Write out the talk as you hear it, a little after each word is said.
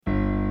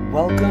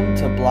Welcome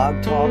to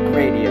Blog Talk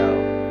Radio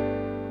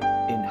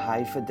in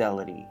high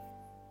fidelity.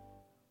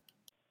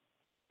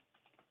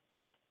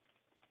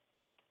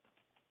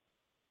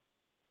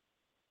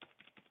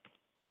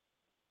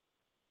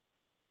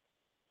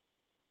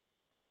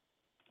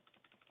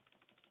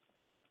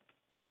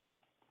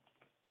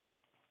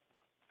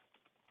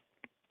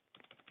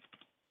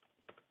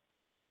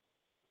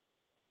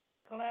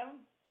 Hello?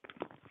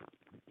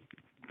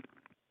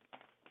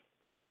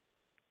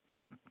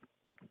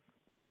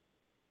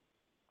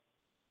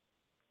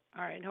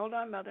 All right, hold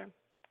on, Mother.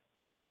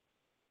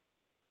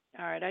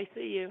 All right, I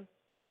see you.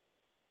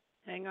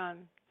 Hang on.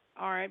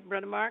 All right,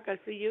 Brother Mark, I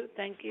see you.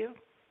 Thank you.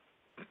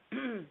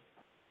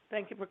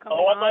 Thank you for coming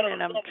on,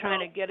 and I'm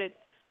trying to get it.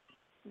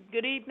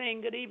 Good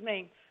evening, good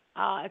evening.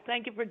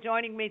 Thank you for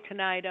joining me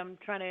tonight. I'm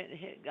trying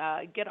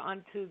to get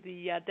onto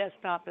the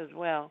desktop as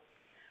well.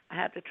 I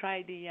had to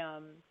try the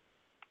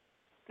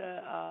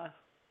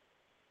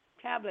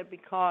tablet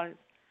because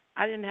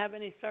I didn't have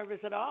any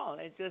service at all.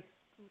 It just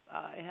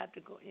it had to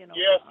go, be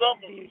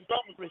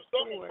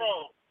restored.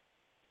 Wrong.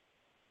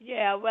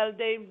 Yeah, well,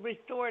 they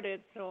restored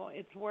it, so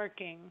it's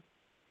working.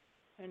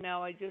 And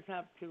now I just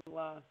have to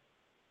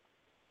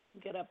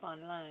get up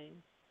online.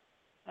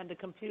 And the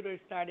computer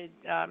started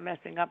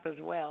messing up as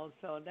well,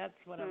 so that's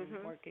what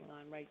I'm working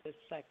on right this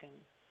second.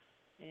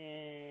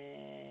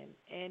 And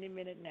any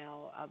minute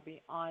now, I'll be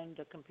on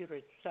the computer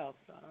itself,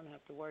 so I don't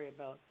have to worry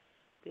about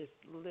this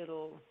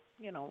little,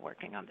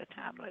 working on the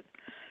tablet.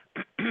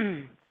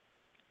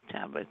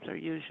 Tablets are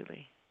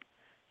usually,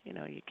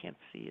 you can't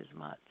see as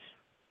much.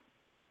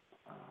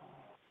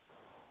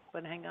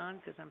 But hang on,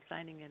 because I'm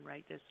signing in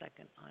right this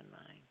second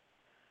online.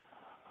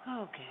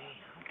 Okay,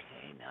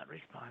 not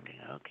responding.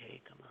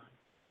 Okay, come on.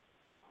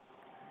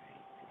 All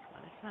right, just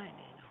want to sign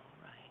in. All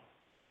right,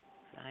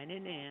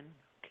 signing in.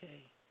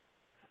 Okay.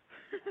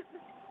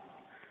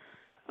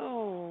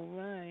 Oh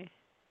my.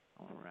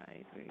 All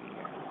right, we're here.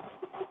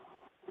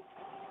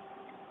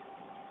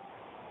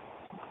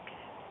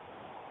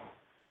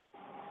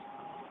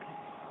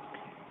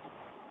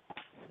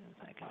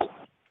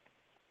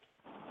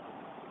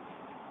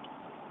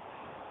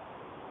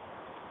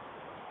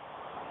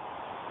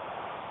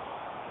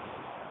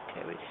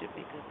 Okay, we should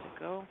be good to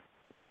go.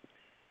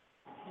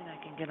 And I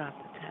can get off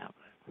the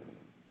tablet.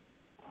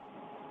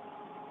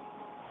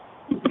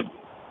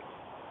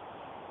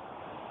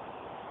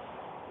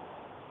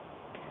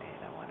 Okay,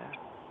 and I want to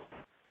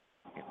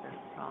get this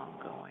song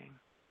going.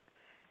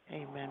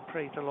 Amen.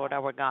 Praise the Lord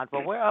our God.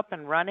 Well, we're up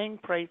and running.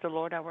 Praise the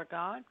Lord our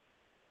God.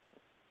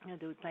 I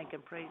do thank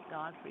and praise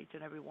God for each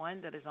and every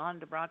one that is on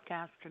the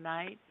broadcast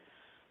tonight.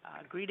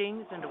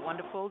 Greetings in the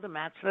wonderful, the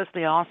matchless,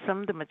 the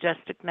awesome, the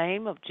majestic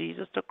name of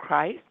Jesus the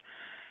Christ.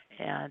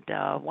 And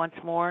once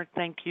more,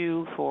 thank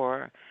you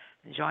for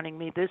joining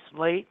me this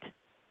late.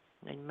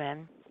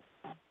 Amen.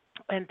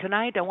 And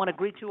tonight, I want to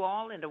greet you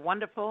all in the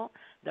wonderful,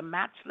 the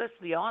matchless,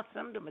 the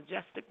awesome, the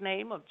majestic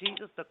name of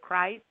Jesus the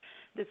Christ.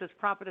 This is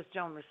Prophetess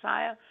Joan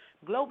Messiah,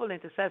 Global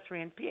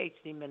Intercessory and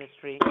PhD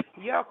Ministry,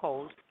 your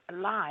host,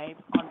 live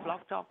on Blog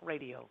Talk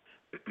Radio,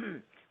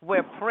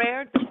 where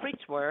prayer, the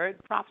preached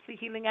word, prophecy,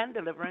 healing, and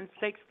deliverance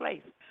takes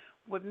place,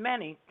 with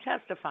many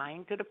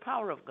testifying to the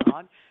power of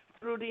God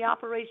through the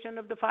operation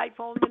of the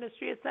fivefold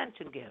ministry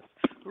ascension gifts,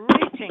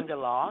 reaching the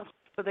lost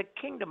for the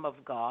kingdom of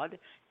God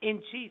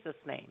in Jesus'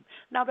 name.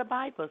 Now, the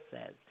Bible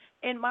says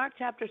in Mark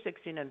chapter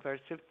 16 and verse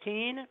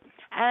 15,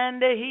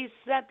 and he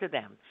said to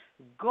them,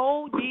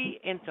 go ye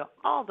into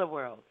all the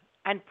world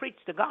and preach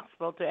the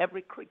gospel to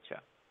every creature.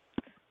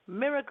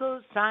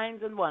 Miracles,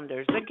 signs, and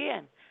wonders.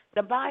 Again,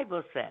 the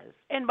Bible says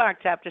in Mark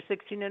chapter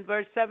 16 and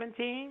verse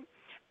 17,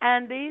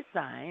 and these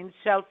signs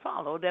shall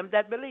follow them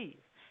that believe.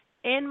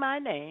 In my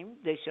name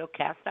they shall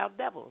cast out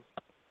devils.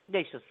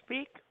 They shall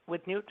speak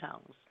with new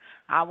tongues.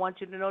 I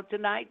want you to know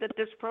tonight that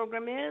this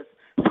program is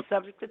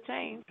subject to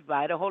change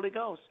by the Holy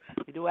Ghost.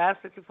 We do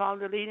ask that you follow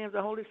the leading of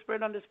the Holy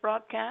Spirit on this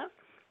broadcast.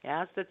 I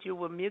ask that you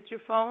will mute your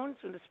phones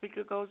when the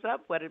speaker goes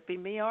up, whether it be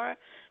me or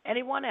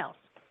anyone else.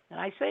 And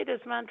I say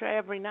this mantra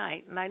every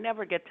night, and I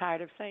never get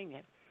tired of saying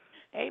it.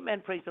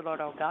 Amen, praise the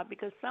Lord, oh God,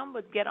 because some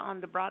would get on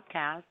the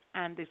broadcast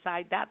and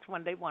decide that's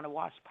when they want to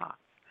wash pots.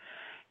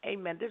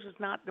 Amen. This is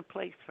not the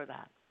place for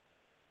that.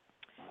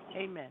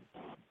 Amen.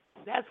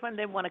 That's when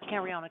they want to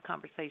carry on a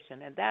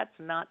conversation, and that's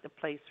not the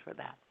place for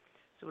that.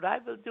 So what I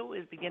will do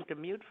is begin to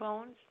mute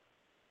phones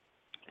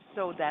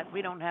so that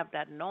we don't have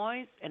that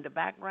noise in the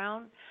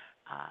background.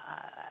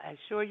 I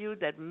assure you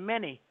that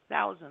many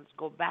thousands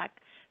go back.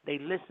 They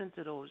listen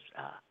to those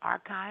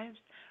archives,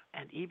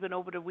 and even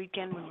over the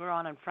weekend when we're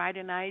on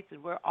Friday nights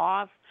and we're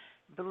off,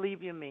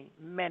 believe you me,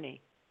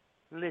 many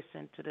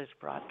listen to this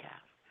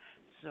broadcast.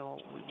 So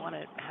we want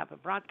to have a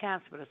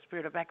broadcast with a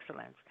spirit of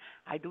excellence.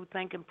 I do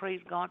thank and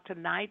praise God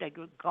tonight. I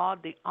give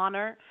God the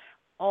honor,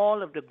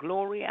 all of the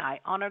glory. I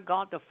honor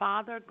God the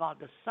Father, God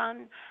the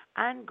Son,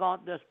 and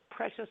God the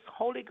precious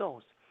Holy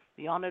Ghost.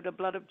 We honor the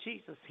blood of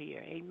Jesus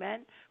here.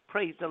 Amen.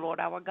 Praise the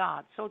Lord our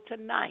God. So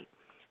tonight,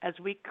 as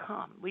we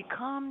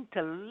come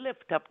to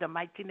lift up the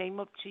mighty name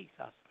of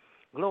Jesus.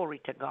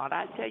 Glory to God.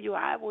 I tell you,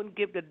 I wouldn't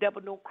give the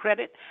devil no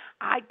credit.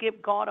 I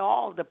give God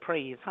all the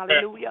praise.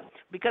 Hallelujah.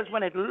 Because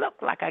when it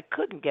looked like I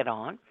couldn't get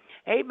on,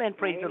 amen,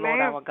 praise the Lord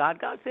our God.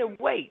 God said,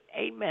 wait.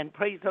 Amen,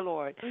 praise the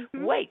Lord.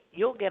 Wait,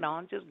 you'll get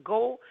on. Just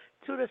go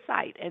to the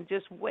site and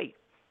just wait.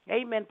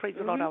 Amen, praise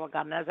the Lord our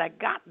God. And as I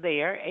got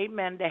there,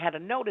 amen, they had a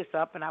notice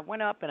up, and I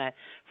went up and I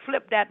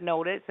flipped that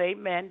notice,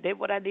 amen, did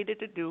what I needed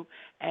to do,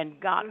 and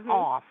got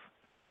off.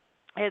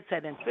 It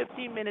said in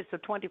 15 minutes to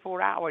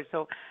 24 hours.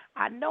 So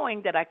I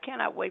knowing that I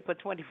cannot wait for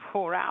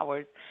 24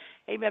 hours,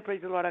 amen,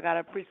 praise the Lord, I got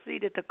to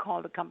proceeded to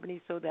call the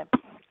company so that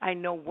I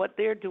know what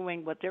they're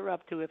doing, what they're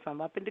up to, if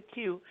I'm up in the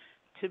queue,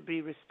 to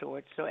be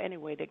restored. So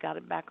anyway, they got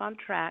it back on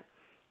track,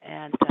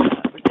 and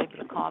was able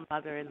to call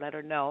Mother and let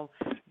her know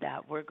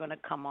that we're going to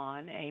come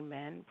on.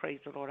 Amen. Praise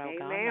the Lord our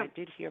God. And I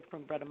did hear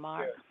from Brother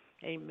Mark.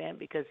 Amen,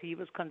 because he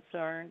was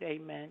concerned,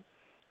 amen,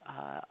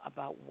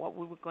 about what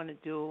we were going to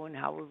do and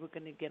how we were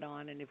going to get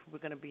on and if we were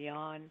going to be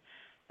on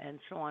and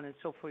so on and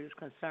so forth. He was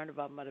concerned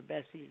about Mother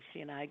Bessie.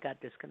 She and I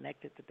got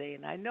disconnected today,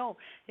 and I know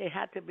it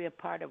had to be a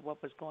part of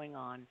what was going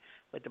on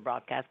with the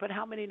broadcast. But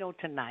how many know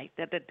tonight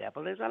that the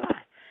devil is a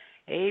lie?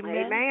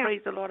 Amen.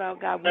 Praise the Lord our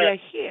God. We are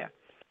here.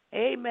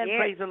 Amen.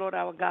 Praise the Lord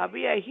our God.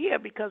 We are here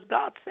because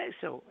God says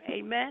so.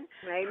 Amen.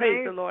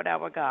 Praise the Lord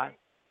our God.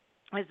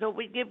 And so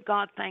we give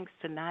God thanks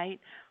tonight.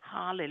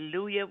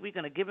 Hallelujah. We're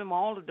going to give him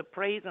all of the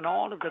praise and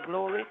all of the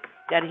glory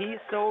that he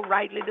so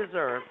rightly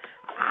deserves.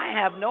 I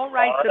have no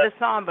right to the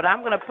song, but I'm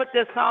going to put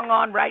this song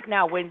on right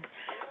now. When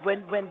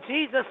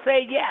Jesus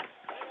say yes,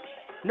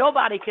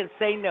 nobody can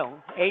say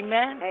no.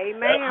 Amen?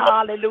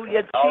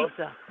 Hallelujah,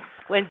 Jesus.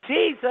 When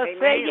Jesus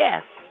say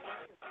yes,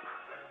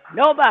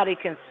 nobody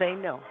can say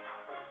no.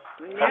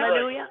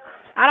 Hallelujah.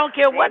 I don't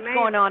care what's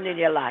going on in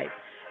your life.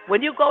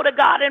 When you go to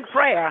God in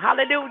prayer,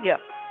 hallelujah,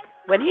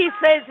 when he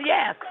says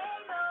yes,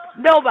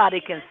 nobody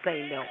can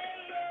say no.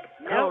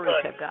 Glory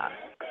to God.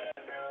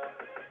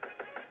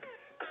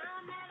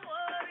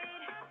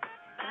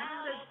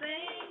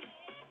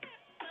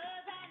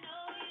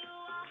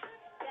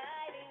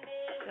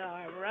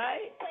 All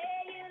right.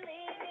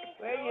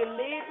 Where you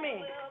lead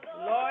me,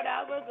 Lord,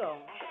 I will go.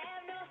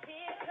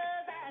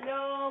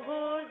 Know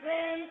who's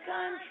in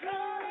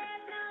control.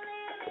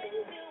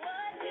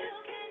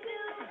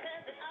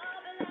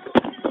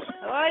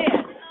 Oh,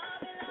 yes.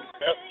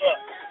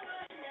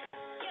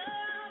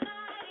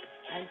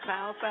 And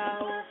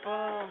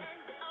powerful.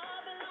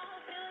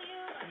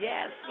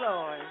 Yes,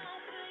 Lord.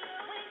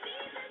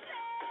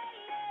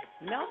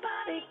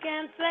 Nobody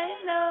can say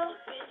no.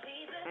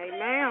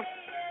 Amen.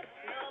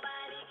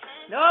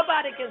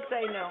 Nobody can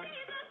say no.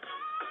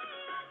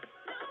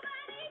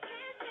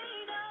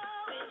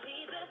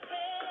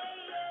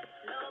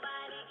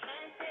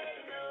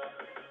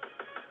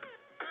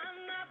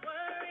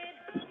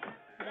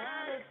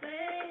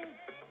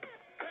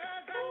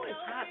 Oh,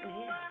 it's hot in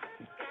here.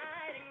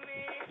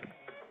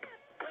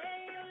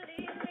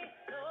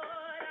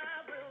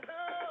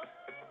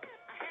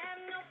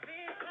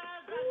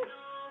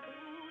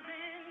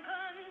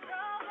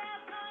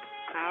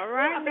 All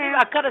right I now.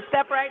 I cut a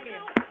step right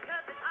here.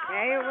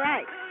 Yeah, you're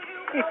right.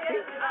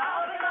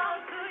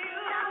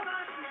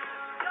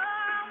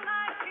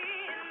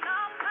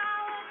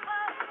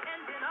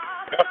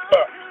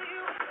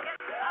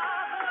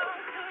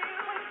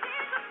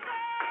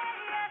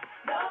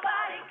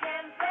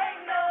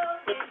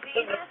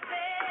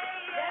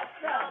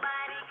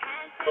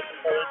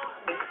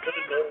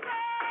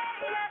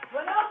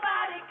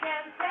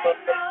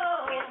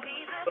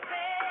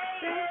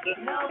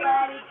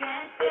 Nobody can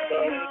say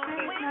no.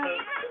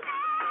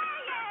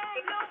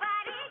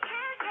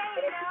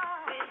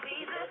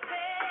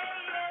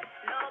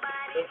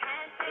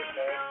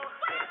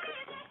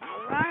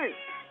 All right.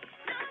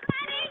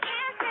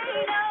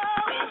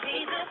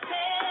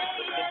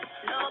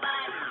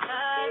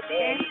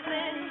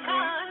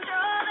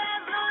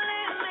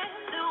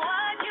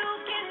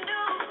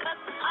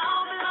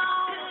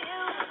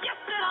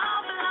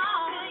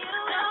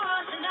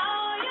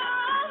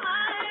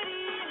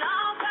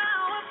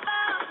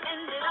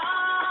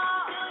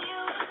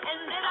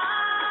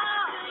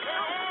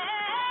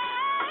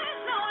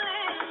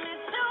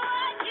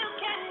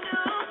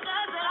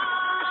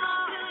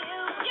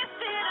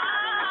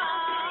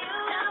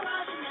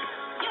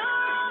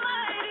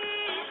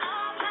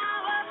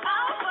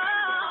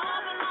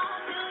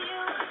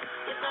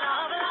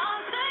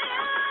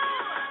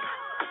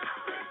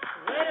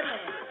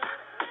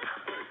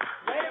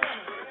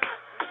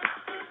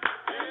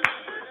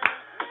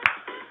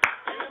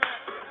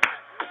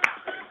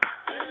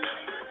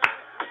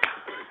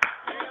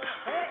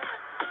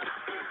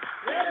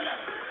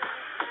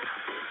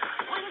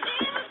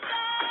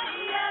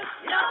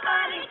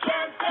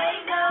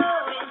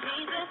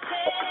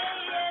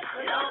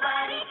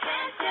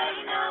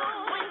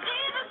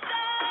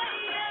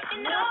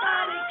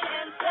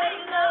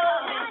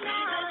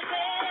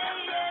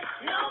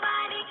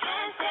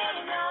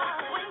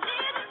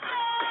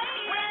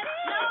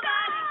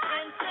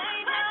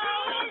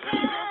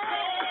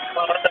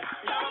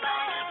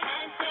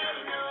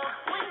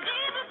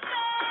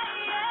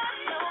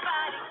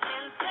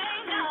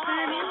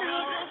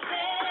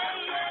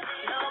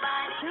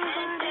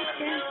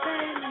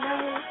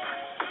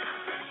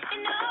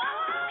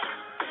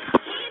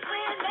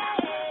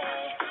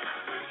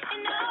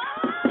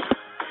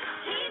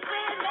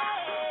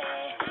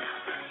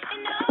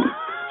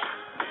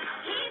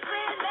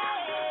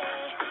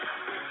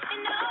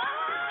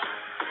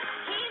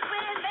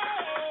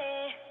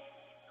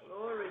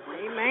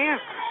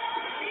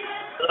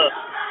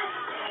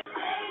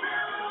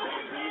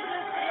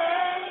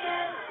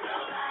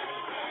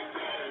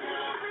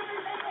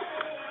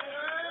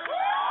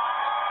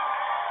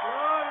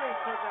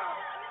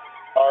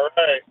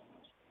 right.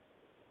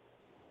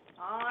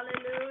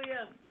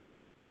 Hallelujah.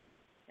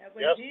 And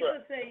when Yes, Jesus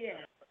sir. say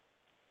yes,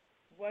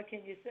 what can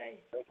you say?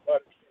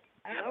 Nobody.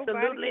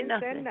 Absolutely Nobody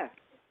can say nothing. no.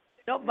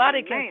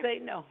 Nobody can Amen. say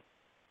no.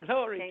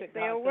 Glory Can't to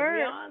say a God. So word.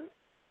 we on,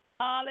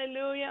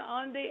 hallelujah,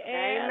 on the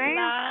air, Amen.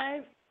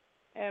 live,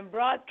 and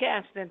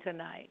broadcasting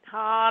tonight.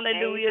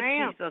 Hallelujah,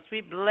 Amen. Jesus.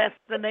 We bless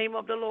the name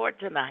of the Lord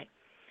tonight.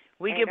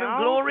 We At give him all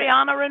glory,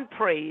 times. honor, and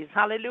praise.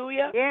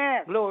 Hallelujah.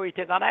 Yes. Glory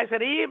to God. I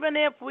said, even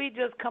if we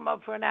just come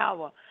up for an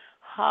hour,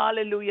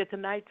 hallelujah,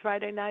 tonight's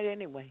Friday night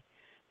anyway.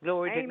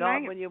 Glory to God.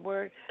 Amen.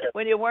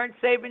 When you weren't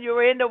saved and you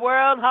were in the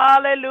world,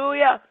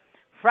 hallelujah.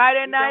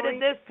 Friday You night don't at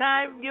this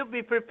time, you'll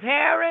be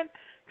preparing,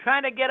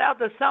 trying to get out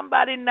to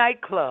somebody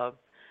nightclub.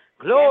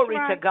 Glory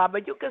That's to right. God.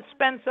 But you can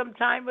spend some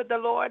time with the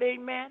Lord.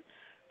 Amen.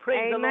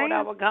 Praise the Lord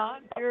Amen. our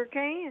God. Sure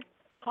can. Because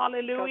he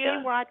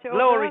Hallelujah. watch over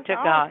Glory us to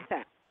all God. the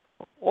time.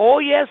 Oh,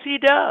 yes, he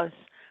does.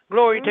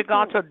 Glory to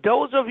God. Mhm. So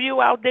those of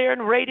you out there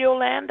in Radio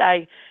Land,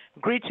 I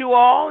greet you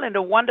all in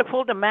the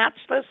wonderful, the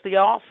matchless, the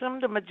awesome,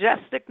 the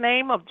majestic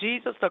name of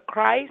Jesus the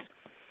Christ.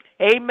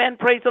 Amen.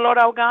 Praise the Lord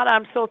our God.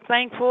 I'm so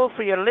thankful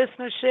for your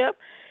listenership.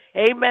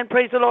 Amen.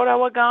 Praise the Lord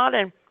our God.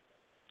 And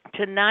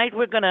tonight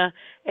we're going to,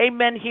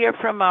 amen, hear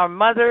from our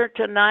mother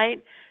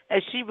tonight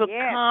as she will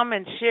Yes. come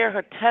and share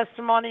her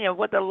testimony of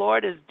what the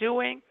Lord is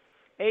doing.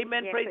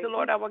 Amen. Yes, Praise the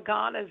Lord indeed. our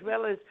God, as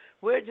well as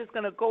we're just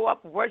going to go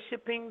up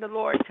worshiping the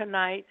Lord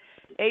tonight.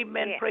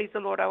 Amen. Yes. Praise the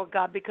Lord our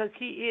God, because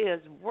he is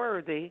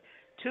worthy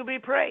to be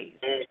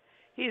praised.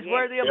 He's Yes.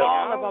 worthy of Yep.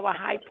 all of Oh. our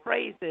high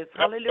praises. Yep.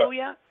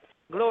 Hallelujah.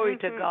 Glory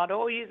to Mhm. God.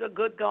 Oh, he's a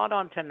good God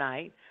on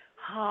tonight.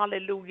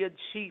 Hallelujah,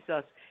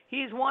 Jesus.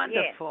 He's Yes.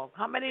 wonderful.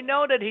 How many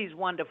know that he's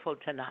wonderful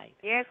tonight?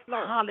 Yes,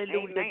 Lord.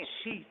 Hallelujah, Amen.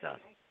 Jesus.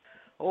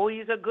 Oh,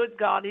 he's a good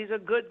God. He's a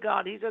good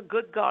God. He's a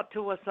good God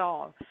to us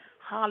all.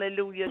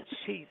 Hallelujah,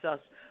 Jesus.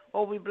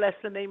 Oh, we bless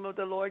the name of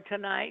the Lord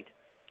tonight.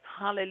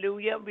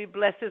 Hallelujah. We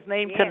bless his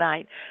name Yes.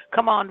 tonight.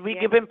 Come on, we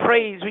Yes. give him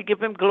praise. We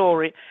give him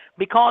glory.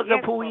 Because of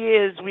Yes, who Lord. he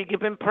is, we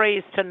give him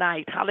praise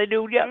tonight.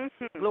 Hallelujah.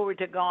 Mhm. Glory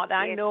to God.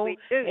 I Yes, know, we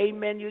do.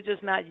 amen, you're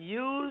just not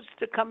used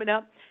to coming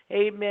up,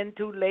 amen,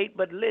 too late.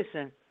 But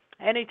listen,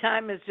 any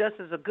time is just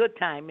as a good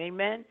time.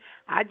 Amen.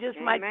 I just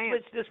might Amen.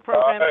 switch this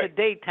program to Right.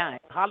 daytime.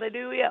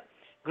 Hallelujah.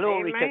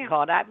 Glory to Amen.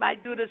 God. I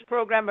might do this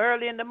program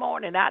early in the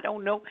morning. I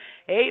don't know.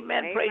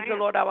 Amen. Praise the Amen.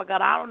 Lord our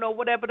God. I don't know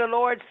whatever the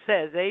Lord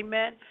says.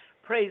 Amen.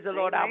 Praise the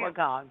Lord our Amen.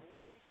 God.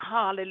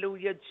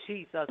 Hallelujah,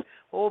 Jesus.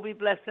 Oh, we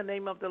bless the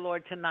name of the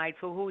Lord tonight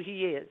for who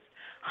he is.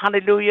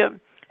 Hallelujah.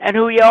 And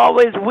who he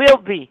always will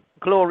be.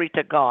 Glory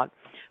to God.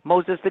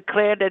 Moses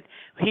declared that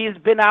he has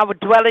been our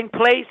dwelling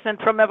place, and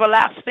from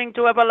everlasting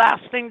to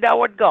everlasting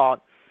thou art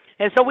God.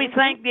 And so we Mhm.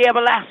 thank the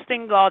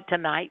everlasting God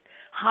tonight.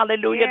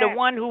 Hallelujah. The Yes.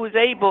 one who is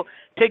able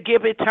to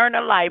give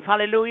eternal life.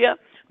 Hallelujah.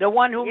 The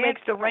one who Yes,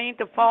 makes the Lord. rain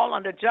to fall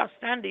on the just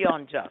and the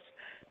unjust.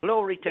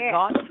 Glory to Yes.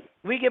 God.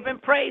 We give him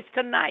praise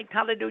tonight.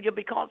 Hallelujah.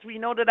 Because we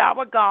know that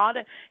our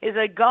God is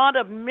a God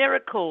of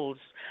miracles.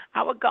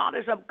 Our God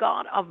is a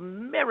God of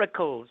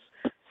miracles,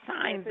 Yes,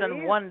 signs, it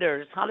and is.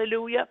 wonders.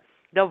 Hallelujah.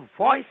 The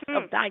voice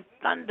of Mhm. thy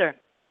thunder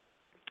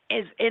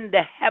is in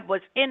the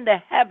was in the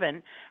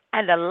heaven,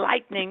 and the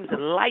lightnings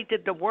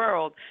lighted the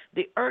world.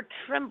 The earth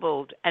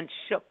trembled and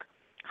shook.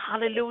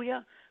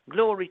 Hallelujah.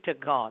 Glory to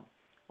God.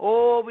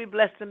 Oh, we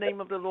bless the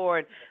name of the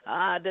Lord.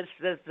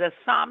 The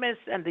psalmist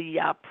and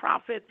the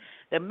prophet,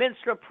 the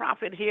minstrel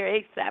prophet here,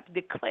 Asaph,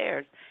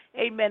 declares,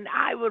 amen,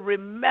 I will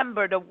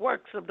remember the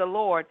works of the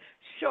Lord.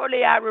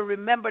 Surely I will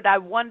remember thy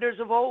wonders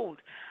of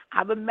old.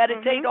 I will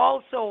meditate Mhm.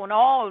 also on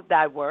all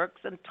thy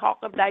works and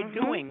talk of thy Mhm.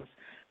 doings.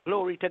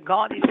 Glory to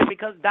God. He said,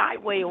 because thy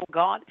way, O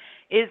God,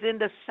 is in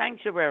the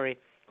sanctuary.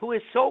 Who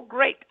is so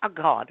great a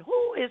God?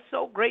 Who is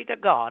so great a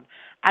God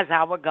as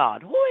our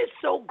God? Who is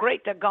so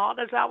great a God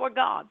as our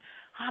God?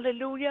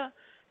 Hallelujah.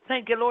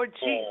 Thank you, Lord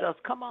Jesus.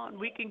 Come on,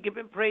 we can give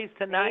him praise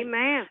tonight.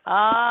 Amen.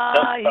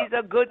 He's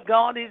a good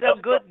God. He's a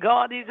good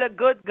God. He's a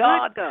good Good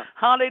God. God.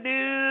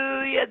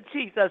 Hallelujah,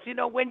 Jesus. You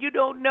know, when you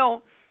don't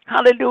know,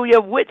 hallelujah,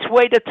 which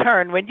way to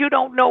turn, when you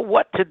don't know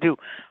what to do,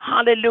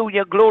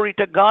 hallelujah, glory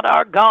to God.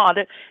 Our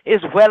God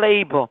is well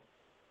able.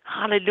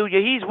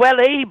 Hallelujah. He's well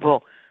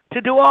able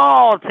to do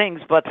all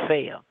things but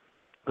fail.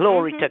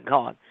 Glory Mhm. to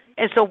God.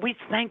 And so we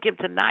thank him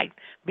tonight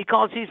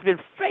because he's been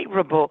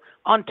favorable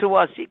unto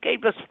us. He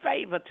gave us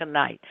favor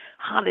tonight.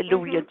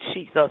 Hallelujah, Mhm.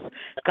 Jesus.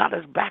 Got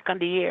us back on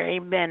the air.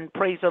 Amen.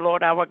 Praise the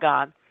Lord our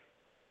God.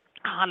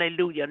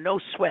 Hallelujah. No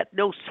sweat.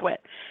 No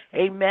sweat.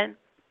 Amen.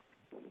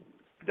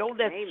 Don't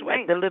let sweat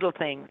Amen. the little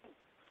thing.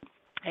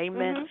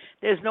 Amen. Mhm.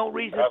 There's no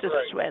reason That's to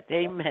right. sweat.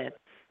 Amen.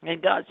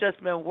 And God's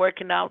just been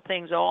working out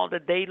things all the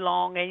day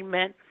long.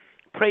 Amen.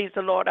 Praise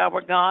the Lord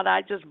our God.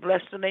 I just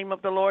bless the name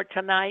of the Lord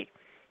tonight.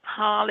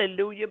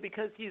 Hallelujah.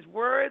 Because he's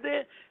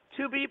worthy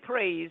to be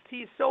praised.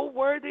 He's so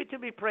worthy to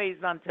be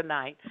praised on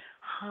tonight.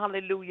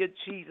 Hallelujah,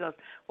 Jesus.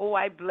 Oh,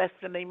 I bless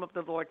the name of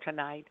the Lord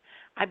tonight.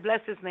 I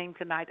bless his name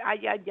tonight. Ay,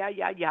 ay,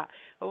 ay, ay, ay.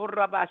 Oh,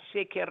 rabba,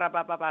 sheke,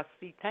 rabba, baba,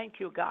 see. Thank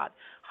you, God.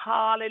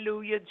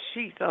 Hallelujah,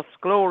 Jesus.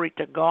 Glory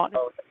to God.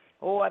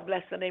 Oh, I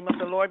bless the name of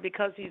the Lord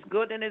because he's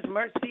good and his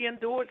mercy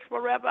endures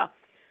forever.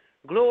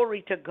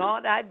 Glory to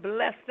God. I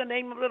bless the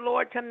name of the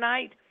Lord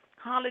tonight.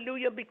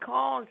 Hallelujah,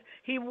 because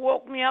he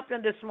woke me up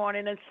in this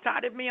morning and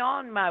started me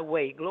on my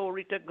way.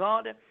 Glory to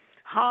God.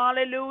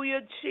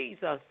 Hallelujah,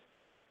 Jesus.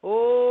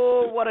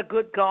 Oh, what a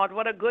good God.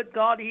 What a good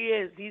God he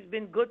is. He's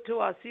been good to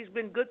us. He's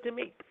been good to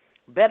me.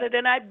 Better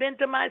than I've been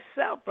to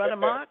myself, Brother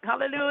Mark.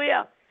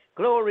 Hallelujah.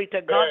 Glory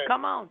to God.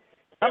 Come on.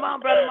 Come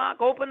on, Brother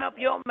Mark. Open up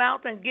your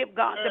mouth and give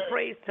God the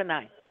praise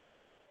tonight.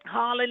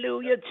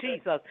 Hallelujah,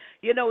 Jesus.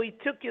 You know, he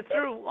took you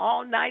through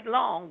all night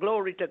long.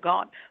 Glory to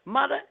God.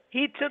 Mother,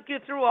 he took you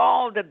through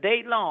all the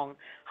day long.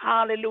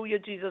 Hallelujah,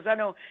 Jesus. I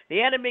know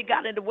the enemy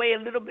got in the way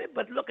a little bit,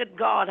 but look at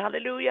God.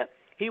 Hallelujah.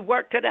 He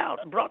worked it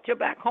out, brought you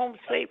back home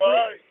safely.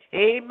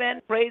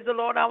 Amen. Praise the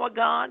Lord, our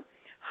God.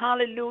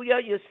 Hallelujah.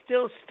 You're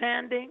still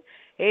standing.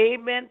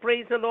 Amen.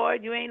 Praise the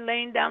Lord. You ain't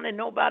laying down in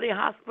nobody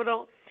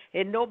hospital,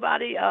 in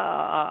nobody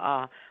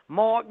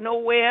morgue,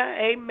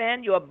 nowhere.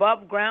 Amen. You're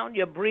above ground.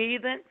 You're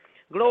breathing.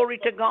 Glory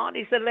to God.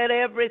 He said, let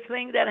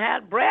everything that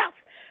had breath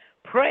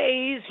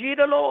praise ye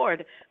the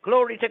Lord.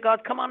 Glory to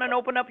God. Come on and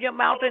open up your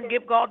mouth and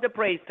give God the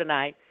praise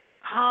tonight.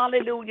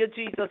 Hallelujah,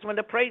 Jesus. When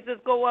the praises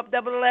go up,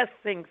 the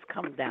blessings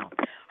come down.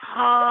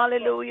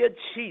 Hallelujah,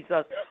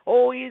 Jesus.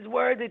 Oh, he's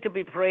worthy to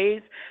be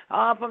praised.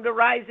 From the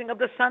rising of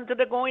the sun to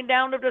the going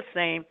down of the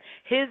same,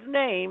 his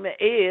name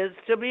is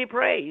to be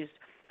praised.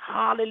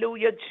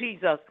 Hallelujah,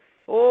 Jesus.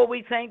 Oh,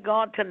 we thank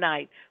God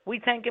tonight.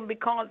 We thank him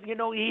because, you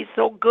know, he's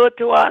so good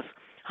to us.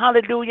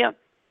 Hallelujah.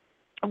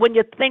 When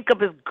you think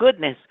of his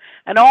goodness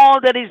and all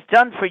that he's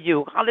done for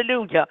you,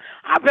 hallelujah,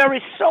 our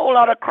very soul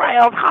ought to cry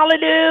out,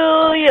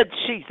 hallelujah,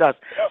 Jesus.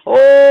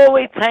 Oh,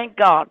 we thank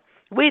God.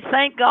 We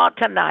thank God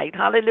tonight,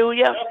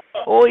 hallelujah.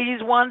 Oh,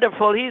 he's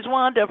wonderful. He's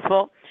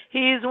wonderful.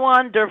 He's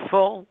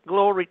wonderful.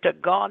 Glory to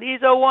God.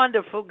 He's a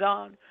wonderful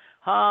God.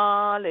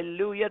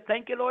 Hallelujah.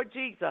 Thank you, Lord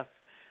Jesus.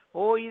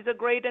 Oh, he's a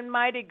great and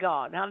mighty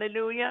God.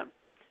 Hallelujah.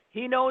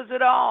 He knows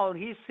it all.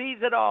 He sees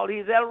it all.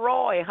 He's El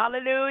Roy.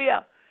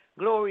 Hallelujah.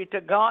 Glory to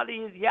God.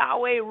 He's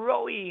Yahweh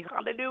Roi.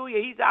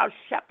 Hallelujah. He's our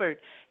shepherd,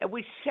 and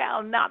we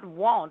shall not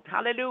want.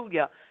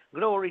 Hallelujah.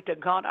 Glory to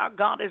God. Our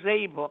God is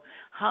able.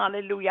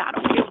 Hallelujah. I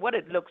don't care what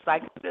it looks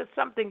like. There's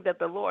something that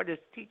the Lord is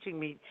teaching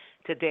me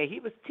today.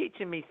 He was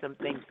teaching me some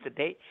things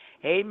today.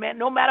 Amen.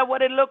 No matter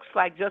what it looks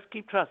like, just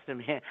keep trusting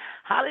him.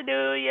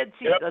 Hallelujah,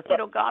 Jesus. You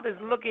know, God is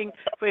looking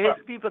for his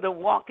people to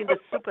walk in the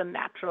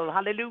supernatural.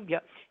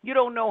 Hallelujah. You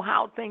don't know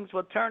how things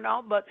will turn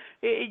out, but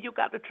you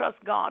got to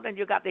trust God, and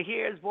you got to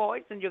hear his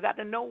voice, and you got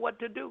to know what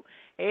to do.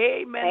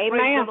 Amen. Amen.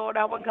 Praise the Lord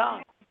our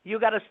God. You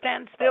got to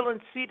stand still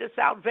and see the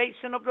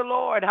salvation of the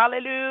Lord.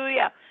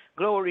 Hallelujah.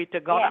 Glory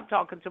to God. Yes. I'm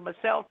talking to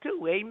myself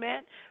too.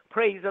 Amen.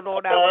 Praise the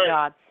Lord our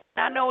God.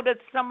 I know that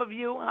some of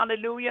you,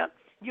 hallelujah,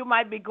 you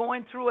might be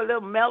going through a little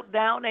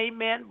meltdown.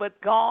 Amen. But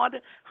God,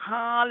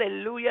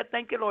 hallelujah.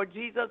 Thank you, Lord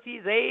Jesus.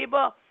 He's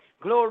able,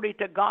 glory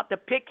to God, to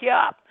pick you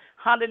up.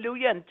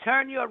 Hallelujah. And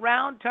turn you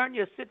around, turn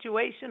your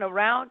situation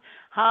around.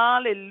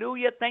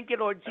 Hallelujah. Thank you,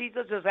 Lord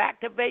Jesus. Just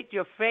activate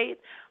your faith.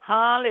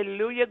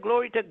 Hallelujah.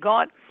 Glory to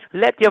God.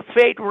 Let your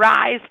faith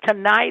rise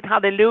tonight.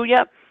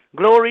 Hallelujah.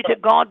 Glory to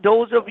God.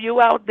 Those of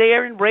you out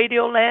there in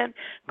Radio Land,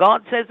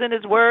 God says in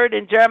his word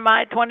in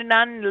Jeremiah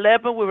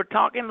 29:11, we were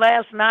talking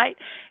last night.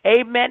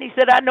 Amen. He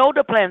said, I know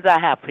the plans I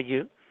have for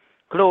you.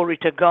 Glory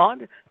to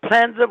God.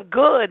 Plans of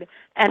good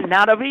and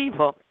not of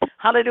evil.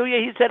 Hallelujah.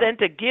 He said, and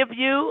to give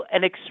you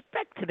an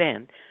expected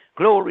end.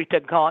 Glory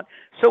to God.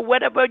 So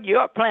whatever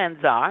your plans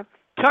are,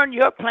 turn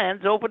your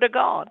plans over to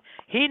God.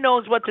 He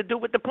knows what to do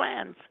with the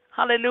plans.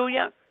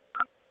 Hallelujah.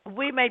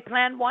 We may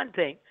plan one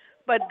thing,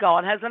 but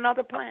God has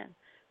another plan.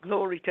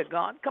 Glory to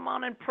God. Come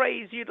on and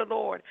praise you the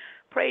Lord.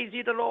 Praise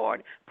you the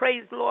Lord.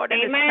 Praise the Lord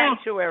in his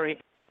sanctuary.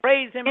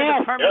 Praise him in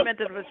the firmament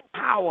of his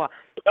power.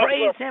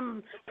 Praise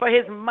him for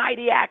his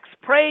mighty acts.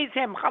 Praise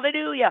him,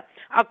 hallelujah,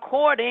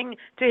 according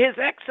to his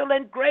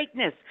excellent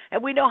greatness.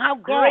 And we know how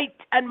great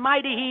and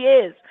mighty he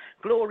is.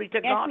 Glory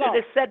to God. It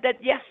is said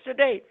that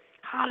yesterday,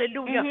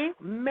 hallelujah,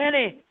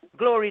 many,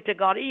 glory to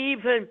God,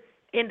 even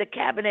in the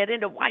cabinet,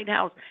 in the White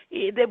House,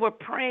 they were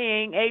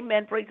praying,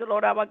 amen, praise the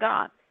Lord our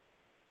God.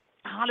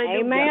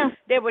 Hallelujah. Amen.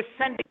 They were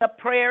sending a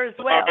prayer as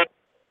well.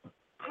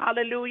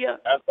 Hallelujah.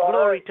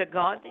 Glory to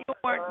God. You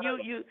weren't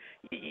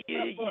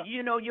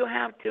you know, you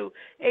have to,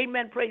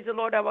 amen, praise the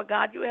Lord our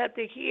God. You have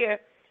to hear,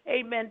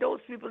 amen, those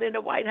people in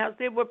the White House,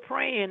 they were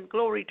praying,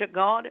 glory to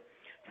God.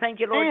 Thank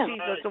you, Lord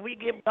Jesus. So we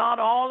give God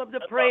all of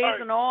the praise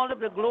and all of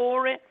the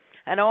glory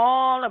and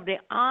all of the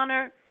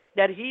honor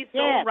that he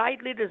so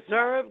rightly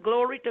deserved.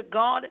 Glory to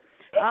God.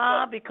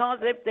 Because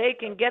if they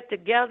can get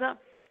together,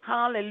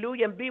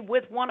 hallelujah, and be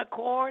with one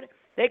accord,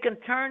 they can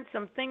turn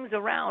some things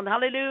around.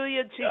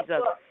 Hallelujah,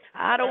 Jesus.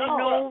 I don't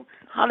know,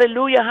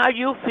 hallelujah, how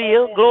you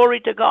feel,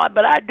 glory to God,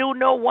 but I do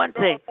know one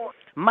thing.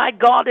 My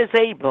God is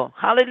able.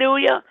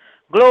 Hallelujah.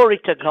 Glory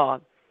to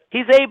God.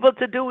 He's able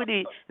to do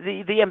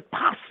the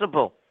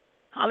impossible.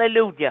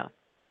 Hallelujah.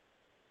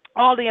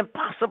 All the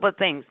impossible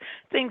things.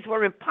 Things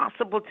were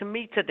impossible to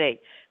me today.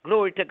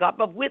 Glory to God.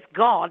 But with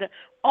God,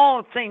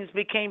 all things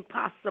became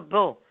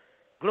possible.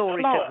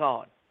 Glory to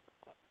God.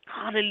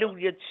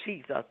 Hallelujah,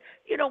 Jesus.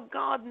 You know,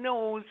 God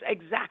knows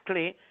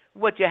exactly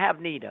what you have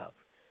need of.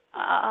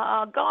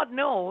 God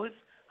knows,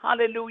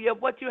 hallelujah,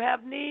 what you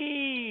have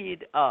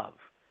need of.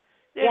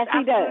 There's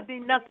absolutely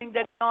nothing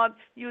that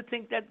you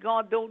think that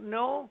God don't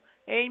know.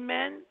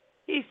 Amen.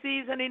 He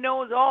sees and he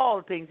knows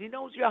all things. He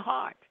knows your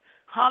heart.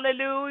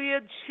 Hallelujah,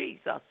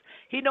 Jesus.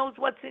 He knows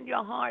what's in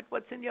your heart,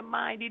 what's in your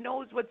mind. He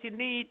knows what you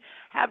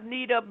have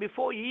need of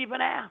before you even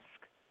ask.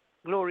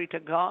 Glory to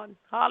God.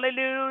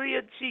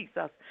 Hallelujah,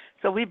 Jesus.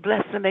 So we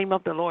bless the name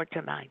of the Lord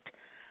tonight.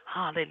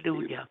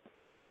 Hallelujah.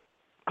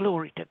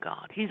 Glory to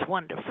God. He's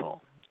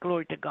wonderful.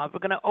 Glory to God. We're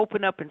going to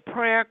open up in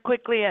prayer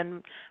quickly,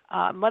 and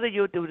Mother,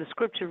 you'll do the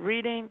scripture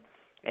reading.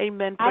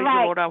 Amen. Praise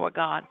the Lord our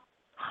God.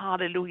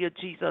 Hallelujah,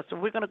 Jesus. So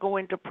we're going to go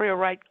into prayer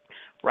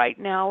right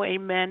now.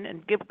 Amen.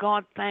 And give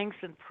God thanks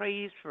and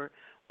praise for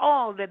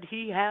all that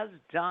he has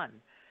done.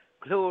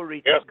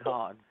 Glory to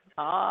God.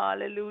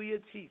 Hallelujah,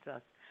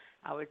 Jesus.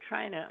 I was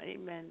trying to,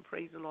 amen,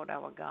 praise the Lord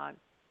our God,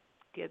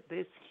 get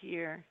this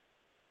here.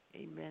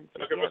 Amen.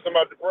 Looking for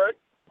somebody to pray?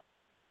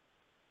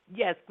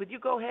 Yes, would you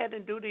go ahead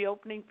and do the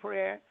opening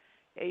prayer?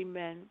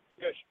 Amen.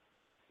 Yes.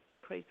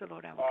 Praise the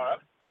Lord our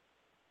God.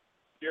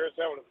 Dearest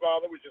Heavenly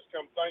Father, we just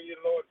come thank you,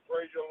 Lord,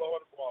 praise you,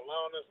 Lord, for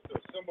allowing us to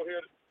assemble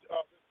here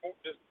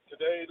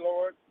today,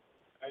 Lord,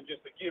 and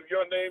just to give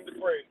your name the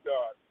praise,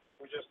 God.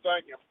 We just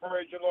thank you and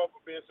praise you, Lord,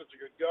 for being such a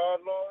good God,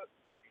 Lord.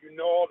 You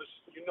know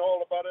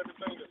all about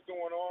everything that's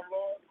going on,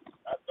 Lord.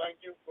 I thank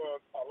you for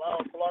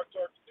allowing Block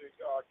Talk to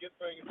get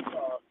things,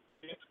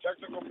 get the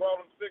technical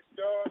problems fixed,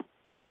 God.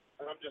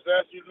 And I'm just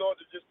asking you, Lord,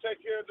 to just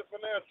take care of the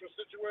financial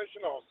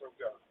situation also,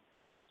 God.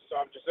 So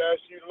I'm just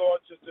asking you,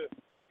 Lord, just to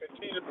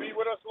continue to be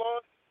with us,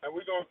 Lord, and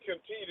we're going to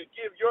continue to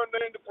give your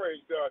name to praise,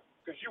 God,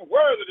 because you're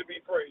worthy to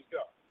be praised,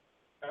 God.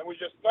 And we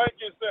just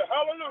thank you and say,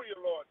 hallelujah,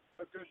 Lord,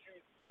 because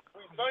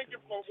we thank you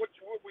for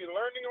what we're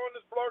learning on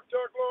this Blog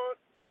Talk, Lord,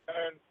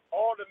 and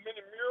all the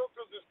many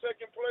miracles that's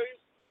taking place,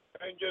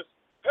 and just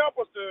help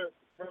us to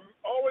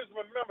always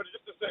remember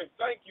just to say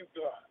thank you,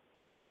 God.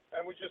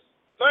 And we just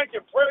thank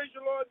you, praise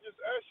you, Lord, just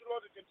ask you,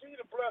 Lord, to continue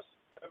to bless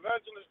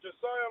Evangelist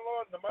Josiah,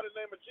 Lord, in the mighty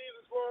name of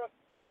Jesus, Lord,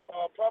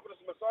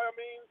 Prophetess Messiah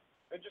means,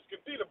 and just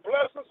continue to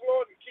bless us,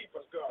 Lord, and keep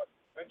us, God,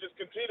 and just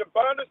continue to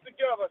bind us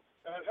together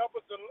and help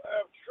us to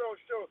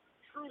show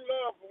true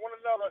love for one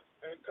another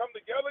and come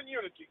together in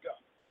unity, God.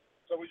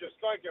 So we just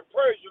thank you and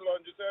praise you,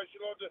 Lord, and just ask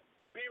you, Lord, to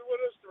be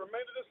with us the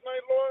remainder of this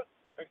night, Lord,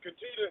 and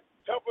continue to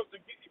help us to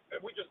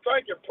and we just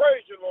thank you and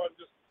praise you, Lord, and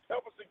just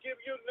help us to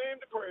give your name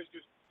to praise,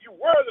 because you're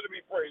worthy to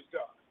be praised,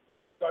 God.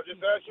 So I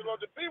just ask you,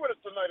 Lord, to be with us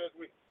tonight as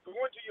we go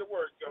into your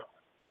word, God,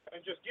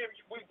 and just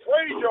we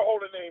praise your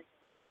holy name,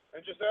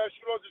 and just ask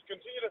you, Lord, just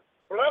continue to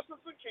bless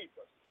us and keep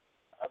us.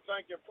 I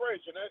thank you and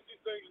praise you, and ask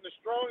these things in the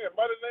strong and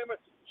mighty name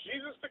of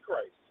Jesus the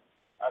Christ.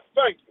 I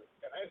thank you,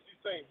 and ask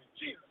these things in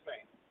Jesus'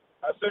 name.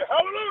 I say,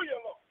 hallelujah,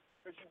 Lord,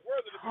 because you're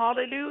worthy to be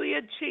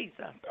hallelujah,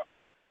 Jesus.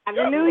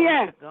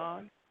 Hallelujah.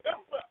 God.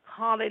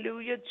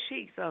 Hallelujah,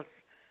 Jesus.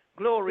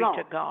 Glory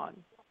to God.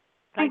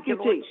 Thank you,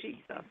 Lord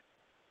Jesus.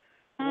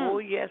 Oh,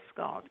 yes,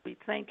 God. We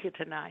thank you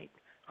tonight.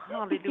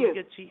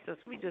 Hallelujah, Jesus.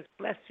 We just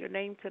bless your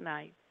name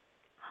tonight.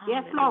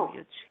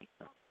 Hallelujah,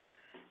 Jesus.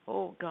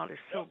 Oh, God is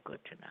so good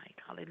tonight.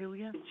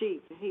 Hallelujah.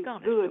 Jesus, he's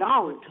God good is so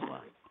all good the to time.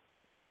 us.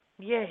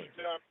 Yes.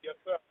 Yes,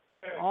 sir.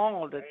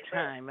 All the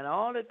time. And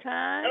all the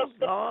time,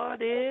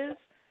 God is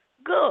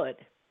good.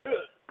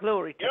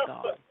 Glory to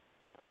God.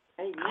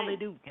 Amen.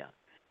 Hallelujah.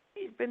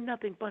 He's been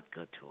nothing but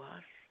good to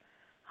us.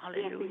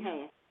 Hallelujah. Yes, he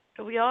has.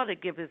 So we ought to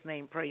give his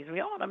name praise.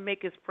 We ought to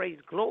make his praise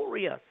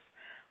glorious.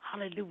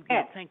 Hallelujah.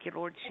 Yes. Thank you,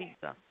 Lord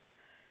Jesus.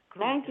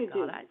 Thank you, God.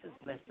 Jesus. I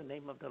just bless the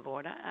name of the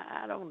Lord.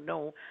 I don't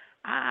know.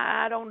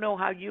 I don't know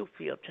how you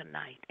feel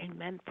tonight.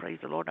 Amen. Praise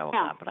the Lord our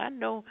God. But I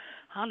know,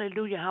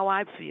 hallelujah, how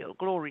I feel.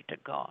 Glory to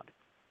God.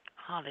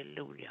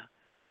 Hallelujah.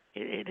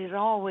 It is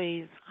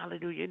always,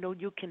 hallelujah, you know,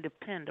 you can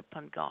depend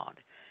upon God.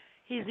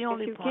 He's the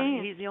only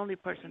He's the only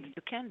person that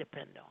you can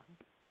depend on.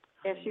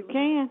 Yes, you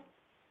can.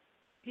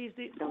 He's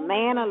the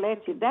man will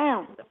let you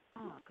down.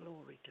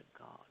 Glory to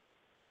God.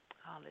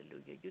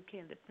 Hallelujah. You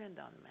can't depend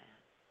on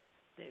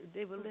man.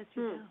 They will let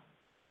you down.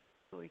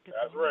 Glory to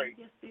That's God. right.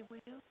 Yes, they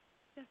will.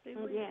 Yes, they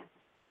will. Yeah.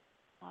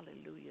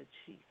 Hallelujah,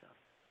 Jesus.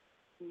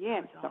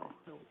 Yes, God is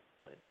so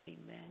good.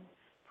 Amen.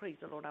 Praise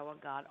the Lord our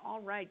God.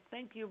 All right.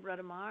 Thank you,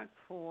 Brother Mark,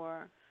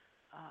 for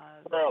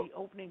the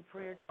opening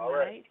prayer tonight. All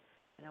right.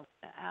 And I want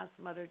to ask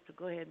Mother to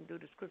go ahead and do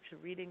the scripture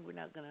reading. We're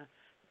not going to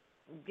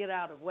get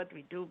out of what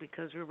we do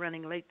because we're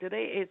running late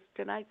today.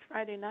 Tonight's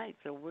Friday night,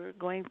 so we're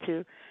going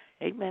to,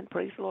 amen,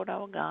 praise the Lord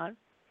our God,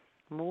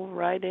 move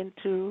right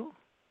into,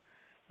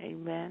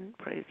 amen,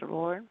 praise the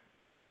Lord,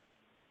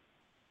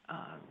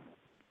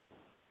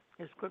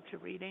 the scripture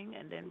reading,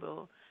 and then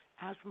we'll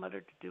ask Mother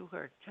to do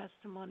her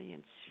testimony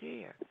and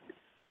share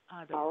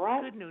the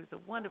good news, the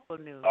wonderful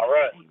news. All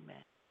right.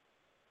 Amen.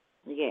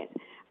 Yes.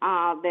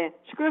 The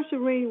scripture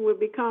reading will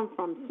become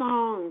from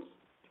Psalms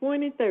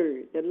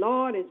 23. The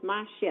Lord is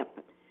my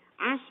shepherd.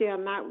 I shall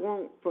not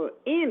want for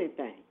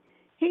anything.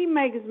 He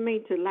maketh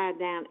me to lie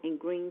down in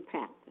green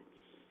pastures.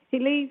 He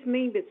leads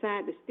me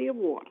beside the still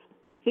water.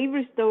 He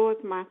restores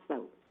my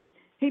soul.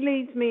 He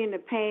leads me in the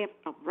path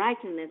of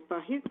righteousness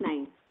for his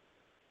name.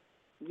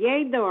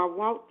 Yea, though I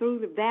walk through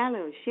the valley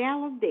of the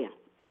shadow of death,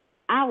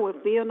 I will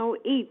fear no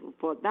evil,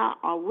 for thou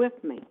art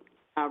with me.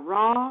 Thy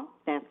rod,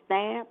 thy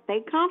staff,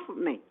 they comfort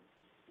me.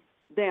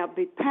 Thou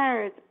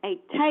preparest a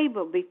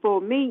table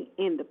before me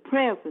in the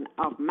presence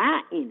of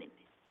my enemies.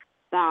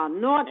 Thou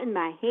anointest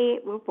my head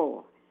with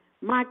oil.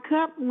 My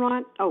cup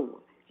runneth over.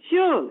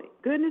 Surely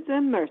goodness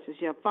and mercy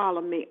shall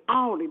follow me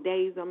all the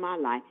days of my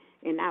life,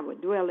 and I will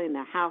dwell in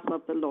the house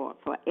of the Lord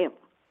forever.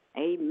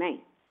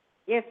 Amen.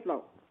 Yes,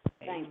 Lord.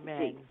 Thank you,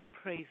 Amen. Jesus.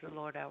 Praise the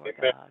Lord our Amen.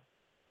 God.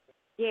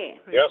 Yes.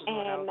 Praise Yes. the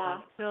Lord our And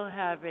God. Still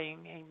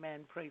having,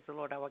 amen, praise the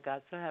Lord our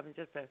God, still having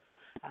just a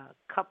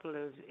couple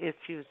of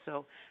issues.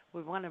 So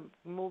we want to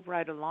move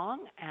right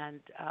along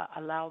and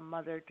allow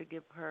Mother to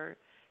give her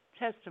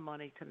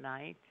testimony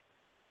tonight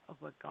of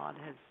what God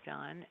has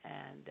done.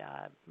 And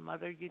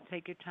Mother, you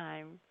take your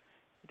time.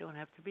 You don't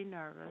have to be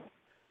nervous.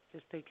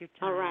 Just take your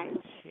time All right.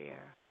 and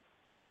share.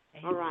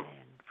 Amen. All right.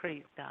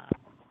 Praise God.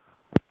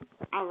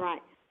 all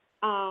right.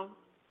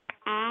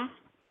 I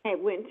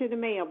had went to the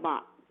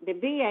mailbox. The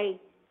VA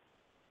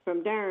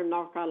from Durham,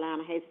 North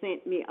Carolina, had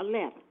sent me a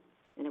letter.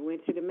 And I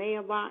went to the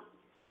mailbox,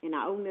 and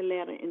I opened the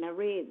letter, and I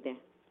read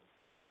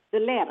the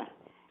letter.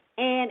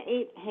 And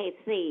it had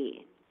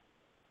said,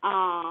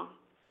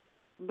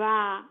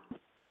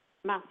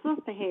 my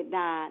sister had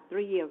died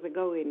 3 years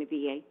ago in the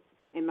VA,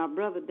 and my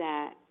brother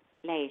died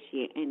last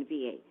year in the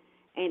VA.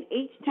 And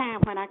each time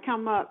when I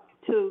come up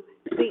to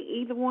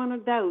see either one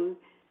of those,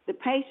 the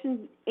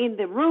patient in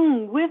the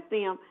room with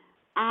them,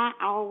 I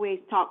always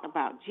talk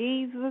about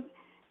Jesus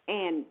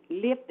and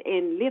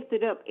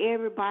lifted up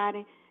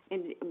everybody.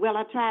 And, well,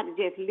 I tried to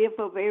just lift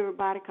up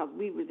everybody because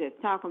we were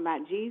just talking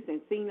about Jesus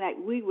and seemed like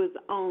we was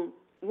on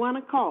one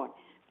accord.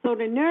 So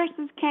the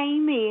nurses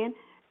came in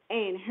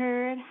and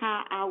heard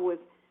how I was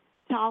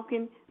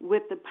talking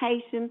with the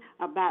patient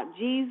about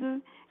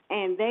Jesus,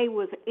 and they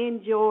was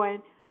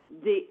enjoying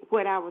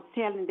what I was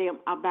telling them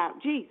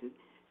about Jesus.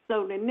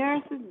 So the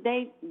nurses,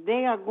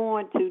 they are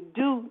going to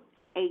do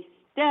a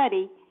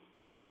study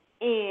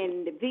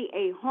in the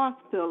VA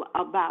hospital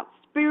about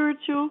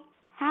spiritual.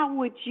 How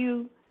would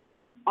you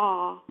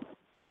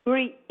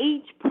greet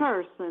each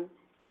person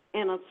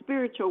in a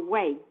spiritual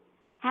way?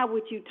 How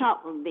would you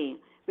talk with them?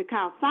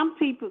 Because some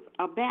people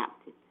are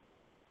Baptist,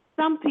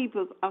 some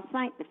people are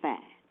sanctified,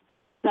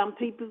 some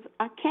people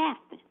are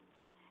Catholic,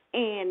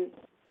 and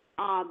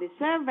the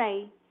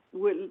survey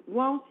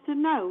wants to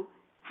know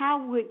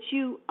how would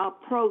you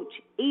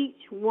approach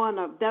each one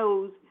of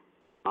those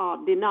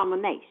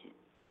denominations.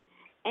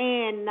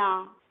 And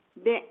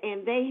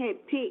they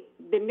had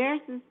picked the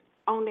nurses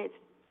on that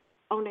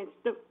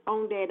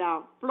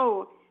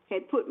floor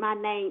had put my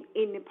name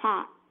in the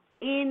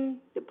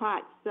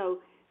pot. So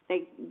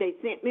they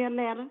sent me a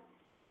letter,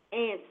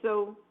 and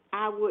so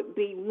I would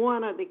be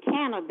one of the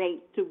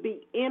candidates to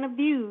be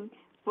interviewed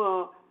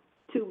to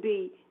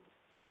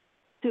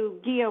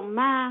give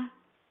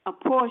a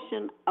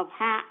portion of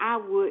how I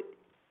would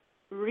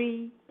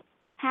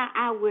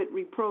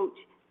reproach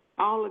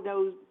all of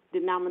those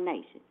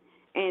denominations.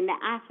 And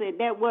I said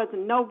that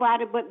wasn't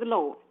nobody but the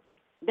Lord.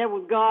 That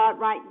was God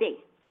right there.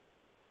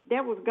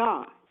 That was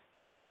God.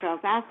 Because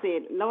I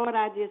said, Lord,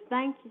 I just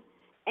thank you.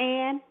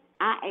 And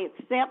I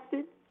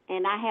accepted,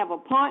 and I have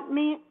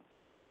appointment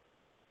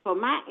for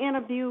my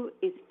interview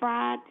is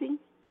Friday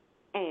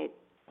at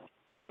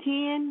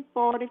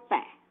 10:45.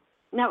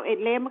 No, at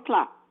 11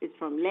 o'clock. It's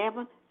from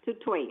 11 to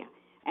 12.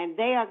 And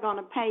they are going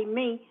to pay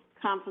me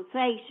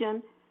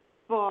compensation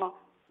for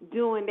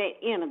doing that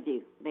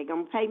interview. They're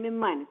going to pay me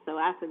money. So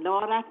I said,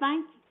 Lord, I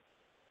thank you.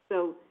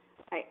 So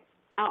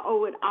I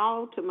owe it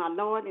all to my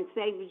Lord and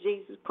Savior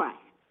Jesus Christ.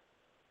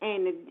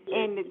 And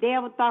the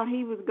devil thought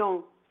he was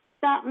going to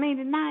stop me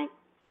tonight.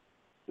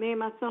 Me and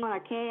my son, I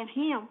carried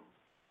him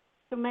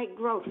to make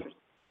groceries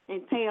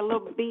and pay a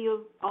little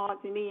bill, odds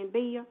and end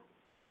bill.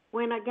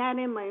 When I got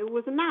in it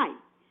was night.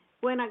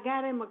 When I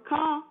got in my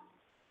car,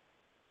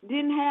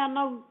 didn't have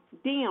no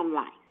dim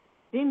lights.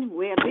 Didn't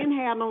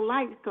have no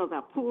lights because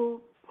I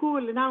pulled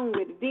it on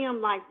with the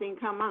dim lights didn't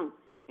come on.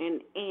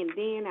 And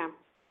then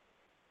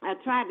I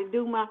tried to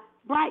do my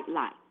bright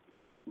light.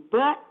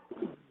 But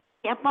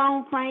kept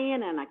on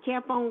praying and I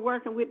kept on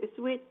working with the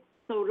switch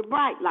so the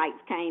bright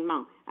lights came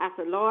on. I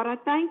said, Lord, I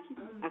thank you.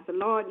 I said,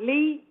 Lord,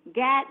 lead,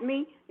 guide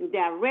me, and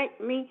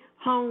direct me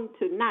home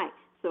tonight.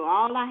 So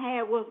all I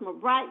had was my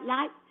bright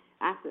light.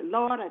 I said,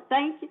 Lord, I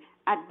thank you.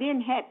 I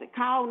didn't have to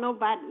call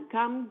nobody to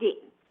come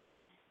get me.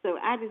 So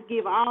I just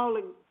give all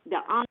the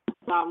honor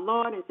to our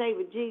Lord and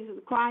Savior Jesus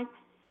Christ,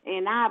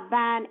 and I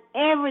bind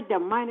every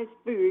demonic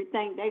spirit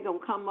think they're going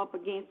to come up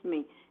against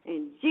me.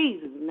 In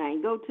Jesus'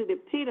 name, go to the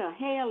pit of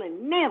hell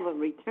and never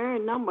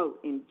return no more.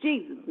 In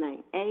Jesus'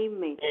 name,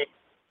 amen.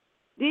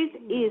 This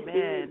is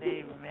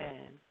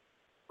Amen.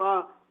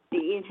 For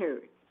the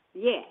inheritance.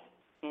 Yes,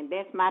 and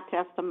that's my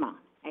testimony.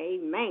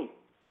 Amen.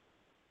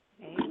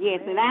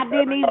 Yes, and I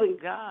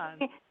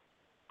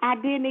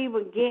didn't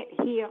even get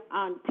here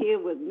until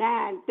it was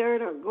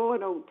 9:30 or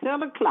going on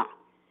 10 o'clock.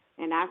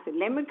 And I said,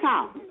 let me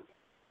call.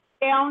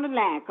 Stay on the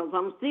line, because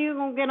I'm still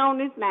going to get on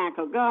this line,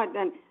 because God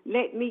done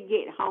let me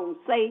get home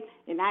safe,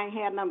 and I ain't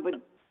had nothing but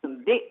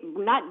some,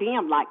 not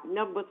dim light,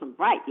 nothing but some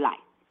bright light.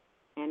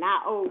 And I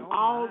owe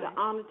all the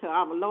honor to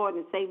our Lord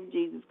and Savior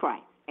Jesus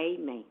Christ.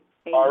 Amen.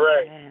 All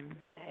right. Amen.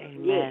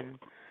 Amen.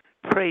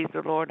 Praise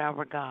the Lord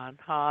our God.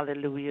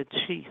 Hallelujah,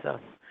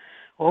 Jesus.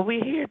 Well, we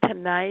hear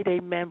tonight,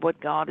 amen,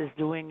 what God is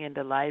doing in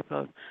the life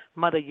of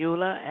Mother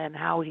Eula and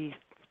how He's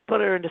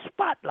put her in the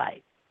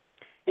spotlight.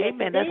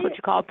 Amen. That's what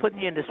you call putting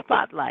you in the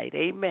spotlight.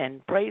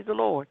 Amen. Praise the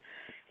Lord.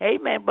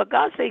 Amen. But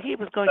God said He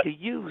was going to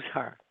use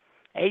her.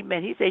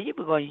 Amen. He said He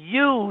was going to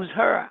use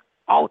her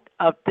out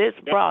of this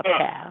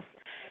broadcast.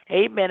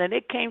 Amen. And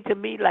it came to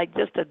me like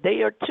just a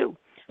day or two.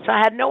 So I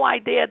had no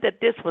idea that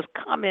this was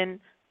coming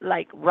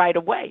like right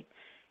away.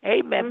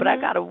 Amen. But I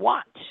got to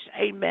watch.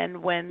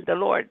 Amen. When the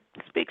Lord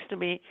speaks to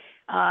me,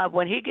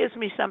 when He gives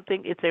me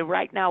something, it's a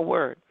right now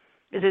word.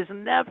 It is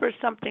never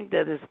something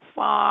that is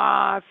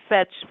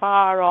far-fetched,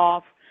 far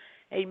off.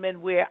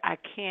 Amen. Where I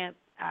can't,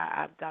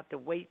 I've got to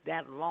wait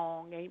that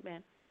long.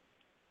 Amen.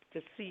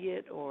 To see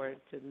it or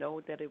to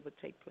know that it would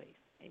take place.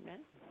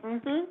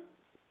 Amen.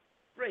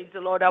 Praise the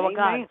Lord our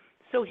God.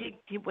 So he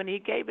when He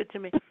gave it to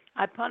me,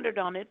 I pondered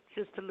on it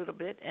just a little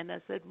bit, and I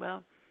said,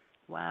 well,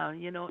 wow,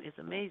 you know, it's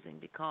amazing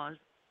because,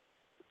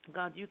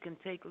 God, you can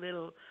take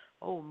little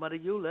Mother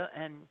Eula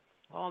and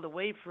all the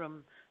way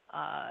from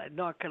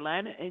North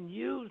Carolina and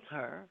use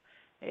her.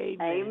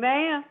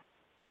 Amen.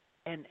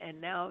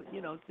 And now,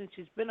 you know, since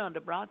she's been on the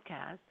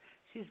broadcast,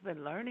 she's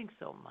been learning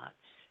so much.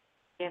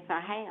 Yes,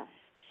 I have.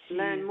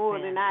 Learned more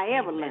than I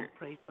ever learned.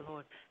 Praise the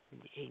Lord.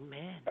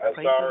 Amen. That's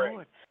Praise all the right.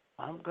 Lord.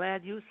 I'm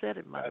glad you said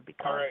it, Mother,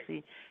 because,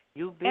 see,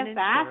 you've Yes, been in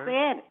I church,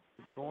 said it.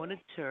 going to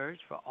church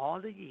for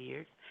all the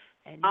years.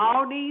 And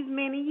all these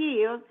many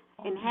years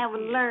and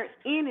haven't learned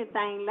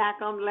anything like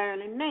I'm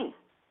learning now.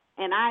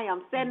 And I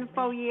am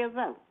 74 years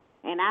old,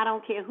 and I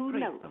don't care who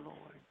knows. The Lord.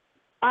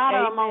 A lot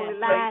of them on the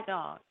line.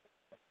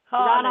 A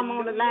lot of them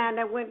on the line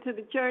that went to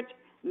the church,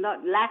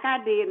 like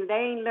I did, and they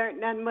ain't learned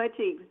nothing much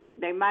either.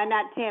 They might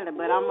not tell it,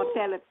 but I'm going to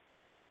tell it.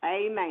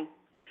 Amen.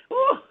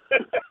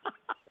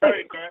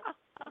 Right, man.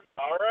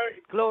 All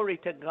right. Glory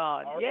to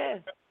God. All right.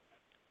 Yes.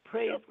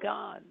 Praise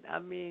God. I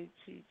mean,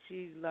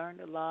 she's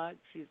learned a lot.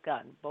 She's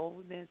gotten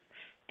boldness.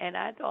 And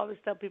I always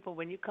tell people,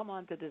 when you come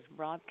onto this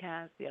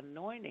broadcast, the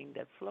anointing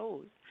that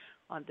flows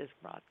on this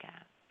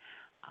broadcast,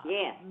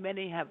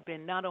 many have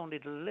been not only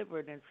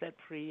delivered and set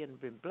free and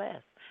been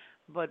blessed,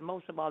 but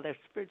most of all, their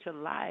spiritual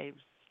lives,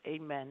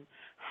 amen,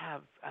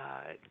 have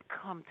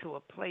come to a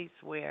place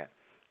where,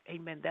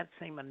 amen, that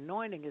same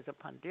anointing is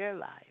upon their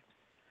lives.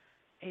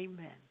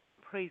 Amen.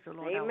 Praise the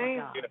Lord our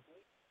God.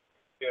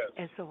 Yes.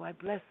 And so I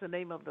bless the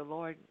name of the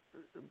Lord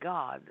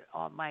God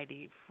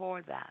Almighty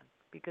for that,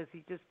 because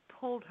He just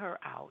pulled her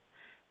out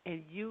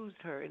and used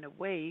her in a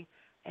way,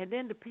 and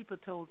then the people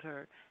told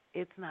her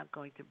it's not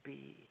going to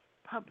be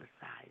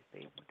publicized.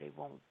 They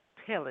won't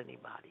tell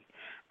anybody.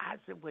 I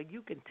said, well,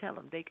 you can tell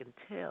them. They can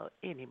tell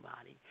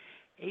anybody.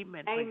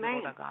 Amen. Praise the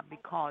Lord our God.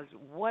 Because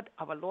what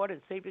our Lord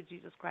and Savior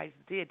Jesus Christ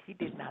did, He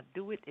did not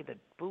do it in the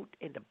boot,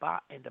 in the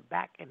bar, in the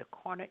back, in the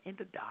corner, in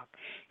the dark.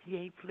 He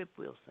ain't Flip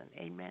Wilson.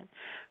 Amen.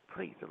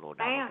 Praise the Lord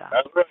our God.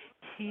 That's right.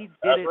 He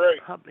did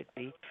it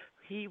publicly.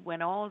 He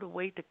went all the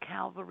way to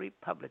Calvary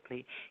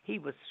publicly. He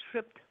was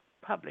stripped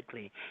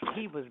publicly.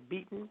 He was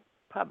beaten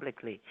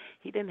publicly.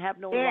 He didn't have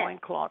no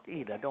loincloth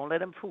either. Don't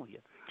let him fool you.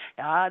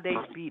 They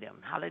beat him.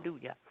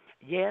 Hallelujah.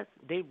 Yes,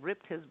 they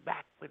ripped his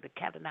back with the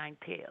cat of nine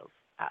tails.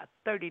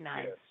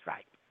 39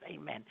 stripes,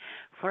 amen,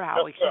 for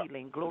our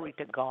healing, glory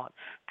to God.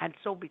 And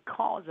so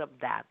because of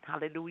that,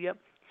 hallelujah,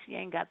 she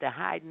ain't got to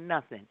hide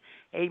nothing,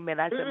 amen.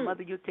 I said,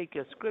 Mother, you take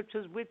your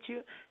scriptures with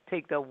you,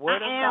 take the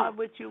word of God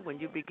with you when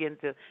you begin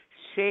to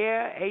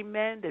share,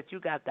 amen, that you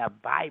got the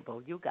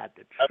Bible, you got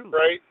the truth. That's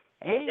right.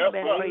 Amen,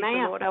 praise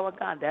the Lord our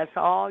God. That's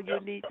all you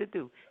need to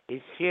do is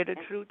share the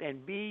truth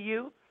and be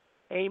you,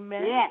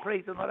 amen,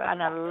 praise the Lord,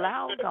 and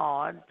allow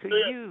God to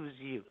use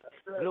you,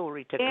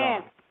 glory to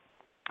God.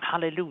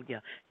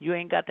 Hallelujah. You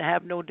ain't got to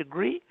have no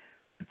degree.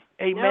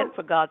 Amen.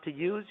 For God to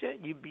use you.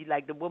 You be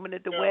like the woman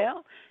at the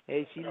well.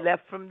 And she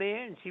left from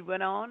there and she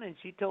went on and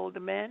she told the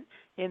man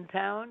in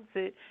town,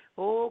 said,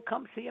 oh,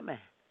 come see a man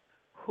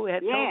who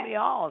had told me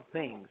all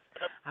things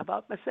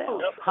about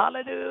myself.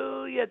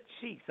 Hallelujah,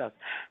 Jesus.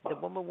 The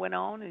woman went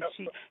on and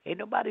she, ain't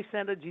nobody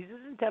sent her. Jesus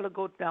didn't tell her,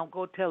 go down,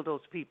 go tell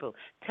those people.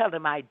 Tell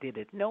them I did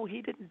it. No,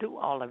 He didn't do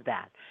all of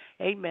that.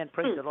 Amen.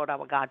 Praise the Lord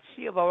our God.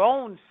 She of her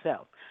own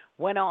self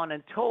went on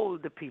and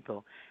told the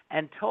people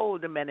and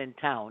told the men in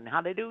town.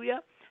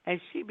 Hallelujah. And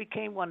she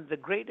became one of the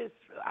greatest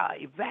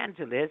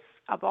evangelists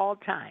of all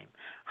time.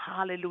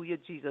 Hallelujah,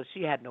 Jesus.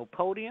 She had no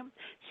podium.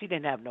 She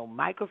didn't have no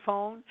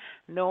microphone.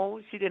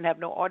 No, she didn't have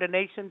no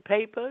ordination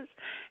papers.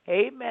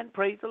 Amen.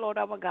 Praise the Lord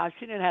our God.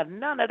 She didn't have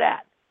none of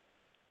that.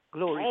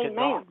 Glory to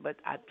God. But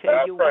I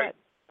tell you what,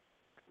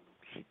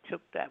 she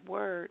took that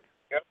word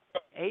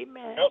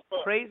Amen. Yes, sir.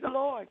 Praise the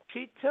Lord.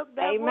 She took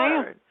that Amen.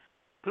 word,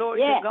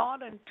 glory Yes. to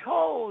God, and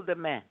told the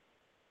men.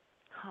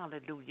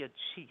 Hallelujah,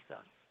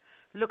 Jesus.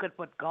 Look at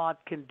what God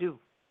can do.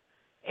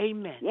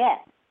 Amen. Yes.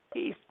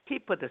 He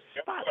put the Yes,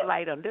 sir.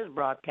 spotlight on this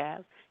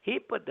broadcast. He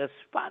put the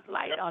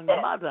spotlight Yes, on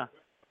sir. Mother.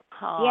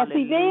 Yes,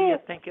 he Hallelujah.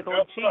 did. Thank you,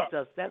 Lord Yes, sir.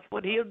 Jesus. That's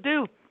what he'll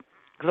do.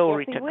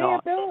 Glory Yes, he to will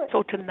God. do it.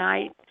 So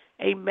tonight,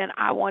 amen,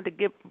 I want to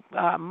give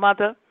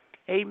Mother,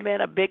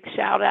 amen, a big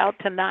shout out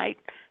tonight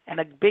and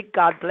a big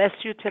God bless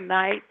you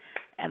tonight.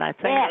 And I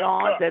thank Yes.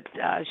 God that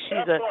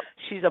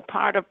she's a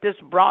part of this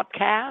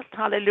broadcast.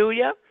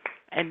 Hallelujah.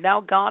 And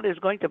now God is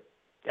going to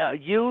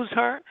use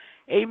her,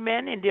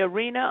 amen, in the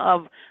arena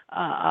of,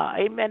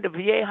 amen, the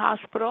VA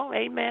hospital,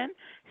 amen.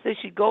 So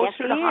she goes Yes,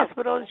 through he the is.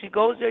 hospital, and she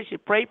goes there, she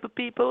prays for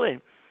people,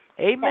 and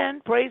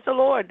amen, praise the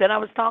Lord. Then I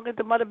was talking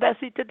to Mother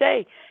Bessie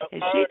today,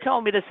 and she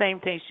told me the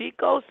same thing. She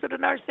goes to the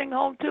nursing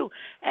home, too,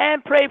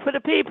 and pray for the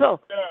people.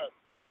 Yes.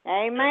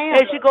 Amen.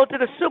 And she go to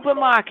the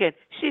supermarket.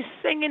 She's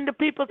singing the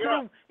people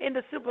Yeah. through in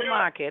the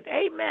supermarket.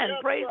 Amen.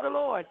 Yes, Praise sir. the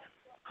Lord.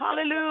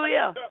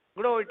 Hallelujah.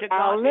 Glory to God.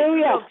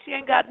 Hallelujah. Look, she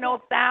ain't got no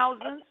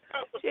thousands.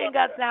 She ain't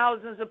got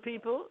thousands of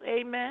people.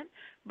 Amen.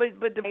 But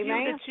the few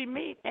Amen. that she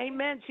meet,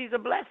 amen, she's a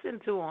blessing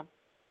to them.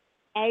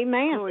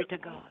 Amen. Glory to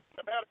God.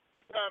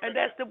 And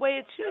that's the way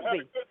it should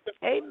be.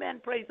 Amen.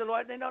 Praise the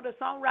Lord. You know, the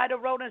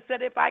songwriter wrote and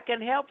said, if I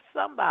can help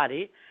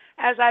somebody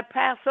as I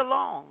pass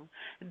along,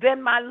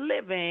 then my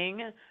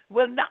living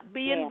will not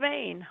be in Yes.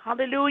 vain.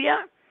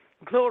 Hallelujah.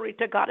 Glory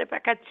to God. If I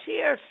could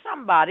cheer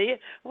somebody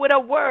with a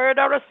word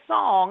or a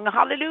song,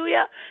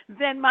 hallelujah,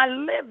 then my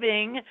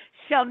living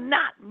shall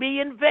not be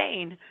in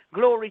vain.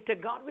 Glory to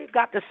God. We've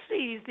got to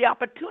seize the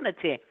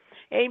opportunity.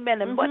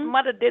 Amen. And what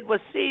Mother did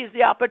was seize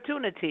the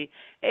opportunity.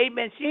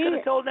 Amen. She could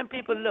have told them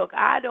people, look,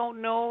 I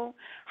don't know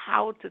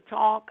how to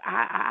talk.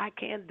 I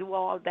can't do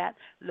all that.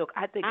 Look,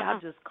 I think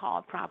I'll just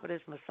call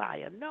Prophetess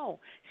Messiah. No,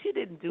 she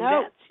didn't do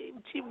that.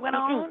 She went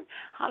on,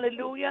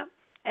 hallelujah,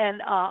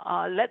 and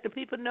let the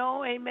people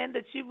know, amen,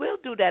 that she will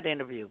do that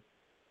interview.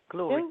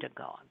 Glory to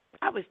God.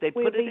 I wish they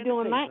We'll put it be in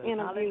doing the my papers.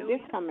 interview Hallelujah.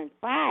 this coming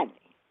Friday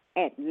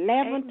at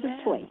 11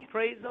 to 12.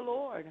 Praise the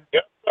Lord.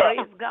 Yes, sir.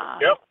 Praise God.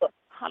 Yes, sir.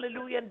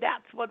 Hallelujah. And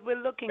that's what we're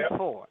looking Yep.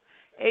 for.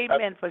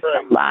 Amen. For right.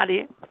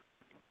 somebody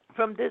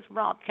from this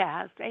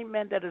broadcast,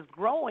 amen, that is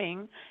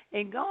growing.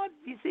 And God,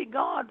 you see,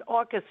 God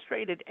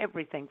orchestrated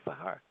everything for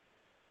her.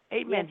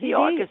 Amen. Yes, he he did.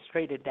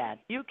 orchestrated that.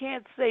 You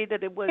can't say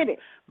that it was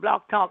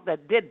Block Talk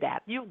that did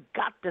that. You've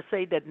got to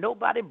say that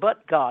nobody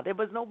but God. It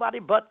was nobody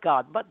but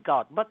God, but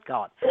God, but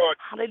God. Lord.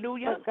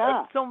 Hallelujah. But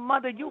God. So,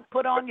 Mother, you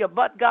put on your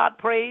but God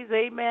praise.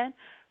 Amen.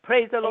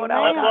 Praise the Lord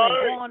our Amen. God.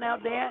 And go on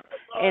out there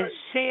and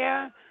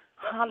share,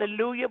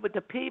 hallelujah, with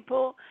the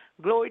people.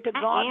 Glory to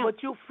God. am.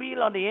 What you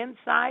feel on the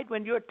inside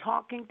when you're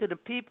talking to the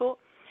people.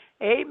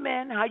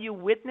 Amen. How you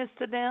witness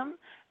to them.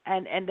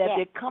 And that Yes.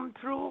 they come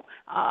through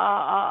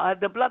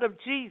the blood of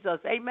Jesus.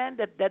 Amen.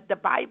 That the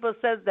Bible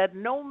says that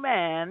no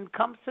man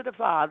comes to the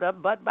Father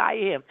but by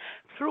him.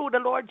 Through the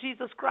Lord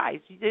Jesus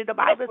Christ. The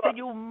Bible says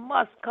you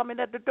must come in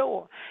at the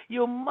door.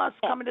 You must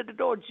come in at the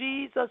door.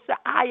 Jesus said,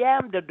 I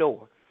am the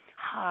door.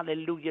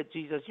 Hallelujah,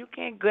 Jesus. You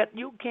can't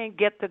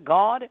get to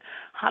God,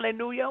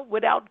 hallelujah,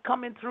 without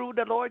coming through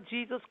the Lord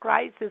Jesus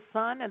Christ, his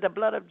Son, and the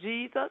blood of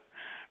Jesus.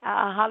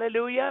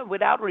 Hallelujah.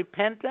 Without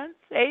repentance.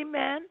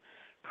 Amen.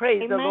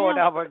 Praise the Lord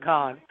our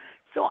God.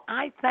 So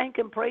I thank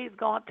and praise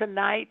God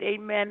tonight.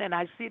 Amen. And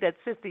I see that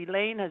Sister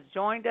Elaine has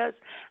joined us.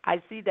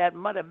 I see that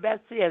Mother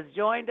Betsy has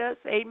joined us.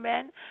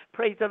 Amen.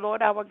 Praise the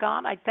Lord our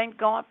God. I thank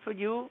God for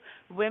you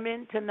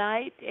women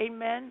tonight.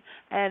 Amen.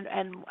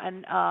 And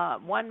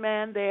one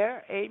man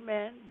there.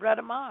 Amen.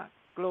 Brother Mark.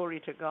 Glory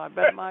to God.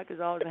 Brother Mark is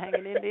always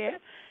hanging in there.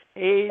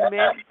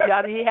 Amen.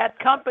 God, he had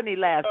company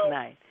last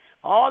night.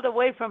 All the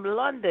way from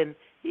London.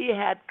 He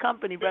had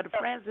company. Brother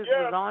Francis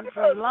was on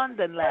from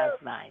London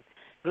last night.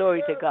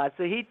 Glory to God.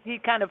 So he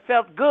kind of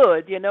felt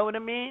good, you know what I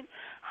mean?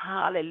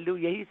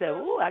 Hallelujah. He said,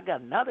 ooh, I got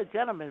another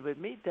gentleman with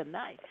me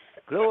tonight.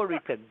 Glory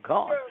to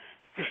God.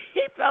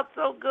 He felt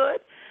so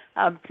good.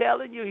 I'm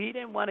telling you, he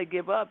didn't want to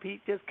give up.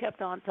 He just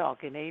kept on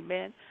talking.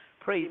 Amen.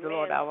 Praise the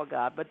Lord our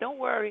God. But don't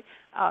worry,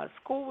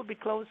 school will be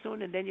closed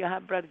soon, and then you'll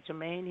have Brother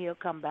Jermaine. He'll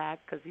come back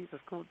because he's a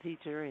school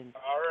teacher, and,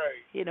 All right.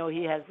 you know,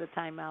 he has the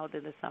time out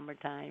in the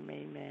summertime.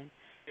 Amen.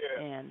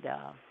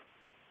 Yeah.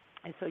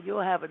 And so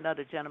you'll have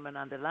another gentleman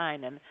on the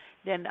line. And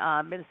then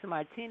Minister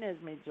Martinez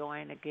may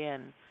join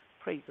again.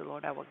 Praise the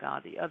Lord our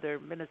God. The other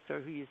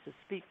minister who used to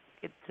speak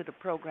to the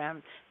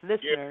program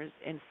listeners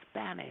in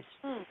Spanish.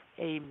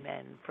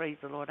 Amen. Praise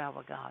the Lord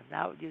our God.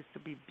 Now it used to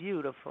be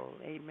beautiful.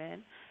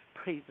 Amen.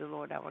 Praise the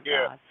Lord our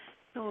God.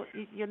 So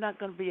you're not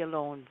going to be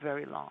alone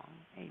very long.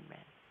 Amen.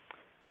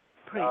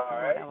 Praise the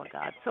Lord our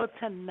God. So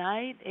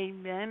tonight,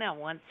 amen, I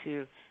want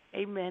to,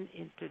 amen,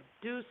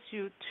 introduce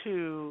you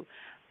to,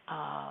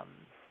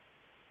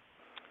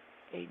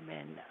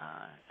 amen,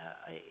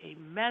 a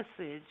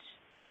message,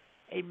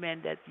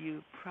 amen, that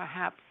you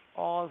perhaps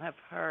all have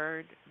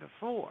heard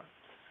before.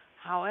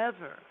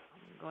 However,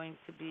 I'm going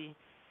to be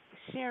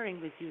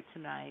sharing with you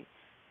tonight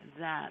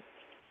that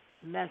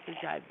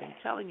message I've been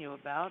telling you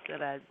about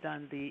that I've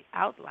done the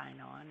outline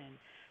on and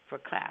for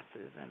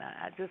classes. And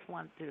I just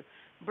want to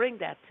bring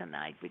that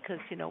tonight because,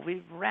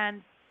 we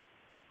ran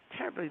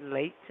terribly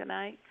late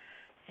tonight.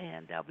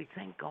 And we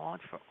thank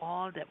God for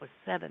all that was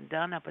said and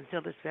done up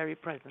until this very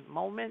present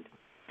moment.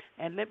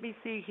 And let me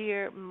see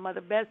here,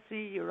 Mother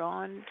Betsy, you're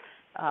on.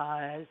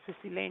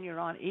 Sister Elaine, you're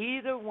on.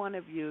 Either one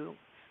of you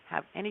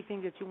have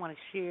anything that you want to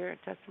share, a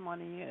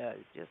testimony,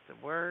 just a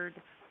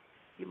word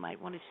you might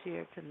want to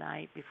share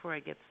tonight before I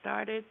get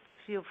started,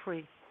 feel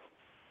free.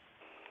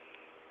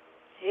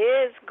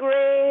 His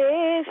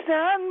grace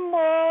and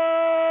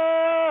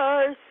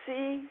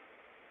mercy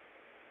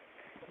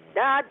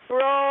that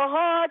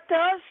brought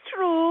us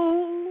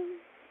through.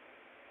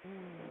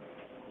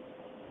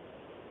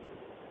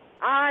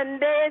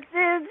 And at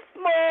this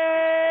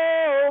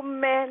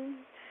moment,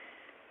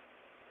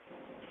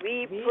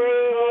 we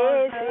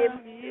praise Him.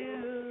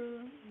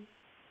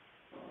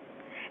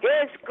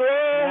 His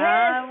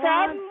grace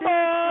and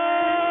mercy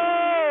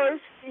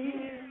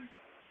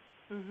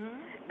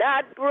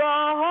that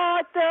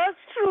brought us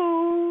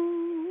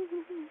through.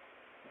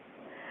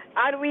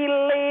 And we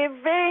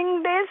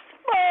living this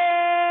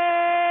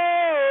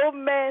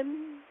moment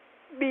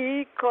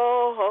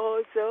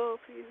because of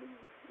you.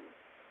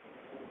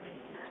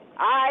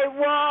 I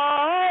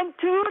want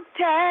to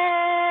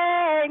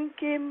thank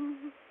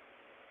Him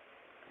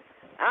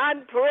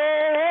and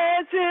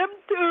praise Him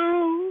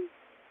too.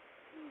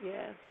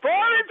 Yes.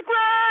 For His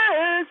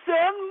grace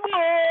and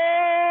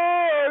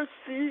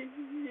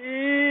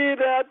mercy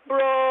that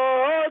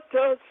brought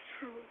us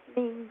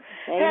through.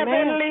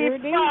 Heavenly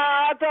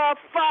Father,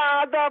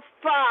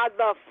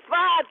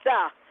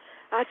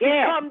 as we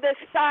come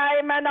this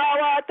time and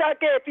hour to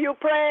give you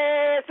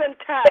praise and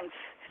thanks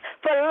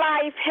for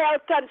life,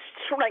 health, and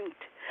strength.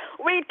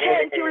 We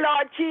thank you,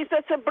 Lord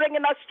Jesus, for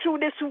bringing us through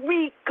this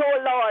week, oh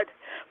Lord,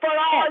 for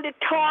all the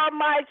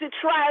turmoils, the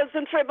trials,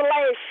 and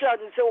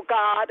tribulations, oh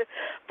God.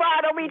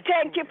 Father, we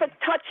thank you for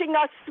touching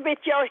us with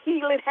your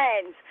healing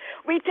hands.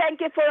 We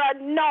thank you for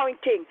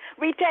anointing.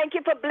 We thank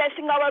you for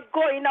blessing our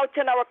going out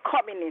and our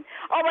coming in,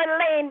 our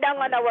laying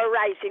down and our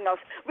rising up.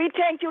 We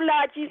thank you,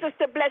 Lord Jesus,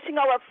 for blessing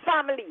our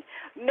family,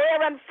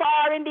 near and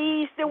far, in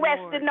the east, the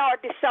west, the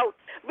north, the south.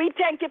 We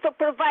thank you for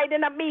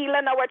providing a meal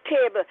on our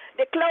table,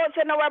 the clothes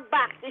on our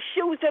back, the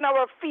shoes on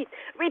our feet.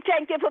 We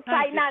thank you for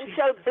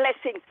financial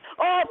blessings.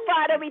 Oh,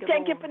 Father, we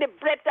thank you for the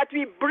breath that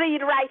we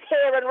breathe right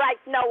here and right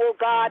now, oh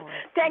God.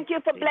 Thank you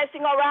for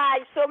blessing our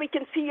eyes so we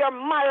can see your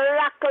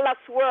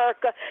miraculous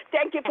work.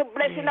 Thank you for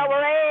blessing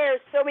our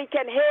ears so we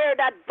can hear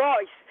that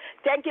voice.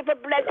 Thank you for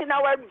blessing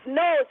our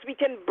nose. We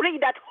can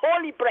breathe that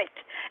holy breath.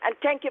 And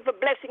thank you for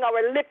blessing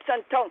our lips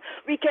and tongue.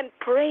 We can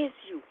praise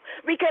you.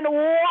 We can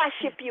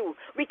worship you.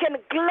 We can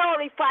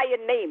glorify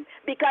your name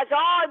because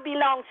all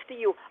belongs to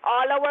you.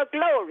 All our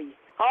glory,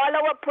 all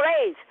our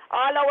praise,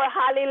 all our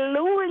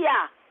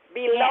hallelujah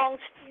belongs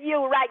to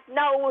you right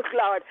now,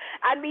 Lord.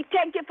 And we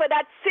thank you for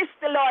that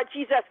sister, Lord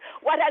Jesus,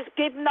 what has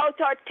given out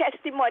our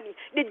testimony,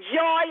 the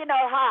joy in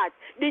our heart,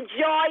 the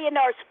joy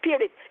in our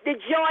spirit, the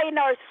joy in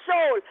our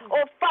soul.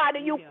 Oh, Father,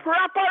 you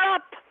prop her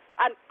up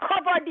and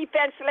cover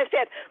defenseless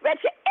head. When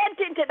she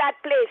enter into that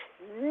place,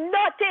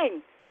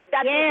 nothing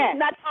that is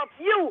not of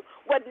you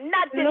would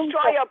not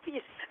destroy her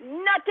peace.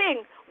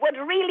 Nothing would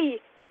really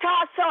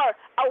toss her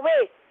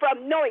away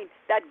from knowing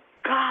that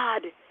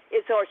God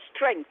is our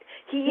strength.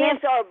 He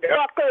is our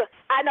buckle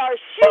and our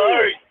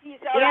shield. He's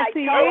our right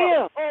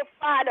tower. Oh,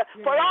 Father,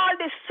 for all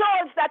the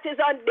souls that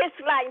is on this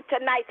line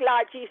tonight,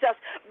 Lord Jesus,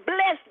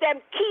 bless them,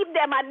 keep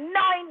them,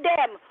 anoint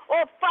them.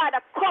 Oh,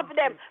 Father, cover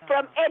them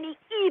from any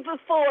evil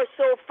force,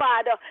 oh,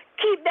 Father.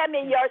 Keep them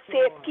in your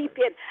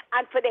safekeeping.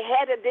 And for the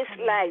head of this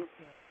line,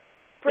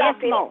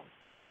 Prophet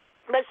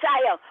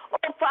Messiah,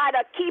 oh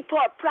Father, keep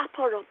her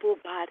proper up, oh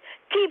God.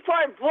 Keep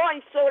her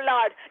voice, oh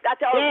Lord,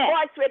 that our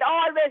voice will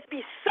always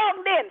be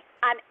sounding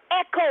and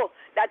echo,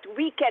 that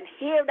we can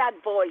hear that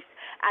voice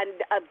and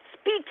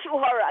speak to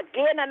her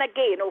again and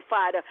again, oh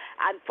Father.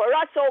 And for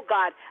us, oh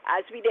God,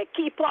 as we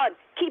keep on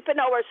keeping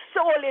our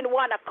soul in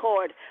one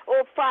accord,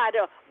 oh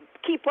Father,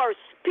 keep our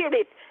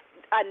spirit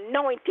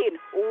anointing,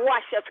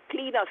 wash us,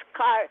 clean us,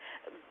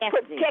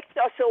 protect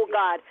us, oh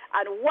God,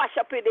 and wash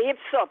up with the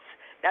hyssop,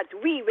 that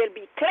we will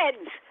be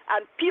cleansed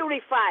and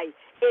purified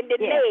in the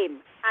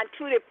name and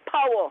through the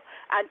power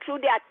and through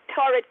the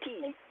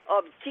authority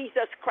of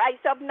Jesus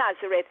Christ of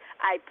Nazareth,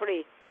 I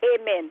pray.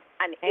 Amen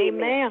and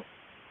amen.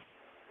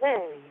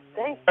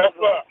 Thank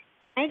you.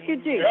 Thank you,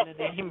 Jesus.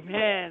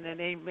 Amen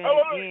and amen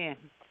again.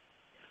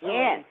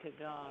 Glory to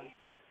God.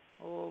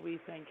 Oh, we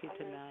thank you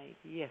tonight.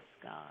 Yes,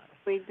 God.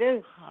 We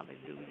do.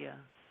 Hallelujah.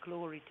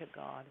 Glory to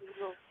God.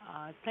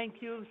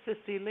 Thank you,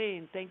 Sister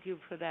Elaine. Thank you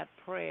for that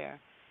prayer.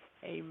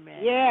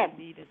 Amen. Yes.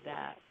 We needed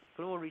that.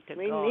 Glory to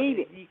we God. We need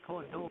it.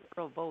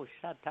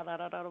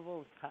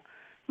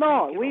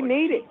 Lord, we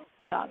need it.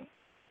 God,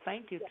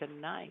 thank you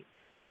tonight.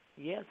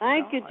 Yes,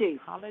 thank God. you,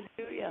 Jesus.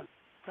 Hallelujah.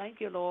 Thank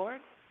you, Lord.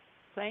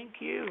 Thank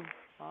you.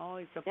 Oh,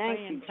 it's a thank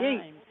praying you,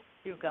 time. Jesus.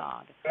 Thank you,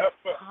 God.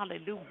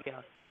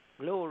 Hallelujah.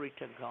 Glory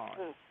to God.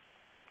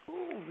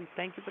 Ooh, we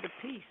thank you for the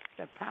peace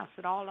that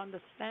passeth all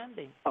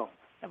understanding, Oh,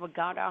 that will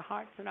guard our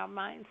hearts and our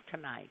minds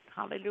tonight.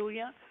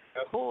 Hallelujah.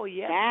 Oh,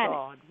 yes, got it.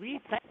 God. We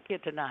thank you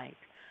tonight.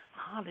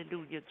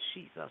 Hallelujah,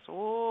 Jesus.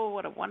 Oh,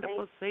 what a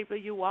wonderful Savior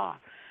you are.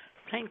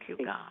 Thank you,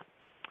 God.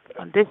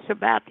 On this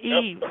Shabbat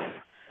Eve,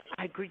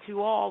 I greet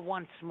you all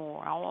once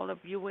more, all of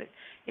you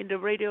in the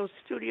radio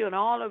studio and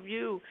all of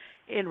you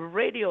in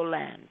Radio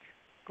Land.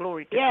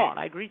 Glory to God.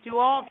 I greet you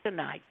all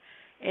tonight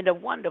in the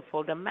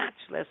wonderful, the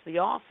matchless, the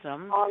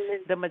awesome,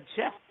 the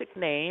majestic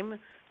name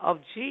of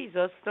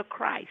Jesus the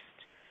Christ.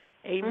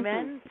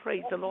 Amen.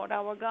 Praise the Lord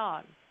our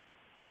God.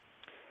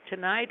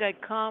 Tonight I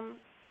come,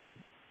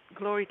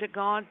 glory to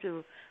God,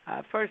 to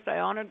first I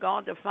honor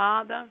God the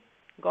Father,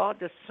 God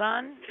the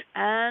Son,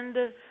 and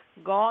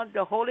God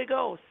the Holy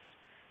Ghost.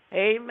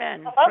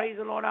 Amen. Praise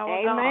the Lord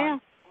our God.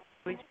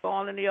 We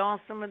call in the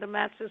awesome and the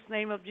matchless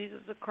name of Jesus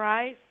the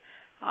Christ.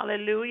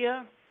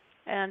 Hallelujah.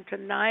 And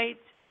tonight,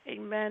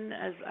 amen,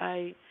 as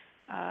I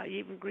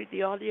even greet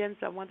the audience,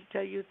 I want to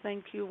tell you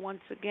thank you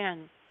once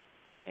again.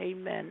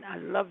 Amen. I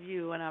love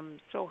you, and I'm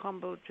so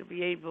humbled to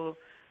be able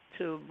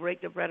to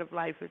break the bread of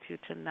life with you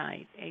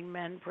tonight.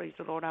 Amen. Praise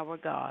the Lord our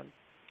God.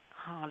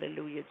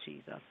 Hallelujah,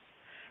 Jesus.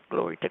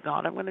 Glory to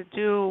God. I'm going to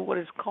do what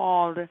is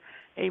called,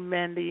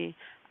 amen, the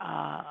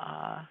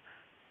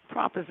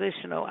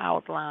propositional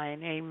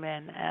outline,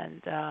 amen.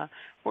 And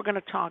we're going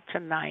to talk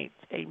tonight,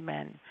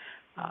 amen,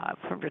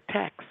 from the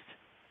text.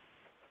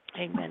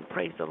 Amen.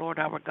 Praise the Lord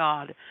our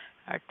God.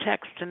 Our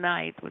text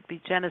tonight would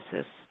be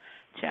Genesis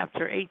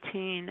chapter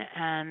 18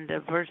 and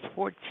verse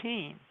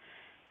 14.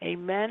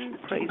 Amen.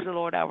 Praise the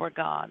Lord our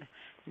God.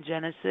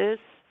 Genesis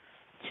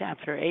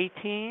chapter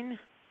 18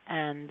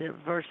 and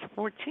verse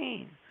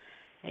 14.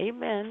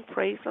 Amen.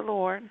 Praise the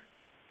Lord.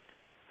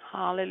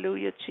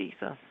 Hallelujah,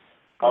 Jesus.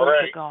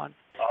 Glory to God.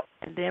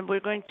 And then we're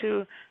going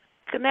to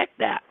connect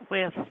that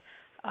with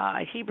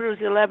Hebrews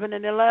 11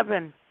 and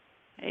 11.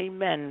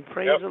 Amen.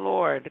 Praise the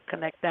Lord.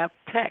 Connect that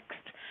text.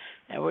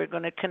 And we're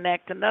going to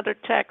connect another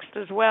text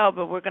as well,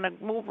 but we're going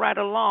to move right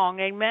along.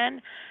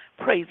 Amen.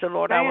 Praise the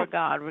Lord our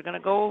God. We're going to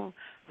go,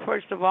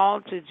 first of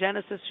all, to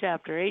Genesis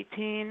chapter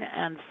 18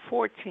 and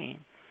 14.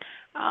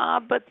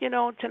 But, you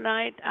know,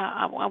 tonight,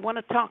 I want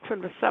to talk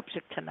from the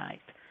subject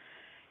tonight.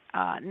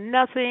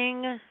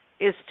 Nothing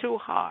is too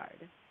hard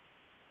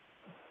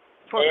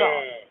for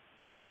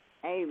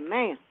God.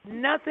 Amen.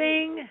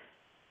 Nothing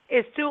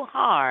is too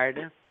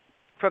hard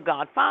for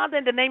God. Father,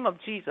 in the name of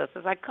Jesus,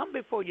 as I come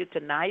before you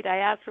tonight, I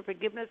ask for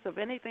forgiveness of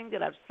anything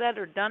that I've said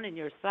or done in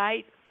your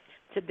sight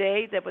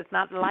today that was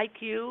not like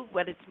you,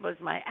 whether it was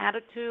my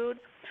attitude,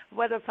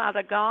 whether,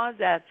 Father God,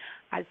 that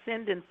I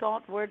sinned in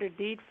thought, word, or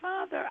deed.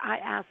 Father, I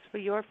ask for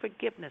your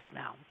forgiveness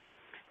now.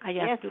 I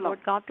ask you, Lord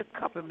God, to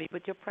cover me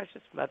with your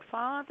precious blood.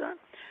 Father,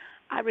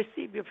 I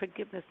receive your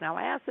forgiveness now.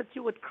 I ask that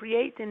you would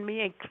create in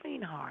me a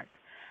clean heart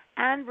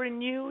and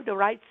renew the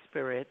right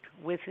spirit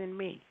within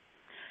me.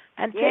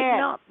 And take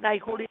not thy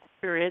Holy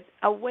Spirit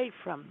away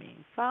from me.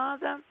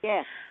 Father,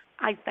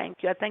 I thank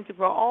you. I thank you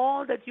for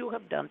all that you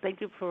have done.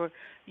 Thank you for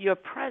your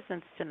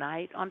presence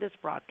tonight on this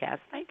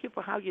broadcast. Thank you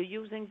for how you're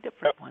using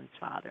different ones,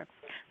 Father.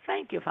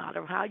 Thank you,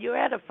 Father, for how you're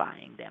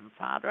edifying them,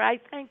 Father. I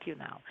thank you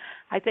now.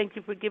 I thank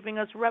you for giving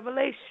us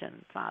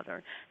revelation,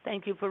 Father.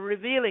 Thank you for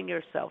revealing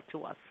yourself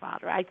to us,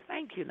 Father. I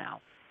thank you now.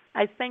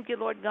 I thank you,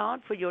 Lord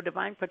God, for your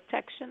divine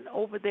protection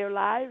over their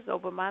lives,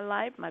 over my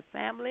life, my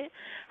family.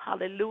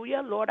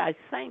 Hallelujah. Lord, I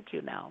thank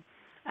you now.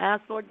 I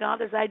ask, Lord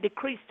God, as I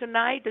decrease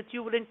tonight, that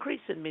you would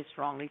increase in me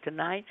strongly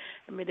tonight.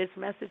 And may this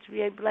message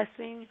be a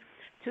blessing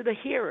to the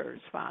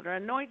hearers, Father.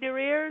 Anoint their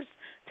ears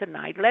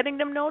tonight, letting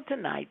them know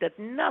tonight that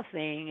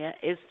nothing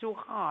is too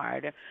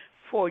hard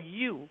for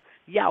you,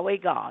 Yahweh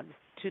God,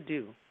 to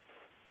do.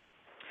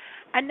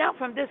 And now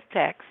from this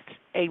text,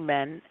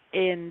 amen,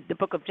 in the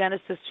book of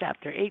Genesis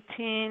chapter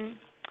 18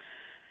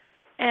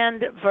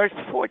 and verse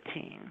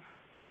 14.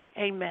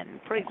 Amen.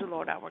 Praise the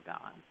Lord our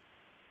God.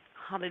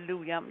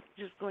 Hallelujah. I'm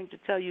just going to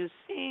tell you,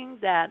 seeing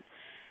that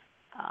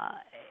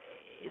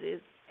it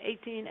is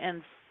 18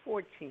 and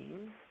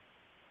 14,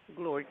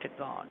 glory to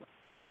God.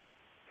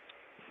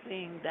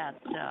 Seeing that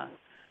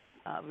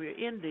we're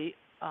in the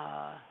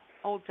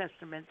Old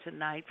Testament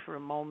tonight for a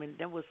moment,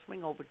 then we'll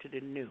swing over to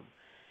the New.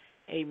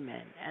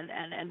 Amen.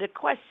 And the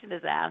question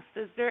is asked,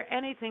 is there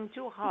anything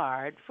too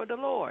hard for the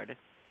Lord?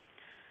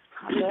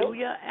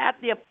 Hallelujah. At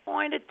the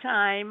appointed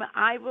time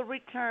I will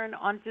return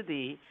unto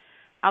thee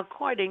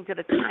according to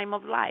the time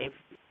of life,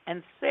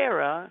 and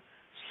Sarah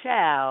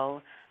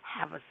shall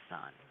have a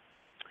son.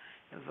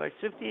 In verse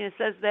 15 it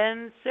says,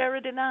 Then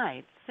Sarah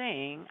denied,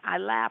 saying, I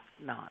laughed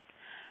not,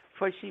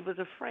 for she was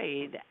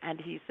afraid. And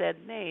he said,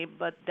 Nay,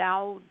 but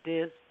thou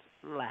didst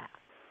laugh.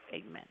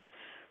 Amen.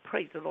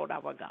 Praise the Lord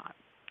our God.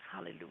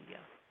 Hallelujah.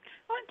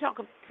 I want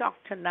to talk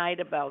tonight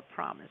about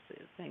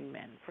promises.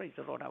 Amen. Praise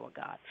the Lord our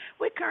God.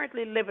 We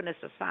currently live in a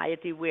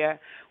society where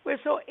we're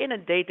so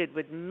inundated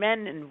with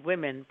men and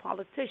women,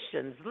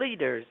 politicians,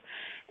 leaders,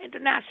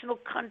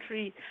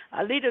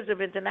 leaders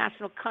of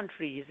international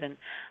countries, and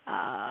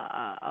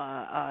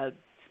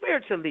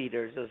spiritual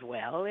leaders as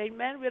well.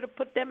 Amen. We're to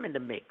put them in the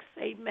mix.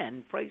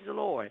 Amen. Praise the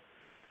Lord.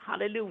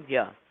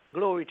 Hallelujah.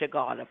 Glory to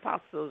God.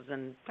 Apostles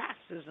and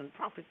pastors and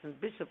prophets and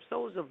bishops,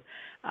 those of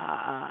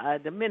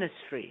the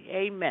ministry.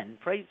 Amen.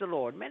 Praise the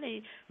Lord.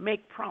 Many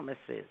make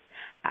promises,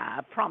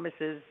 that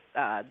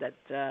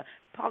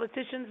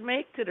politicians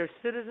make to their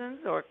citizens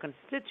or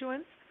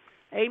constituents.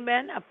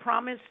 Amen. A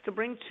promise to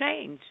bring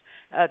change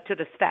to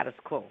the status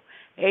quo.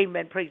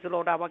 Amen. Praise the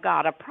Lord our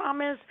God. A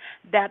promise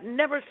that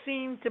never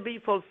seemed to be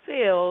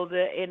fulfilled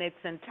in its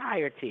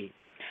entirety.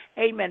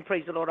 Amen.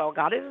 Praise the Lord our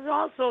God. It is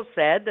also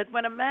said that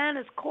when a man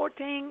is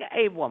courting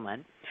a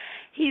woman,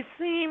 he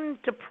seemed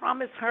to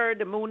promise her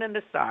the moon and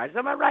the stars.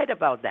 Am I right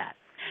about that?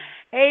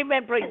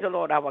 Amen. Praise the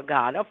Lord our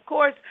God. Of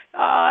course,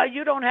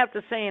 you don't have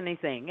to say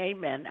anything.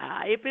 Amen.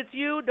 If it's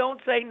you,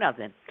 don't say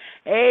nothing.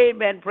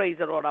 Amen. Praise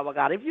the Lord our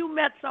God. If you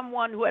met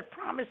someone who had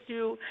promised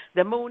you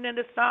the moon and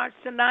the stars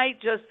tonight,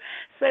 just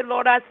say,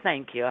 Lord, I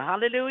thank you.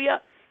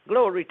 Hallelujah.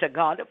 Glory to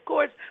God. Of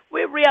course,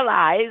 we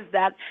realize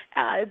that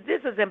this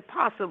is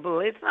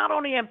impossible. It's not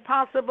only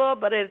impossible,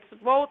 but it's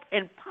both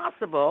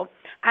impossible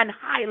and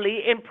highly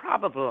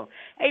improbable.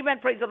 Amen.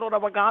 Praise the Lord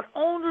our God.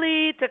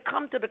 Only to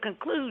come to the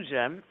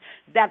conclusion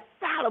that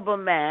fallible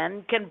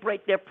man can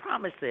break their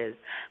promises.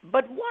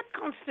 But what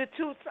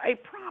constitutes a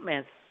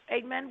promise?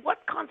 Amen. What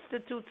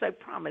constitutes a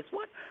promise?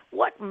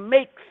 What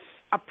makes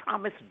a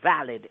promise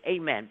valid?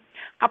 Amen.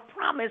 A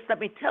promise, let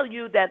me tell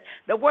you that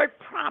the word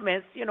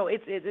promise,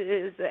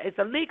 it's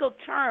a legal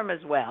term as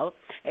well.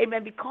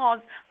 Amen. Because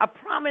a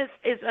promise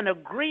is an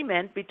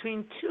agreement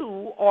between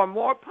two or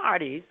more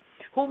parties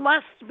who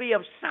must be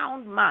of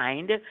sound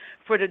mind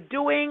for the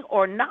doing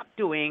or not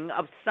doing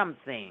of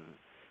something.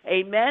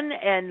 Amen.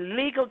 And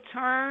legal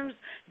terms,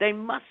 they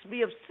must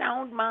be of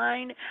sound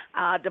mind.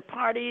 The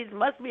parties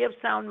must be of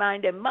sound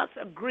mind. They must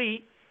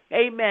agree,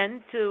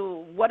 amen,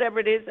 to whatever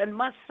it is and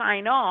must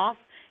sign off,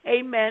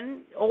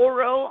 amen,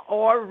 oral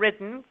or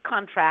written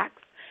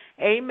contracts.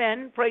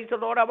 Amen. Praise the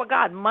Lord our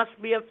God.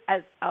 Must be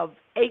of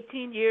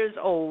 18 years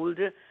old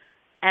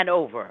and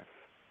over.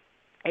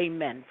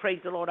 Amen. Praise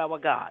the Lord our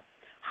God.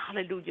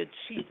 Hallelujah,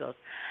 Jesus.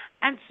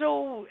 And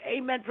so,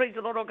 amen, praise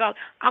the Lord our God.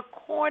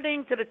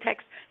 According to the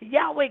text,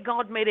 Yahweh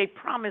God made a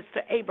promise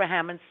to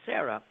Abraham and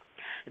Sarah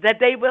that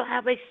they will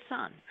have a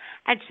son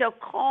and shall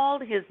call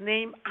his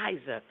name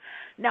Isaac.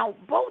 Now,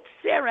 both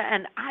Sarah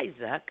and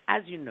Isaac,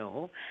 as you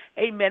know,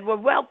 amen, were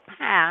well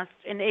past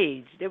in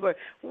age. They were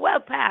well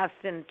past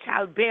in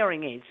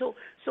childbearing age.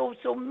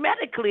 So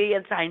medically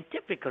and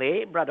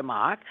scientifically, Brother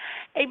Mark,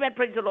 amen,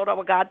 praise the Lord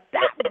our God,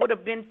 that would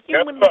have been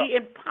humanly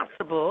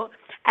impossible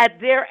at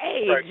their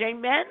age. Right.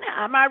 Amen.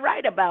 Am I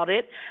right about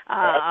it,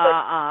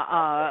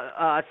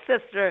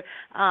 sister?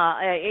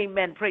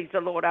 Amen, praise the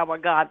Lord our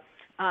God.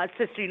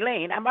 Sister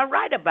Elaine, am I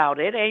right about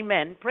it?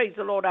 Amen. Praise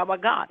the Lord our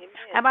God. Amen.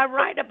 Am I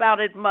right about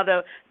it,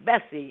 Mother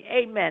Bessie?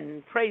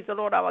 Amen. Praise the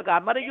Lord our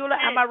God. Mother Eula,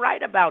 am I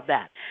right about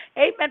that?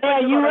 Amen.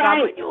 Praise the Lord our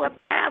God. When you have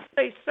passed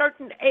a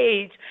certain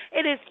age,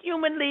 it is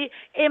humanly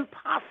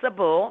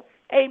impossible,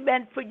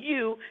 amen, for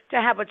you to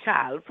have a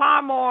child.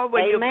 Far more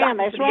when you've gotten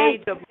to the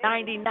age of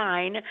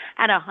 99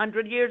 and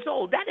 100 years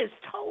old. That is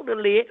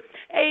totally,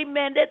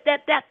 amen,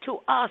 that to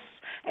us,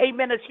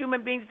 amen, as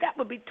human beings, that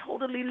would be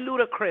totally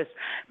ludicrous.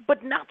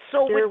 But not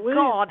so with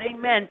God,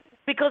 amen.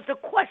 Because the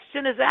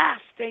question is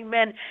asked,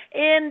 amen,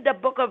 in the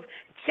book of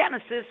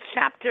Genesis,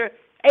 chapter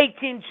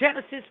 18,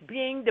 Genesis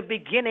being the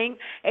beginning.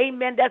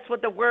 Amen. That's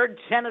what the word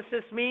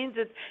Genesis means.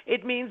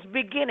 It means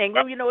beginning.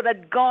 You know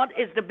that God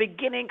is the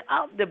beginning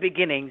of the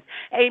beginnings.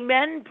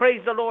 Amen.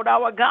 Praise the Lord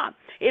our God.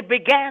 It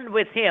began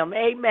with him.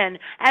 Amen.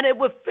 And it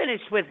will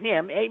finish with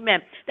him. Amen.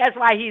 That's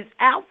why he's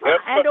Alpha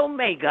and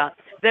Omega,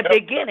 the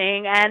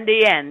beginning and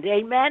the end.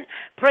 Amen.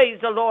 Praise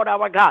the Lord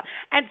our God.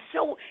 And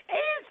so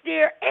is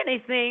there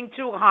anything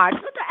too hard?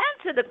 So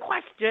to answer the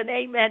question,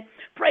 amen,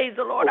 praise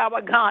the Lord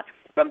our God,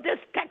 from this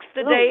text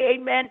today,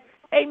 amen,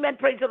 amen,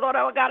 praise the Lord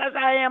our God, as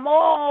I am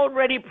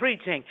already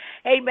preaching,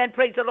 amen,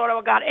 praise the Lord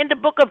our God. In the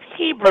book of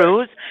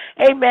Hebrews,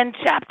 amen,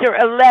 chapter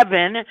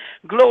 11,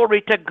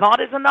 glory to God,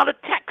 is another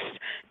text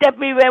that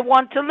we may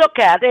want to look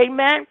at,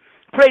 amen,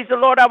 praise the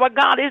Lord our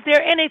God. Is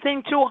there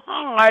anything too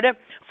hard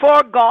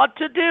for God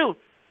to do?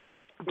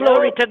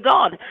 Glory to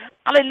God.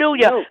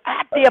 Hallelujah.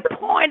 At the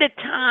appointed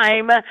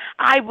time,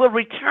 I will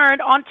return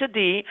unto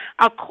thee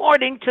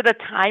according to the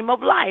time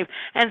of life,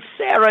 and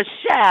Sarah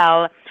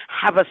shall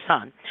have a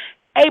son.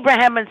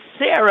 Abraham and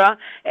Sarah,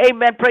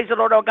 amen, praise the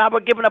Lord, oh God,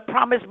 were given a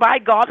promise by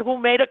God who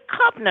made a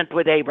covenant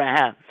with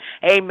Abraham.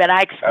 Amen.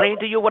 I explained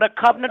to you what a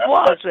covenant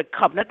was. A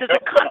covenant is a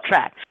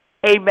contract.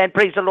 Amen.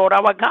 Praise the Lord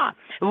our God.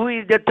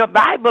 The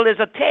Bible is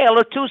a tale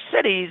of two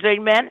cities.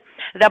 Amen.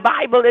 The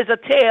Bible is a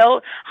tale,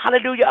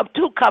 hallelujah, of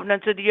two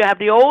covenants. You have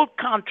the old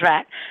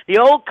contract, the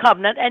old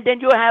covenant, and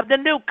then you have the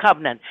new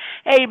covenant.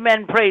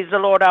 Amen. Praise the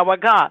Lord our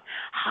God.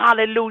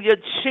 Hallelujah,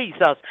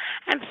 Jesus.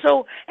 And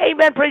so,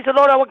 amen. Praise the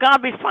Lord our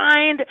God. We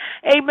find,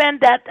 amen,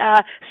 that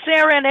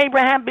Sarah and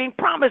Abraham being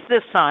promised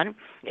this son,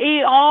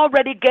 he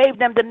already gave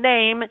them the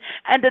name,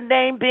 and the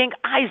name being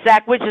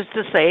Isaac, which is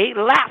to say,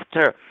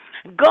 laughter.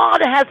 God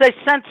has a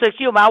sense of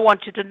humor. I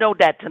want you to know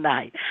that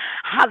tonight.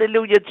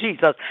 Hallelujah,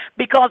 Jesus.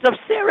 Because of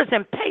Sarah's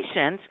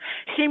impatience,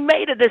 she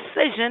made a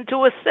decision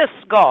to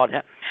assist God.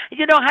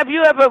 You know, have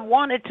you ever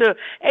wanted to,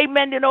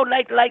 amen, you know,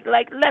 like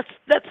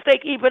let's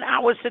take even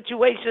our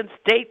situations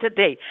day to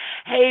day.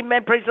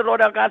 Amen, praise the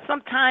Lord our God.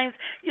 Sometimes,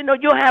 you know,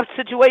 you have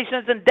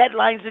situations and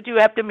deadlines that you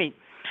have to meet.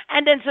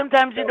 And then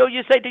sometimes, you know,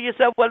 you say to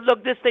yourself, well,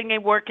 look, this thing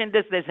ain't working,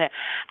 this.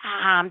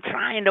 I'm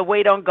trying to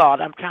wait on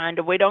God. I'm trying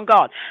to wait on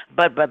God.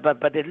 But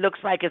it looks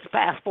like it's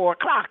past 4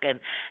 o'clock and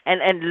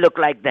look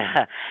like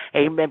the,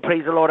 amen,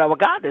 praise the Lord our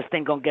God, this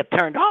thing going to get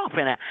turned off.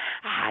 And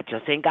I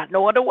just ain't got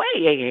no other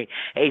way.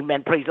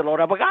 Amen, praise the Lord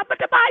our God. But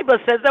the Bible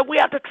says that we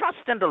have to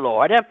trust in the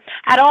Lord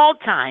at all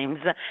times.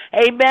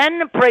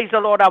 Amen, praise the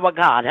Lord our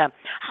God.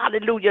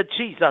 Hallelujah,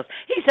 Jesus.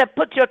 He said,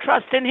 put your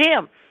trust in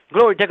him.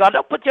 Glory to God.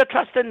 Don't put your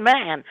trust in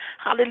man.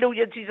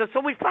 Hallelujah, Jesus.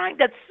 So we find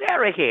that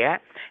Sarah here,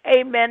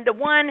 amen, the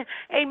one,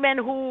 amen,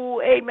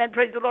 who, amen,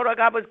 praise the Lord our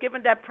God, was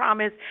given that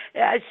promise,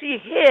 she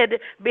hid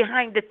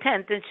behind the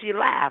tent and she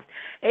laughed.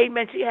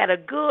 Amen. She had a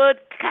good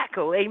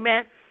cackle.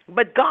 Amen.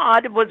 But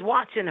God was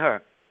watching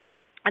her.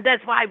 And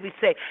that's why we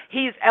say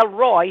he's El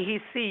Roy. He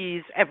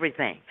sees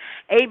everything.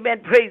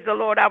 Amen. Praise the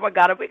Lord our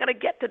God. And we're going to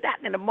get to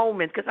that in a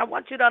moment because I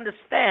want you to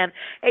understand,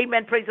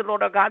 amen, praise the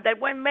Lord our God, that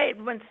when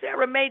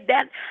Sarah made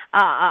that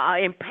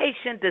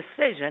impatient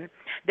decision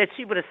that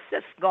she would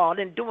assist God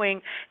in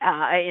doing,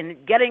 in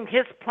getting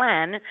his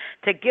plan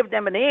to give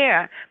them an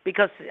heir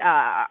because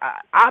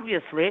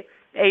obviously,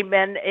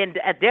 amen,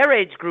 at their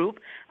age group,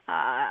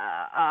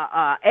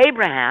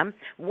 Abraham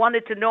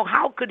wanted to know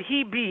how could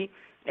he be,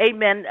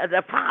 amen,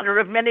 the father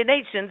of many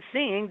nations,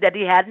 seeing that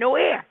he had no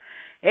heir.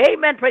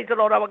 Amen, praise the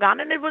Lord our God.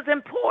 And it was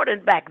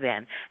important back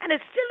then, and it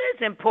still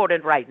is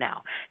important right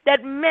now,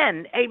 that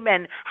men,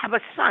 amen, have a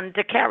son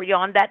to carry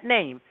on that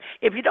name.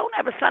 If you don't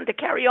have a son to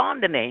carry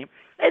on the name,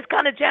 it's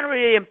kind of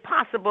generally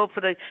impossible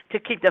to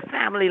keep the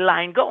family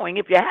line going.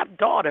 If you have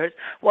daughters,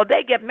 well,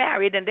 they get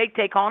married and they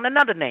take on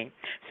another name.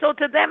 So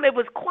to them, it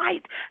was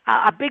quite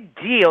a big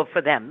deal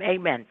for them.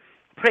 Amen.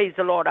 Praise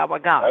the Lord our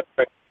God.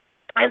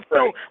 And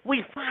so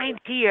we find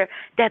here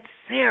that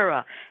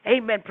Sarah,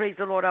 amen, praise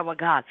the Lord our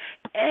God,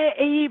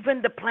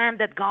 even the plan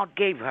that God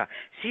gave her,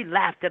 she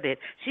laughed at it.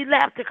 She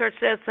laughed at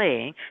herself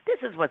saying, this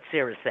is what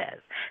Sarah says.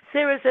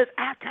 Sarah says,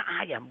 after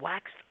I am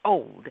waxed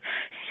old,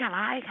 shall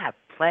I have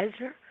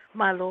pleasure,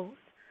 my Lord,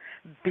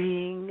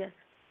 being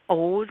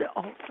old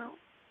also?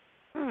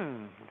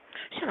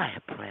 Shall I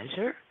have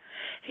pleasure?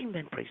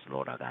 Amen, praise the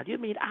Lord our God. You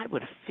mean I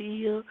would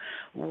feel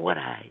what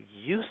I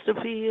used to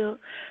feel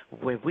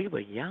when we were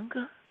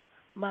younger?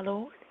 My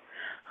Lord?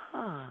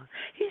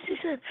 She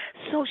said,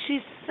 so she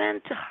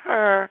sent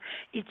her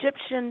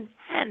Egyptian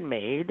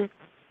handmaid,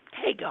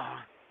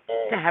 Hagar,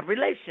 to have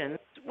relations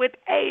with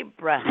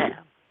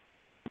Abraham.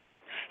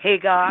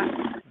 Hagar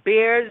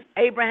bears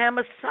Abraham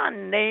a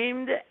son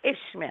named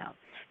Ishmael.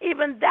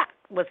 Even that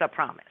was a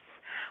promise.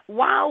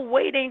 While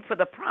waiting for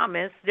the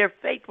promise, their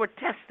faith were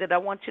tested. I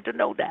want you to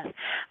know that.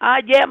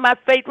 My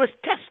faith was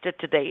tested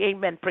today.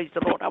 Amen. Praise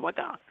the Lord our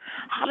God.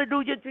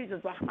 Hallelujah,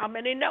 Jesus. Well, how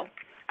many know?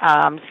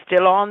 I'm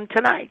still on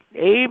tonight.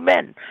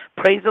 Amen.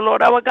 Praise the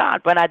Lord our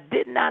God. But I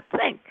did not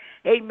think,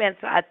 amen.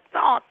 So I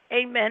thought,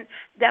 amen,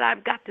 that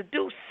I've got to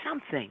do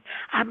something.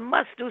 I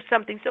must do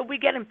something. So we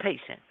get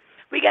impatient.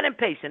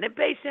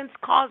 Impatience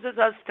causes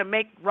us to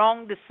make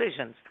wrong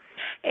decisions.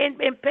 And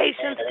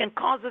impatience can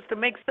cause us to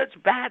make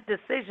such bad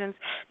decisions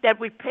that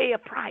we pay a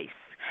price.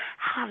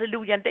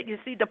 Hallelujah. And that you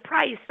see the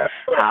price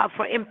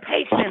for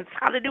impatience.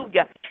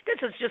 Hallelujah. This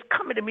is just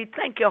coming to me.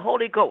 Thank you,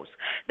 Holy Ghost.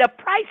 The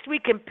price we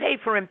can pay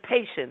for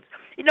impatience.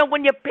 You know,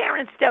 when your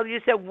parents tell you,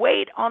 say,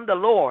 wait on the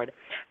Lord.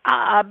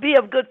 Be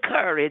of good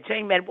courage.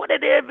 Amen.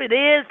 Whatever it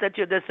is that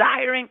you're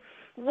desiring,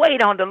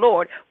 wait on the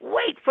Lord.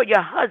 Wait for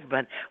your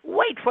husband.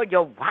 Wait for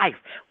your wife.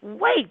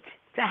 Wait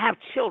to have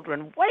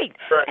children. Wait.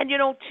 Right. And you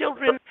know,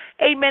 children,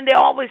 amen, they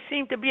always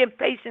seem to be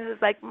impatient.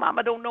 It's like,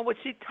 Mama don't know what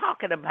she's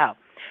talking about.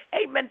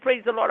 Amen.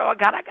 Praise the Lord. Oh,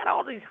 God, I got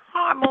all these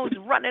hormones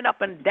running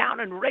up and down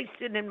and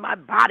racing in my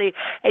body,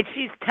 and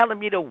she's telling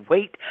me to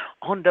wait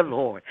on the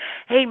Lord.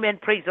 Amen.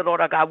 Praise the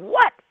Lord. Oh, God,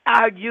 what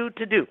are you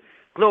to do?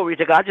 Glory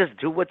to God. Just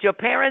do what your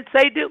parents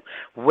say do.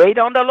 Wait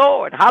on the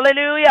Lord.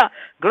 Hallelujah.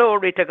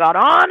 Glory to God.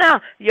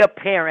 Honor your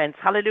parents.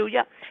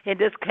 Hallelujah. In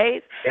this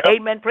case,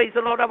 amen. Praise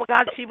the Lord. Oh,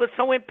 God, she was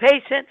so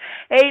impatient.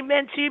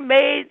 Amen. She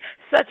made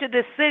such a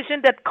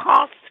decision that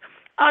cost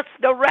us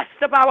the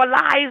rest of our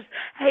lives,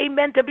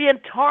 amen, to be in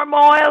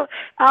turmoil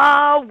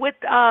with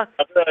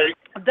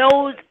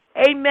those,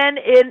 amen,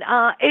 in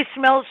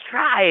Ishmael's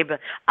tribe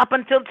up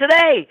until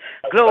today.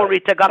 Glory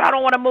to God. I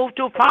don't want to move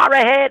too far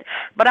ahead,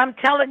 but I'm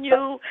telling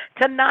you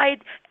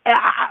tonight,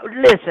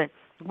 listen,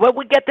 when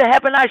we get to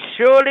heaven,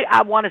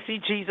 I want to see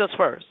Jesus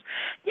first.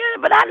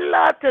 Yeah, but I'd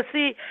love to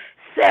see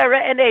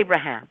Sarah and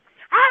Abraham.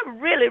 I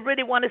really,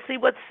 really want to see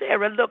what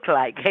Sarah looked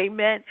like.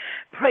 Amen.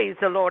 Praise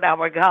the Lord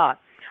our God.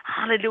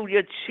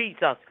 Hallelujah,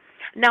 Jesus.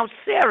 Now,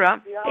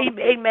 Sarah,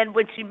 amen,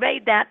 when she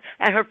made that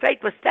and her faith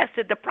was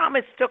tested, the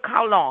promise took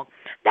how long?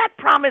 That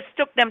promise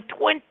took them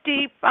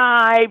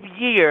 25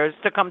 years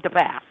to come to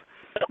pass.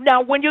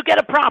 Now, when you get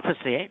a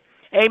prophecy,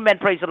 amen,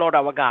 praise the Lord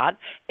our God,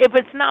 if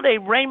it's not a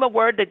rhema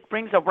word that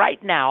brings a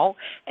right now,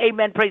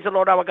 amen, praise the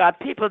Lord our God,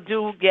 people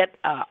do get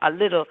a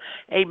little,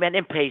 amen,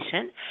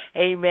 impatient,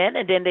 amen,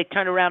 and then they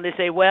turn around and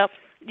say, well,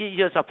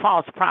 you're a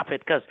false prophet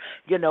because,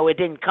 it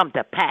didn't come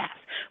to pass.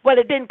 Well,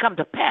 it didn't come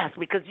to pass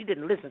because you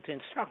didn't listen to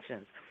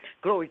instructions.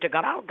 Glory to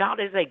God. Our God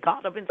is a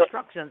God of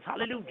instructions.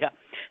 Hallelujah.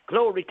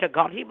 Glory to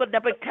God. He will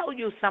never tell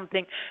you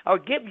something or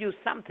give you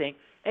something,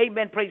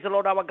 amen, praise the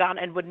Lord our God,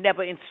 and would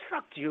never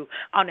instruct you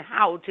on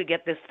how to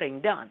get this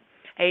thing done.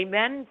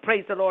 Amen,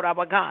 praise the Lord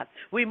our God.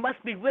 We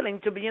must be willing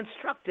to be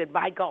instructed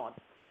by God.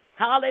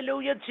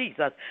 Hallelujah,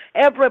 Jesus.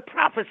 Every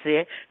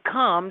prophecy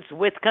comes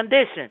with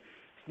condition.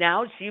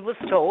 Now, she was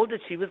told that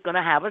she was going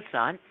to have a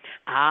son,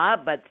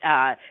 but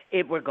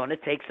it were going to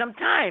take some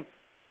time.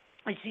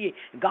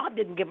 God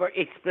didn't give her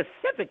a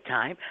specific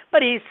time,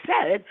 but he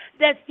said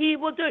that he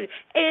will do it.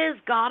 Is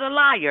God a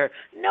liar?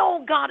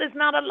 No, God is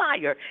not a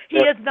liar. He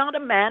is not a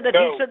man that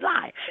he should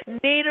lie.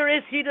 Neither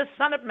is he the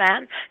son of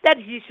man that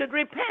he should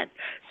repent.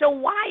 So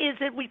why is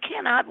it we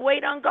cannot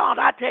wait on God?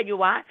 I tell you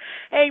why.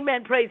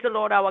 Amen. Praise the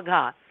Lord our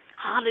God.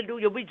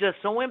 Hallelujah. We're just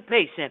so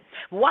impatient.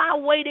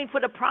 While waiting for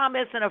the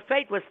promise and her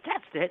faith was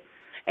tested,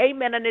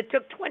 amen, and it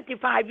took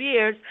 25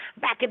 years,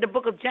 back in the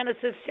book of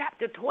Genesis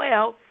chapter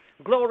 12,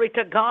 glory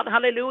to God,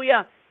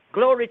 hallelujah,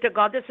 glory to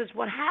God, this is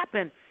what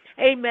happened.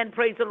 Amen,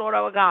 praise the Lord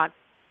our God.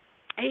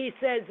 He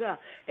says,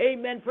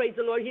 amen, praise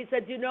the Lord. He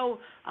said, in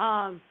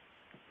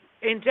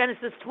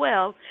Genesis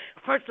 12,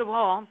 first of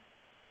all,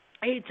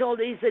 he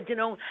said,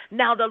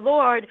 now the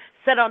Lord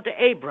said unto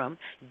Abram,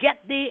 get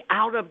thee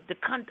out of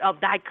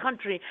thy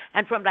country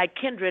and from thy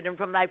kindred and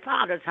from thy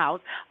father's house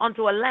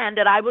unto a land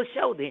that I will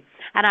show thee,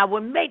 and I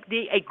will make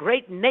thee a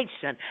great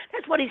nation.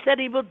 That's what he said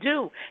he will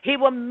do. He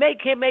will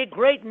make him a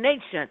great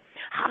nation.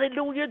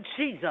 Hallelujah,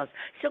 Jesus.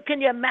 So can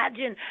you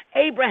imagine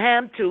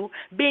Abraham, too,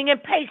 being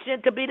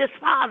impatient to be the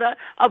father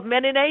of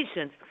many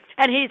nations?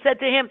 And he said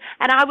to him,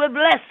 and I will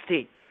bless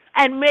thee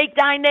and make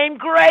thy name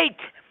great,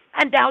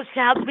 and thou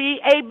shalt be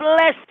a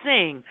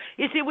blessing.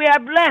 You see, we are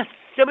blessed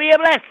to be a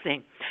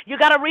blessing. You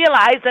got to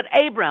realize that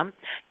Abram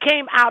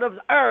came out of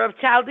Ur of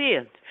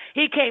Chaldeans.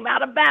 He came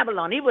out of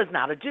Babylon. He was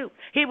not a Jew.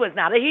 He was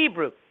not a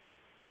Hebrew.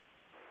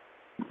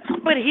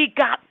 But he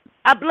got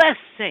a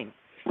blessing.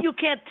 You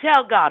can't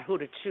tell God who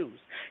to choose.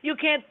 You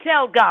can't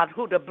tell God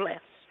who to bless.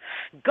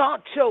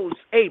 God chose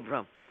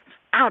Abram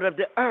out of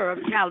the Ur of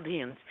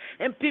Chaldeans,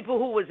 and people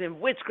who was in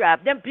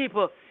witchcraft, them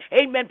people,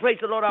 amen, praise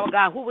the Lord our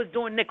God, who was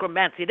doing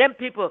necromancy, them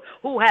people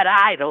who had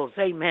idols,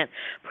 amen,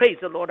 praise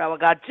the Lord our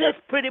God, just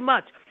pretty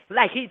much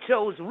like he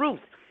chose Ruth,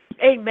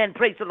 amen,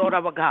 praise the Lord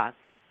our God,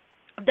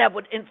 that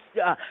would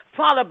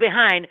follow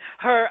behind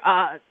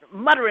her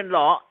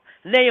mother-in-law,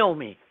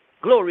 Naomi,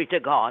 glory to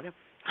God,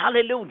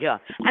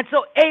 hallelujah. And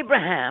so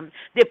Abraham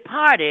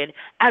departed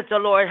as the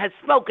Lord had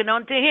spoken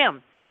unto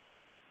him,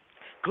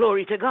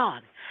 glory to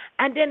God.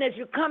 And then as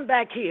you come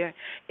back here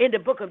in the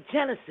book of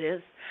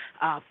Genesis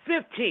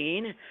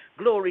 15,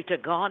 glory to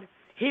God,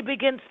 he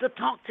begins to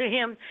talk to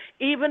him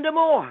even the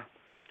more.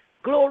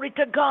 Glory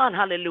to God,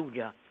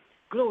 hallelujah.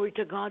 Glory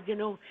to God,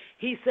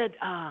 he said,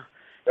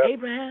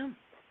 Abraham,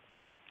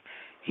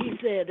 he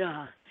said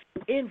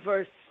in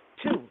verse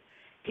 2,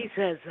 he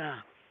says,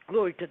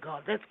 glory to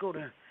God. Let's go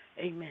to,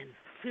 amen,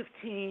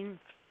 15,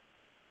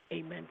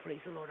 amen,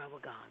 praise the Lord our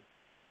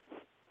God.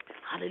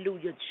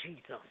 Hallelujah,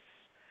 Jesus.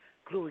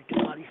 Glory to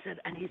God. He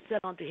said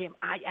unto him,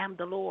 I am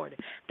the Lord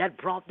that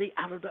brought thee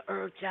out of the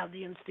Ur of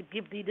Chaldeans to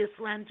give thee this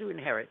land to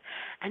inherit.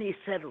 And he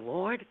said,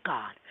 Lord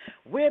God,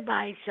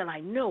 whereby shall I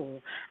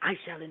know I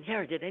shall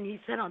inherit it? And he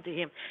said unto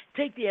him,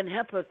 take thee an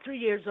heifer of 3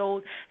 years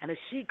old, and a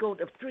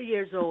she-goat of 3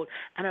 years old,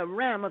 and a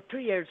ram of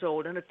 3 years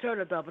old, and a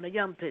turtle dove, and a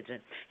young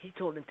pigeon. He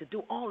told him to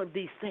do all of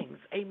these things.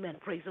 Amen.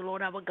 Praise the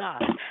Lord our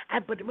God.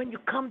 But when you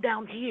come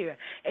down here,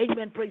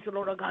 amen, praise the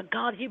Lord our God,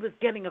 God, he was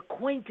getting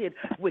acquainted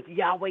with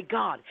Yahweh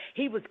God.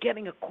 He was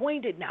getting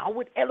acquainted now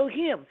with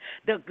Elohim,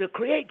 the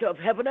creator of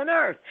heaven and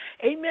earth.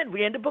 Amen.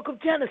 We're in the book of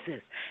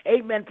Genesis.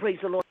 Amen. Praise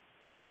the Lord.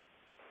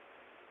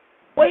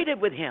 Waited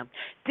with him.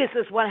 This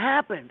is what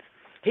happens.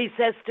 He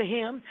says to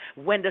him,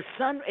 when the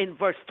sun, in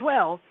verse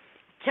 12,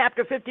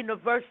 chapter 15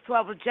 of verse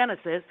 12 of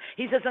Genesis,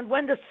 he says, and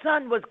when the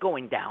sun was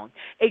going down,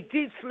 a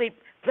deep sleep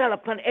fell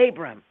upon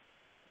Abram.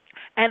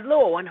 And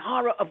lo, an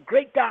horror of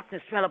great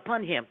darkness fell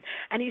upon him.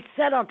 And he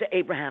said unto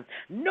Abraham,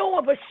 know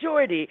of a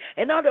surety.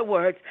 In other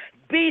words,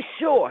 be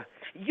sure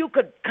you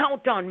could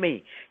count on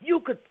me.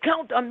 You could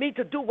count on me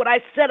to do what I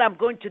said I'm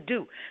going to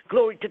do.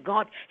 Glory to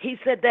God. He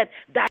said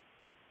that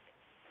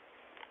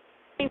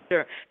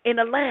in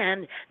a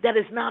land that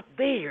is not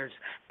theirs,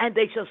 and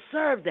they shall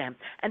serve them,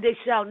 and they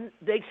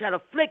shall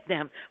afflict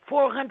them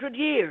 400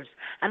 years.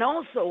 And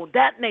also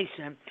that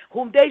nation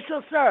whom they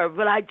shall serve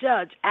will I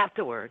judge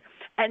afterward.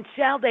 And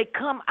they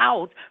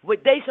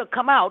shall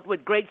come out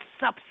with great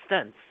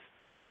substance.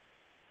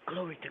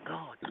 Glory to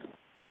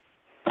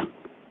God.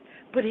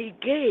 But he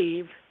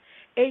gave,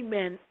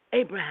 amen,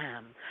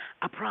 Abraham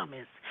a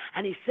promise.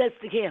 And he says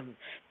to him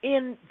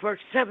in verse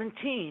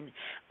 17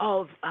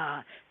 of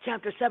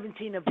chapter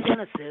 17 of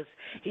Genesis,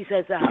 he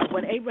says,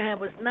 when Abraham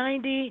was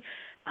 90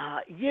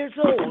 years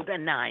old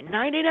and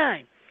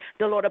 99,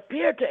 the Lord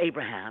appeared to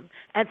Abraham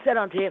and said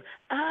unto him,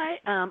 I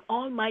am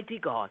Almighty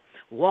God.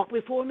 Walk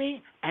before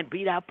me and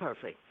be thou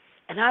perfect.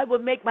 And I will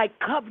make my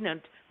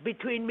covenant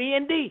between me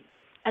and thee,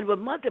 and will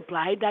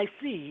multiply thy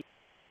seed.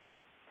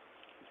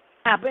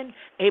 Happened,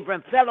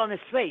 Abraham fell on his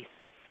face,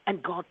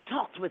 and God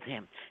talked with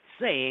him,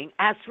 saying,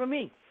 as for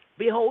me,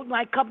 behold,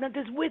 my covenant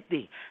is with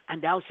thee,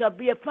 and thou shalt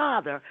be a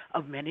father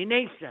of many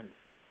nations.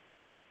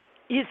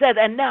 He said,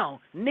 and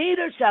now,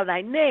 neither shall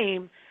thy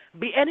name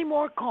be any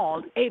more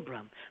called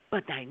Abram,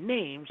 but thy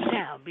name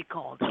shall be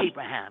called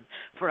Abraham.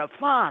 For a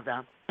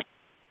father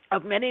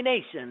of many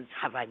nations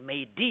have I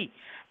made thee,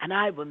 and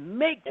I will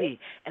make thee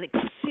an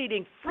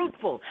exceeding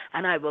fruitful,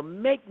 and I will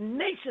make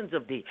nations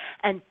of thee,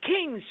 and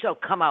kings shall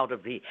come out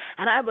of thee,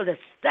 and I will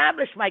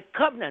establish my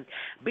covenant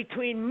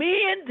between me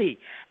and thee,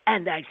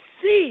 and thy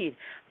seed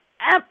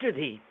after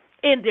thee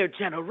in their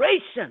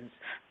generations,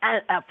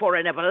 for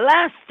an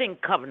everlasting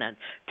covenant,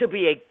 to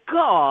be a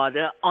God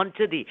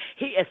unto thee.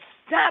 He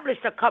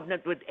established a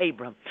covenant with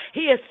Abram.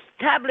 He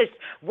established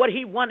what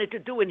he wanted to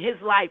do in his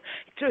life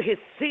to his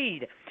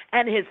seed,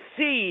 and his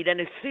seed, and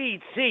his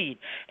seed.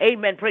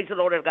 Amen. Praise the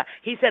Lord of God.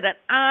 He said, and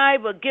I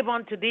will give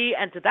unto thee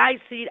and to thy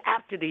seed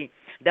after thee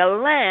the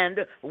land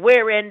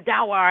wherein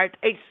thou art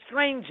a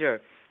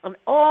stranger, on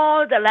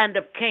all the land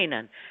of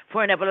Canaan,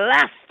 for an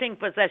everlasting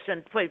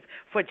possession,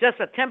 for just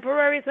a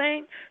temporary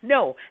thing?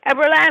 No,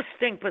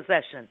 everlasting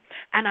possession.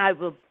 And I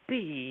will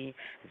be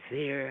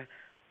their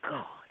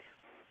God.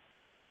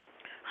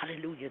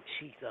 Hallelujah,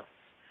 Jesus.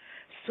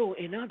 So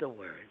in other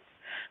words,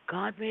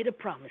 God made a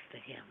promise to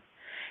him,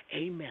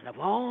 amen, of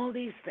all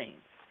these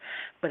things,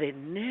 but it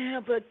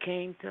never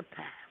came to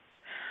pass.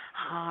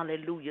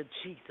 Hallelujah,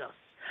 Jesus,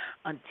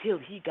 until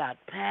he got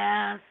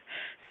past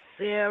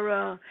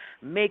Sarah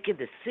making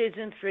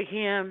decisions for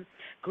him,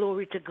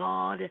 glory to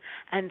God,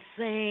 and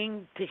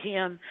saying to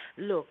him,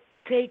 look,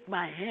 take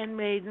my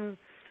handmaiden,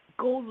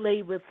 go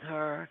lay with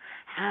her,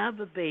 have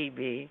a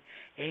baby,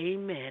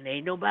 amen.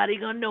 Ain't nobody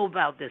going to know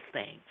about this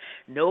thing.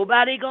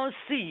 Nobody going to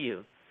see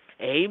you,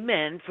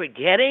 amen,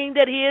 forgetting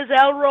that he is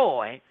El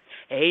Roy,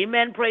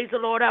 amen, praise the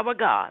Lord our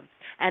God,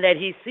 and that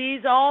he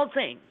sees all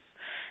things.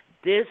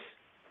 This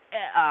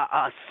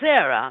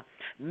Sarah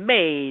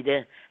made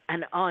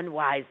an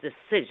unwise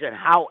decision.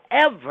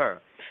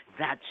 However,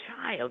 that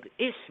child,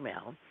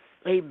 Ishmael,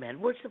 amen,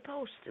 was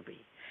supposed to be.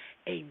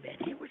 Amen.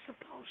 He was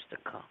supposed to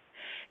come.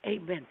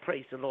 Amen.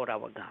 Praise the Lord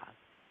our God.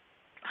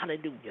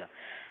 Hallelujah.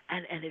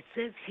 And it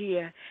says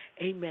here,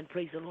 amen,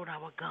 praise the Lord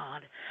our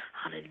God,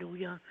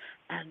 hallelujah.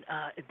 And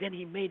then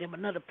he made him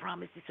another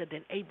promise. He said,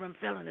 then Abram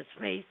fell on his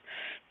face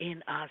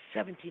in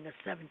 17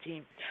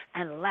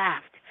 and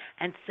laughed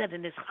and said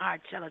in his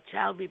heart, shall a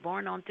child be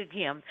born unto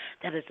him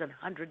that is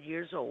 100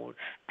 years old?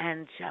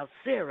 And shall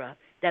Sarah,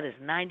 that is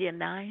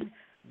 99,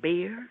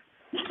 bear?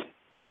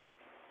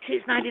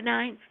 She's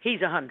 99,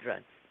 he's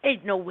 100.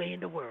 Ain't no way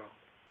in the world.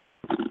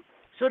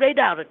 So they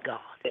doubted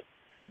God.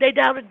 They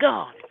doubted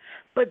God.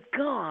 But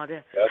God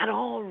had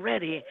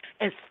already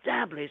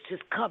established his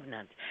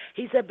covenant.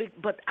 He said,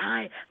 but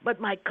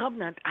my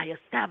covenant I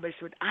established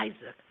with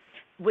Isaac,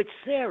 which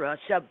Sarah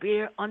shall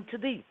bear unto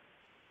thee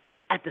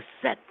at the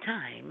set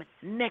time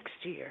next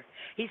year.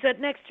 He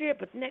said next year,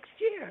 but next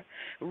year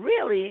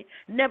really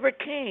never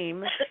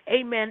came,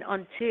 amen,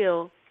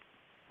 until,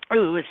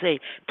 we would say,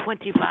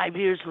 25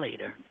 years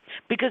later.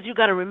 Because you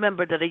got to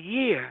remember that a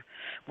year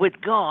with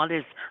God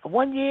is,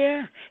 1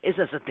 year is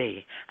as a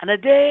day, and a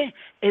day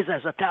is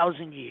as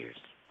 1,000 years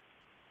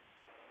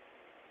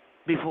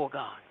before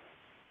God.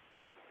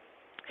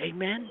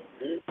 Amen.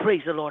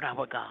 Praise the Lord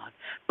our God.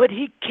 But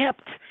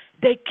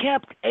they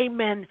kept,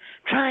 amen,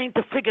 trying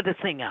to figure the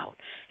thing out.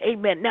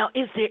 Amen. Now,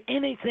 is there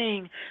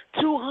anything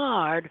too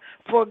hard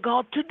for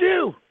God to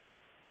do?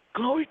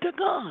 Glory to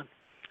God.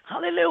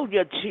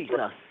 Hallelujah,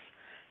 Jesus.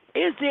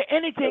 Is there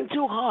anything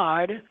too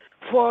hard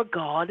for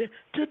God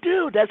to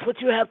do? That's what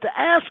you have to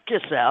ask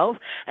yourself.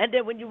 And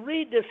then when you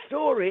read this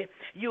story,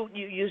 you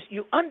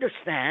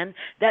understand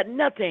that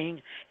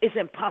nothing is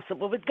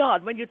impossible with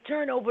God. When you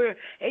turn over,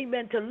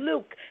 amen, to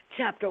Luke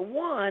chapter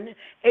 1,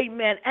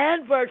 amen,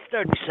 and verse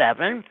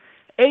 37,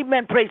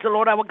 amen, praise the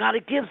Lord our God.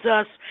 It gives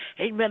us,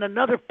 amen,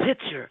 another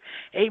picture.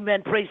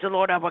 Amen, praise the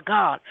Lord our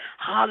God.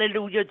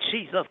 Hallelujah,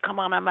 Jesus. Come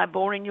on, am I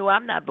boring you?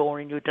 I'm not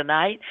boring you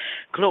tonight.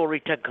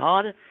 Glory to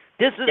God.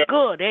 This is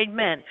good,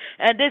 amen.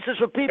 And this is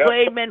for people,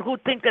 amen, who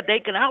think that they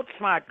can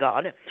outsmart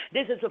God.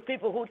 This is for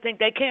people who think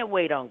they can't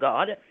wait on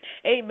God.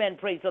 Amen,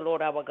 praise the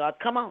Lord our God.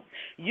 Come on,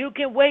 you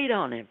can wait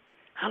on him.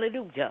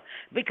 Hallelujah.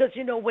 Because,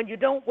 when you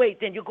don't wait,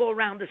 then you go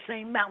around the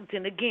same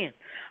mountain again.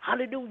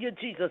 Hallelujah,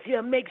 Jesus.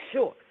 Yeah, make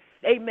sure.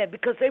 Amen,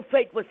 because their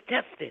faith was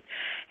tested.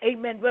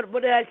 Amen.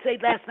 What did I say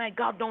last night?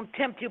 God don't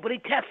tempt you, but he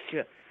tests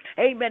you.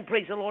 Amen.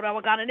 Praise the Lord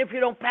our God. And if you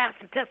don't pass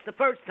the test the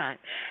first time,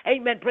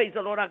 amen. Praise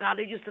the Lord our God.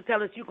 They used to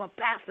tell us you're going to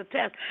pass the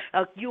test.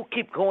 You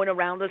keep going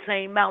around the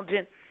same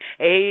mountain.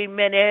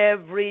 Amen.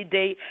 Every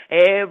day,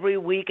 every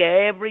week,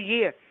 every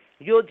year.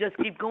 You'll just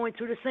keep going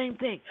through the same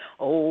thing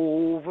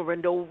over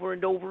and over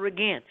and over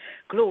again.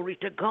 Glory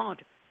to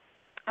God.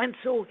 And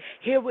so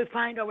here we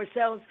find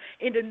ourselves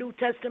in the New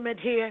Testament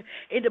here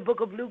in the book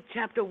of Luke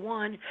chapter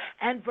 1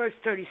 and verse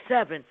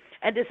 37.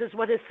 And this is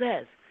what it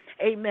says.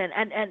 Amen.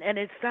 And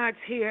it starts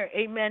here,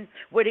 amen,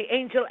 where the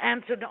angel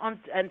answered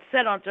and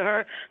said unto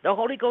her, the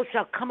Holy Ghost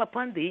shall come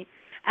upon thee,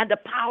 and the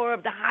power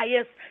of the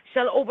highest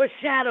shall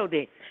overshadow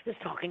thee. It's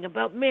talking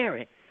about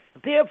Mary.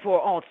 Therefore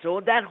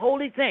also that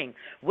holy thing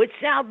which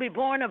shall be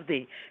born of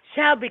thee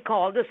shall be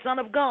called the Son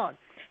of God.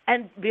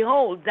 And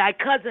behold, thy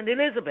cousin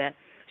Elizabeth,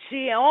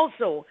 she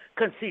also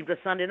conceived a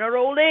son in her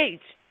old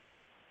age.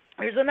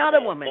 There's another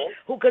woman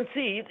who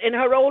conceived in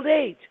her old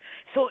age.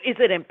 So is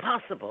it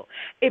impossible?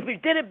 If we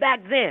did it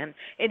back then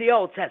in the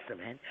Old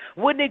Testament,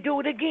 wouldn't they do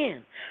it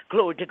again?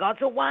 Glory to God.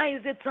 So why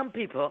is it some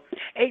people,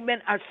 amen,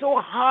 are so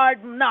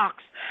hard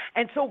knocks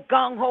and so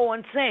gung-ho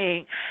and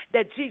saying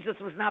that Jesus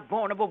was not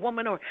born of a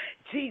woman, or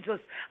Jesus,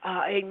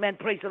 amen,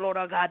 praise the Lord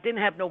our God,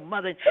 didn't have no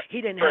mother,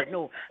 he didn't have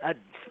no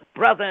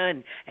brother,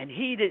 and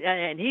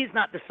he's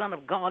not the Son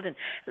of God. And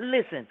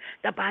listen,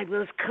 the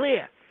Bible is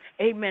clear.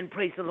 Amen,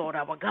 praise the Lord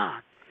our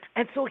God.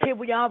 And so here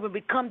we are, when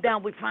we come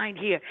down, we find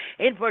here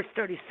in verse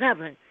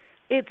 37,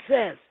 it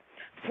says,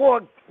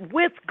 for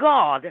with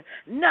God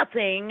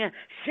nothing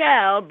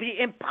shall be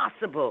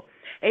impossible.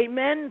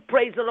 Amen.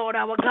 Praise the Lord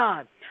our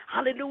God.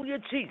 Hallelujah,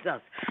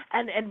 Jesus.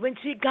 And when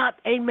she got,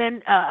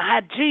 amen,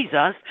 had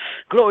Jesus,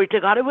 glory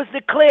to God, it was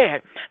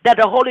declared that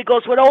the Holy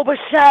Ghost would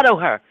overshadow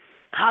her.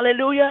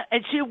 Hallelujah.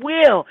 And she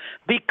will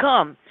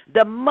become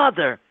the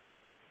mother,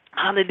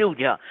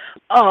 hallelujah,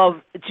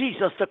 of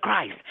Jesus the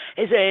Christ.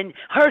 Is in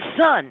her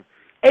son.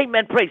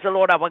 Amen. Praise the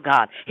Lord our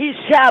God. He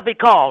shall be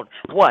called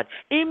what?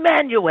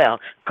 Emmanuel,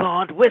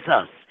 God with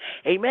us.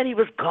 Amen. He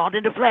was God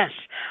in the flesh.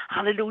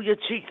 Hallelujah,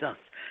 Jesus.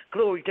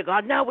 Glory to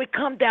God. Now we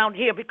come down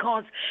here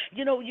because,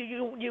 you know,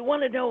 you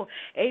want to know,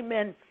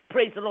 amen,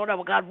 praise the Lord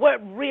our God, what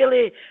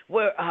really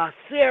were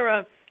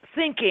Sarah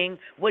thinking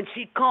when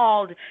she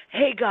called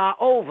Hagar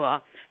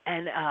over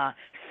and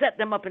set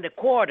them up in the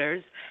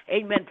quarters,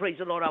 amen, praise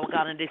the Lord our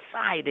God, and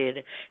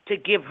decided to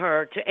give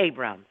her to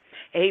Abraham,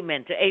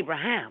 amen, to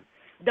Abraham.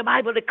 The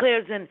Bible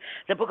declares in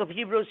the book of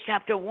Hebrews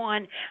chapter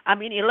 11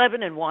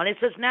 and 1, it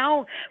says,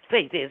 now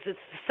faith is, it's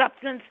the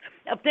substance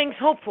of things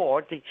hoped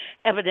for, the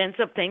evidence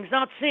of things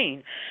not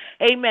seen.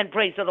 Amen,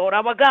 praise the Lord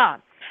our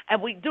God.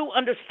 And we do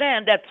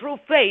understand that through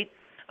faith,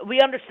 we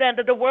understand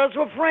that the worlds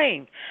were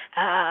framed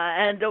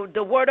and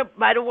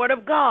by the word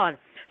of God,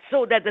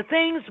 so that the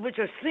things which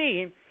are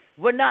seen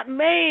were not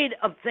made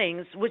of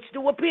things which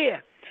do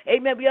appear.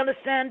 Amen. We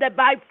understand that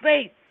by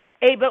faith,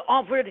 Abel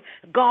offered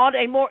God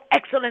a more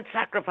excellent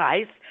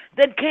sacrifice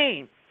than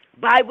Cain,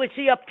 by which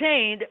he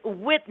obtained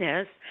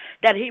witness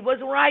that he was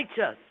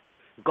righteous,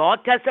 God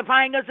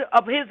testifying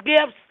of his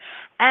gifts,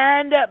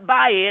 and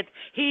by it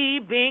he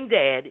being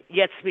dead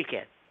yet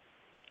speaketh.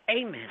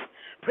 Amen.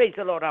 Praise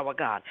the Lord our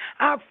God.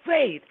 Our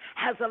faith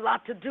has a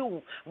lot to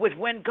do with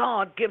when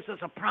God gives us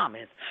a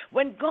promise.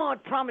 When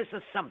God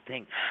promises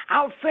something,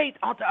 our faith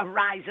ought to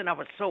arise in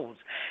our souls.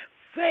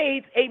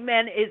 Faith,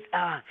 amen, is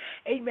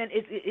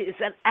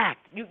an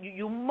act.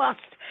 You must,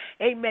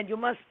 amen, you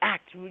must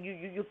act.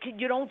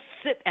 You don't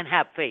sit and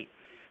have faith.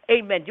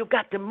 Amen. You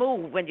got to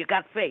move when you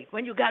got faith.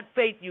 When you got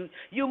faith,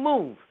 you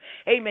move.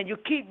 Amen. You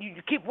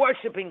keep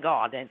worshiping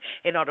God, and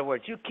in other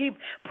words, you keep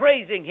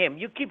praising him.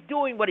 You keep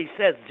doing what he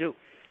says do.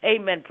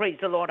 Amen. Praise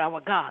the Lord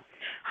our God.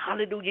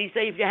 Hallelujah. He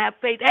say, if you have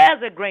faith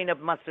as a grain of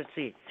mustard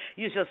seed,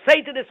 you shall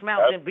say to this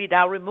mountain, be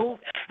thou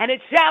removed, and it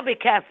shall be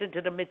cast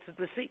into the midst of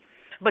the sea.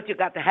 But you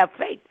got to have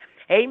faith.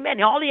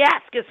 Amen. All he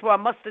asks is for a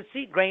mustard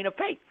seed grain of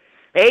faith.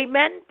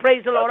 Amen.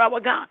 Praise the Lord our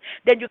God.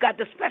 Then you got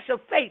the special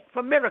faith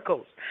for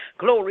miracles.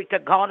 Glory to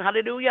God.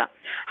 Hallelujah.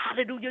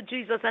 Hallelujah,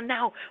 Jesus. And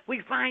now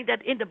we find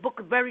that in the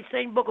very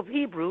same book of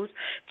Hebrews,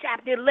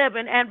 chapter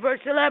 11 and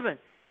verse 11.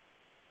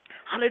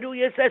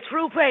 Hallelujah. It says,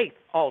 through faith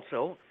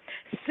also,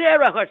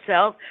 Sarah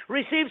herself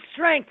received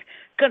strength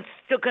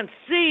to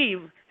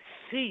conceive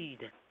seed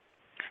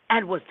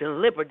and was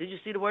delivered. Did you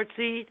see the word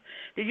seed?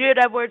 Did you hear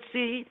that word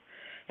seed?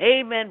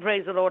 Amen.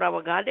 Praise the Lord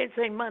our God. They didn't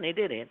say money,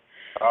 did it?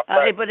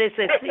 But it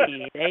said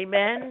seed.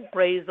 Amen.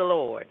 Praise the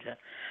Lord.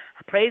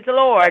 Praise the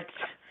Lord.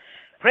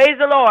 Praise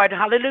the Lord.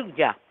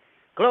 Hallelujah.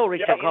 Glory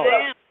to God.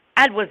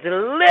 And was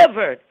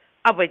delivered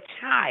of a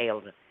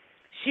child.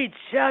 She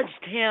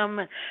judged him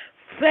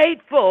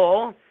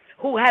faithful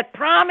who had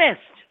promised.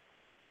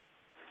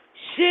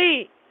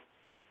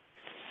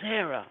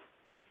 Sarah,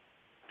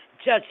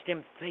 judged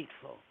him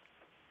faithful.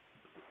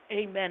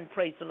 Amen.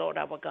 Praise the Lord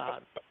our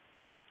God.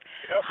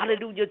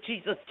 Hallelujah,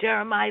 Jesus.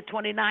 Jeremiah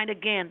 29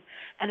 again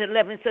and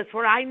 11 says,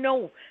 for I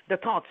know the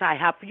thoughts I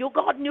have for you.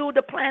 God knew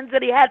the plans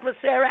that he had for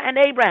Sarah and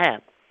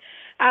Abraham.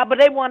 But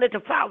they wanted to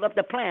foul up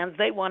the plans.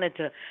 They wanted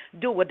to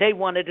do what they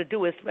wanted to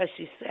do,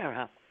 especially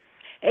Sarah.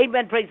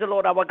 Amen. Praise the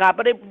Lord our God.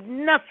 But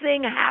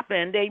nothing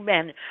happened,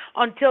 amen,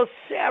 until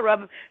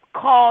Sarah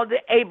called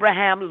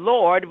Abraham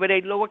Lord with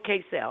a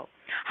lowercase l.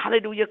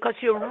 Hallelujah. Because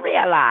you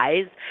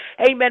realize,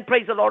 amen,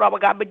 praise the Lord our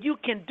God, but you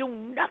can do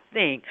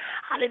nothing.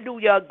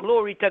 Hallelujah.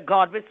 Glory to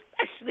God.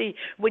 Especially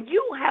when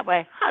you have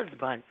a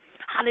husband.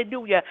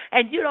 Hallelujah.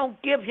 And you don't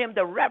give him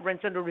the reverence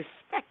and the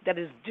respect that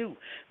is due.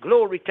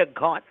 Glory to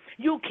God.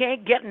 You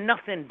can't get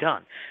nothing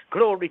done.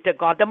 Glory to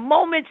God. The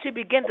moment she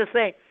begins to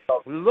say,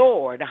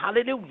 Lord,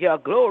 hallelujah,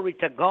 glory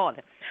to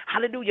God.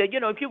 Hallelujah. You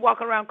know, if you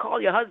walk around call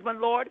your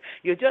husband Lord,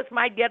 you just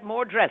might get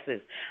more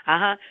dresses.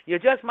 You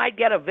just might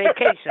get a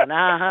vacation.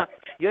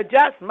 You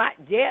just might,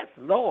 yes,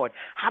 Lord.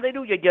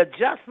 Hallelujah. You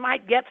just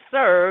might get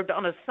served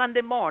on a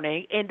Sunday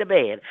morning in the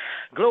bed.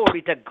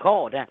 Glory to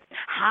God.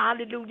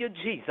 Hallelujah,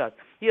 Jesus.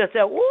 You say,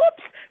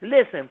 whoops,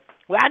 listen.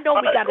 Well, I know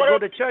we got to go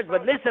to church,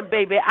 but listen,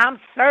 baby, I'm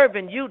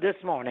serving you this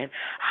morning.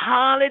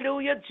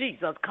 Hallelujah,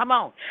 Jesus. Come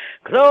on.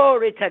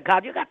 Glory to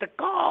God. You got to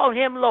call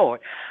him Lord.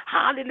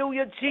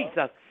 Hallelujah,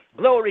 Jesus.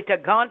 Glory to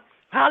God.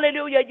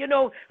 Hallelujah. You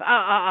know,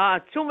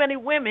 too many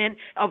women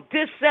of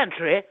this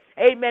century,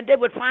 amen, they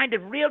would find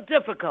it real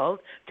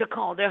difficult to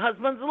call their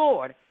husbands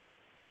Lord.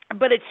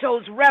 But it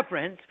shows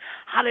reverence.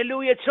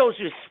 Hallelujah. It shows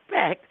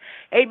respect.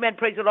 Amen.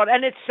 Praise the Lord.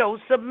 And it shows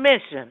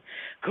submission.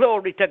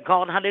 Glory to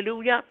God.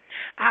 Hallelujah.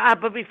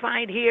 But we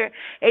find here,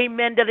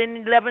 amen, that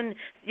in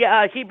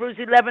Hebrews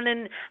 11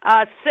 and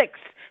 6,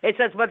 it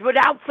says, but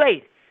without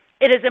faith,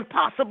 it is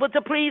impossible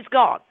to please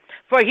God.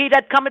 For he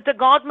that cometh to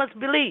God must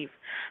believe,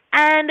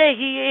 and that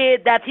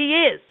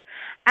he is,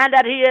 and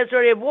that he is a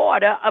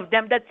rewarder of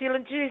them that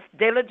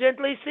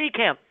diligently seek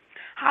him.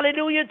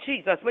 Hallelujah,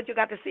 Jesus. But you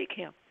got to seek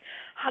him.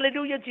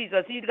 Hallelujah,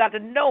 Jesus. You've got to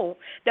know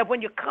that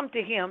when you come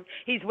to him,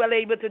 he's well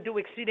able to do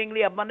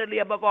exceedingly abundantly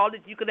above all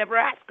that you could ever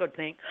ask or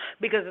think,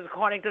 because it's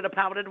according to the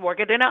power that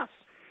worketh in us.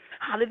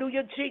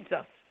 Hallelujah,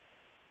 Jesus.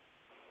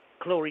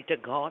 Glory to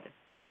God.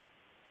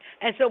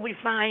 And so we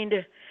find,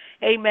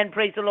 amen,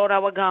 praise the Lord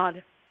our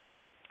God,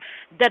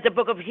 that the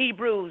book of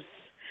Hebrews,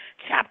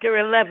 chapter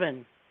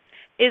 11,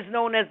 is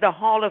known as the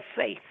Hall of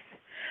Faith.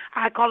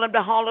 I call them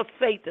the Hall of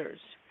Faithers.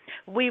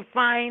 We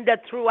find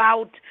that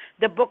throughout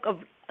the book of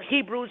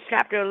Hebrews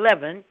chapter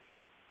 11,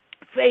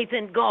 faith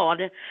in God,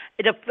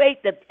 the faith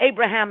that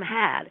Abraham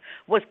had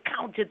was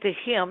counted to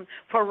him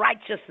for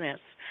righteousness,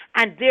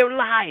 and their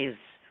lives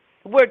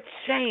were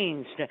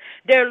changed.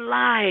 Their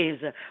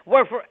lives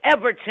were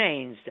forever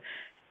changed.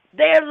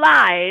 Their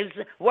lives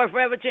were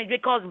forever changed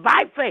because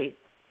by faith,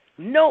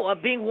 Noah,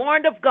 being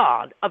warned of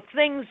God of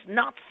things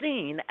not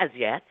seen as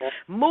yet,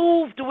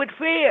 moved with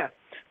fear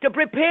to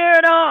prepare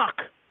an ark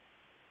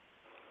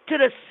to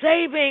the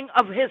saving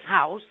of his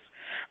house,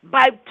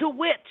 by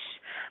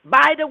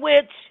the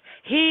which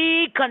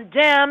he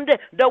condemned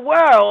the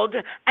world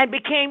and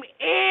became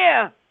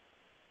heir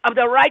of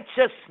the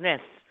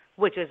righteousness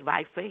which is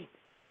by faith.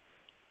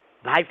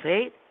 By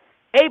faith,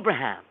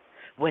 Abraham,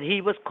 when he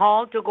was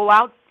called to go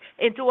out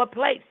into a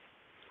place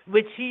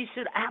which he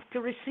should have to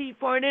receive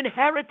for an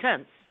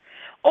inheritance,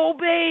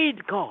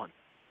 obeyed God.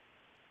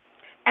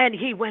 And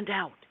he went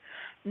out,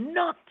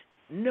 not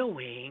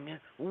knowing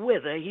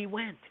whither he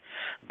went.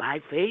 By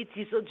faith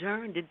he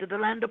sojourned into the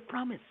land of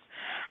promise,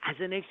 as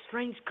in a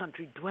strange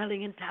country,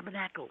 dwelling in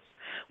tabernacles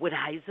with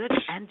Isaac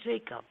and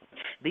Jacob,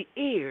 the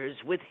heirs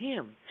with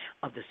him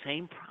of the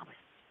same promise.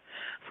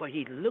 For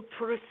he looked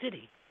for a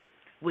city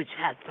which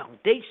had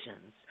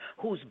foundations,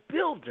 whose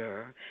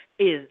builder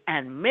is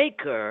and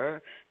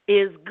maker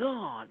is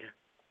God.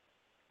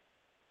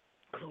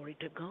 Glory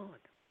to God.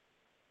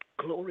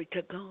 Glory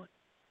to God.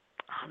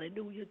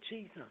 Hallelujah,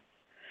 Jesus.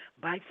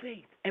 By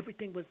faith.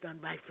 Everything was done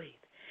by faith.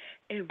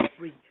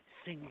 Every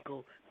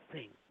single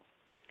thing.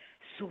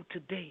 So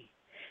today,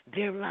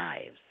 their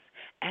lives,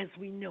 as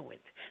we know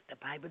it, the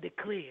Bible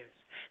declares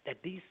that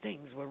these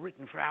things were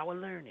written for our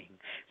learning,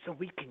 so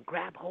we can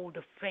grab hold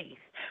of faith.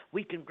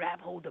 We can grab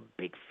hold of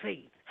big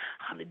faith.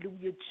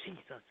 Hallelujah,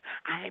 Jesus.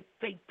 I have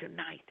faith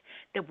tonight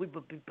that we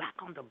will be back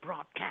on the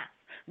broadcast,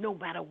 no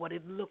matter what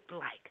it looked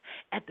like.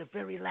 At the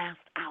very last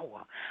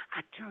hour,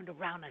 I turned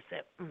around and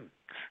said,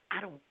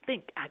 I don't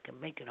think I can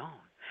make it on.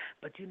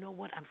 But you know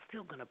what? I'm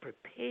still going to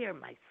prepare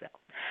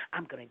myself.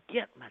 I'm going to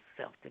get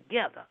myself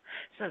together.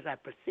 So as I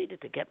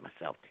proceeded to get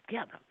myself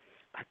together,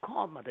 I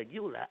called Mother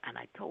Eula and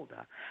I told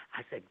her,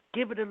 I said,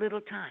 give it a little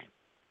time.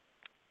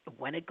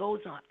 When it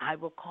goes on, I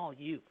will call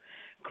you.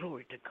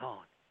 Glory to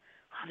God.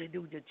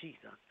 Hallelujah,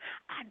 Jesus.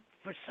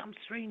 For some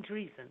strange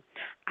reason,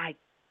 I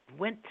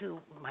went to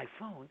my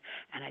phone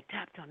and I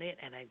tapped on it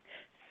and I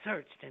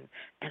searched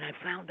and I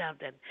found out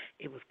that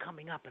it was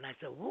coming up, and I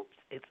said, whoops,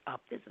 it's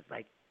up. This is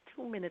like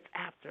 2 minutes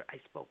after I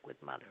spoke with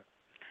Mother.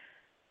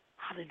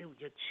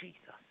 Hallelujah,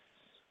 Jesus.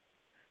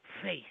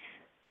 Faith.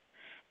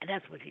 And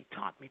that's what he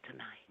taught me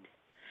tonight.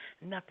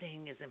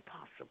 Nothing is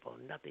impossible.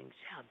 Nothing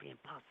shall be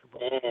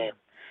impossible with him.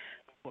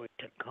 Glory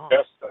to God.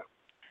 Yes, sir.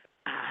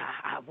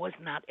 I was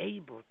not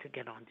able to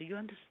get on. Do you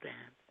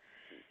understand?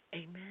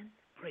 Amen.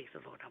 Praise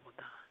the Lord our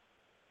God.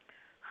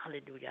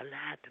 Hallelujah.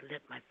 I had to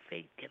let my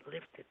faith get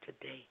lifted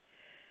today.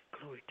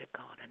 Glory to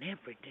God. And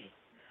every day.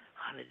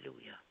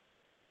 Hallelujah.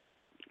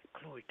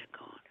 Glory to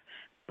God.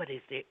 But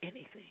is there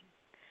anything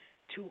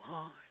too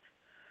hard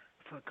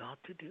for God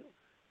to do?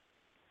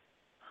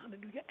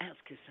 Hallelujah.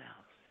 Ask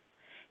yourselves,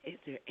 is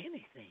there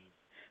anything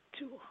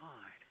too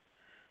hard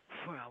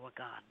for our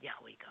God,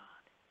 Yahweh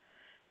God?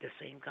 The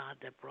same God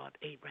that brought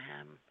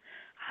Abraham,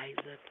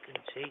 Isaac,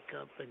 and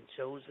Jacob, and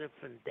Joseph,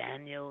 and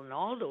Daniel, and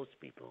all those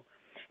people,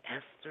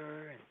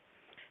 Esther, and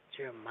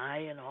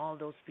Jeremiah, and all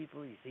those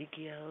people,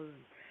 Ezekiel,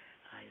 and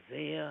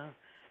Isaiah,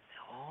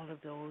 all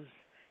of those,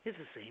 is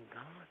the same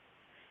God.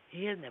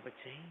 He has never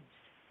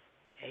changed.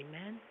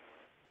 Amen?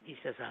 He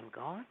says, I'm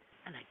God,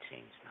 and I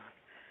change not.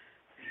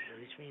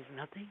 Which means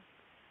nothing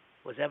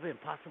was ever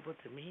impossible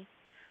to me.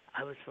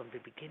 I was from the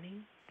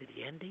beginning to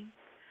the ending.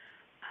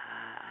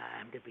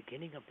 I'm the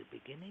beginning of the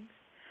beginnings.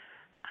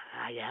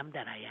 I am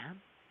that I am.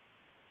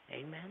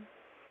 Amen?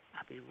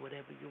 I'll be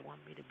whatever you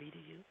want me to be to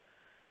you.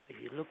 If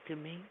you look to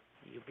me,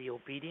 you'll be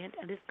obedient,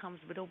 and this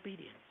comes with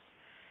obedience.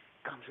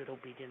 It comes with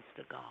obedience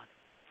to God.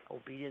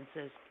 Obedience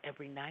says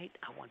every night,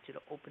 I want you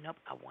to open up.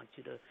 I want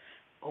you to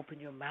open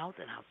your mouth,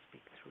 and I'll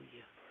speak through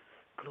you.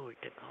 Glory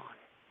to God.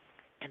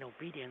 And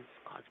obedience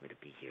caused me to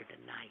be here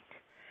tonight.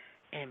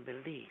 And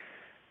belief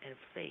and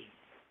faith.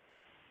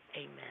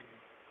 Amen.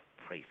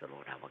 Praise the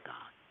Lord our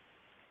God.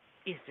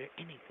 Is there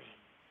anything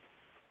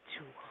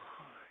too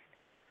hard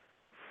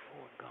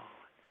for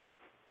God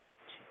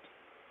to do?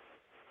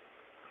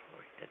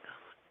 Glory to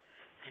God.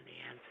 And the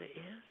answer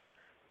is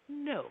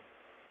no.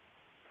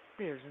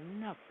 There's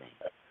nothing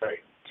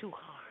too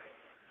hard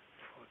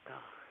for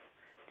God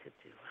to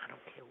do. I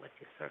don't care what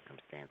your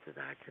circumstances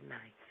are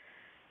tonight.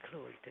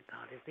 Glory to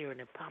God. Is there an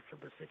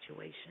impossible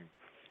situation?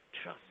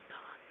 Trust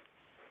God.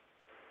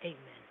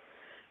 Amen.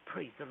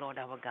 Praise the Lord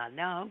our God.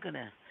 Now I'm going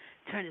to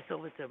turn this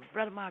over to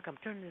Brother Mark. I'm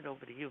turning it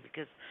over to you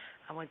because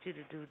I want you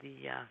to do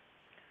the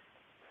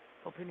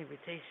open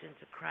invitation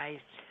to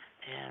Christ.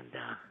 And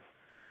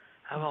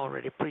I've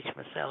already preached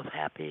myself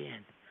happy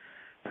and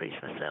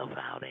preached myself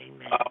out.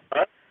 Amen.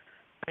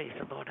 Praise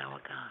the Lord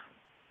our God.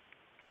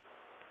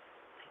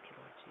 Thank you,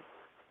 Lord Jesus.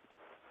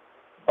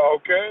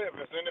 Okay, if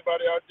there's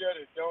anybody out there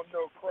that don't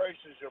know Christ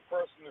as your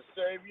personal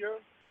Savior,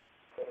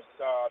 it's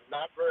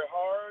not very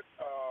hard.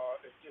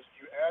 It's just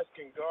you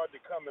asking God to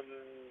come and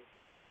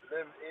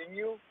live in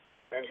you.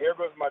 And here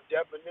goes my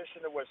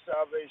definition of what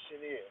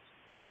salvation is.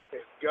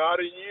 It's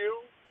God in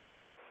you,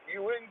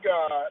 you and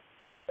God,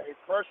 a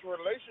personal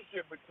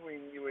relationship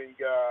between you and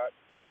God,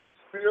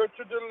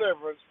 spiritual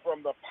deliverance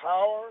from the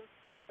power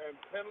and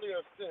penalty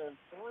of sin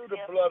through the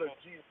blood of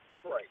Jesus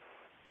Christ.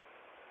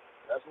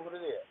 That's what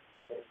it is.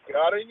 It's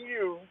God in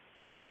you,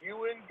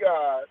 you and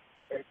God,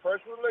 a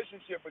personal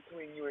relationship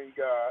between you and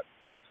God,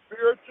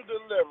 spiritual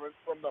deliverance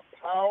from the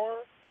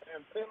power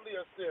and penalty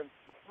of sin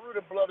through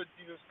the blood of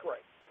Jesus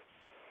Christ.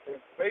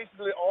 And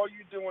basically all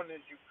you're doing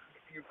is you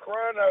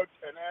crying out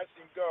and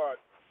asking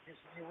God.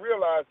 You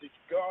realize that,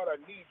 God,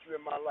 I need you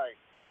in my life.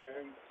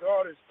 And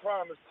God has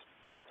promised,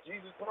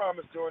 Jesus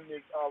promised during the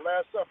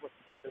Last Supper,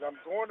 that I'm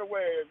going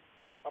away and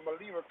I'm going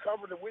to leave a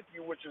comforter with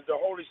you, which is the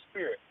Holy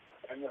Spirit.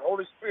 And the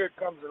Holy Spirit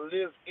comes and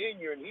lives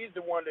in you, and he's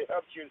the one that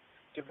helps you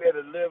to be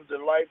able to live the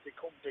life that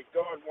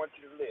God wants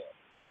you to live.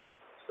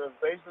 So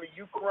basically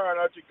you crying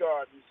out to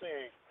God and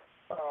saying,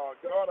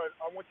 God,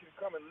 I want you to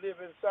come and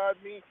live inside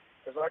me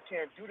because I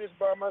can't do this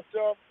by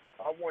myself.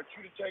 I want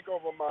you to take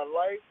over my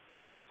life.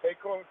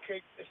 Take on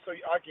so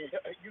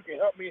you can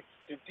help me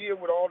to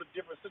deal with all the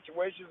different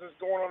situations that's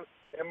going on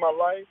in my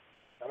life.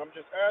 And I'm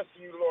just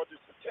asking you, Lord, just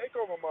to take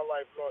over my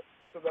life, Lord,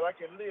 so that I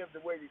can live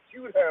the way that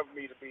you have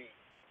me to be.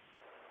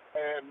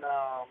 And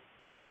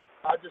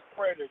I just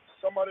pray that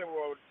somebody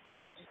will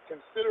just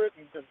consider it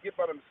and just get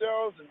by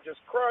themselves and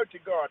just cry to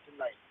God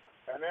tonight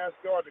and ask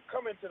God to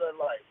come into their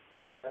life.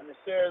 And it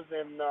says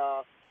in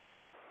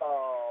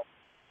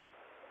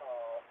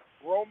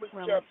Romans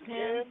chapter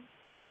 10,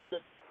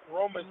 that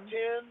Romans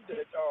 10,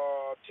 that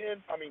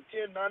 10, 9 and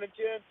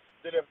 10,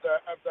 that if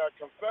thou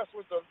confess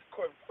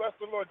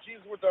the Lord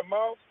Jesus with thy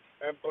mouth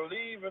and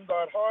believe in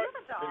thy heart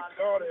that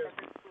God has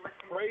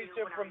raised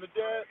him from the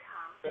dead,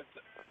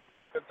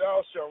 that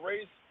thou shalt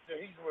raise, that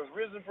he was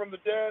risen from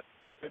the dead,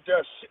 that thou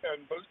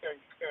and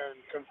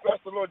confess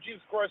the Lord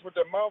Jesus Christ with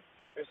thy mouth,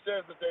 it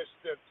says that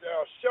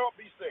thou shalt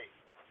be saved.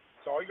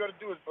 So all you got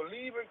to do is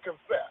believe and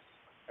confess,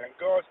 and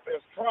God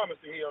has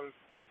promised that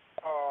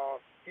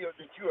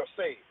that you are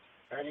saved,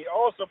 and he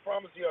also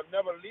promised he'll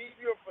never leave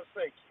you or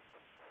forsake you.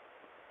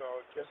 So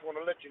just want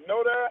to let you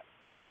know that,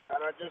 and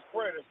I just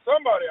pray that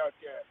somebody out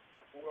there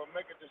will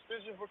make a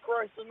decision for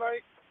Christ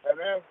tonight and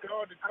ask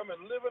God to come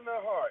and live in their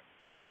heart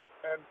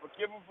and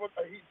forgive them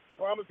he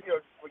promised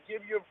he'll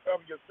forgive you of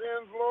your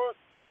sins, Lord,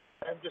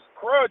 and just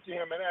cry to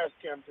him and ask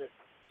him to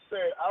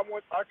say, I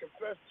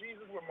confess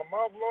Jesus with my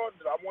mouth, Lord,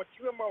 that I want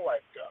you in my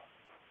life, God.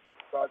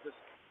 So I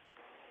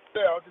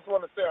just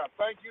want to say I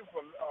thank you for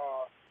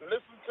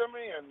listening to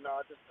me, and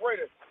I just pray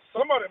that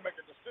somebody make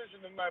a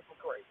decision tonight for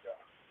Christ,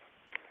 God.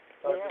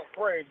 I just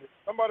pray that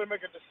somebody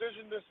make a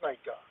decision this night,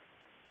 God.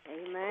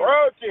 Amen.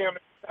 Cry to him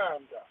at the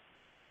time, God.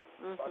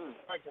 I just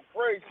thank and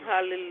praise you.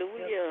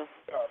 Hallelujah.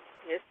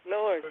 Yes,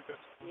 Lord.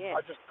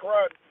 I just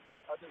cried.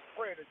 I just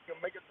pray that you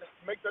make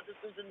that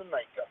decision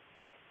tonight, God.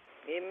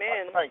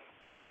 Amen. Thank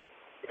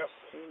you. Yes.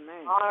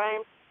 Amen. All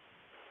right.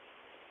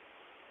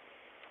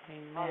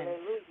 Amen.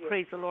 Hallelujah.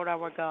 Praise the Lord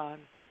our God.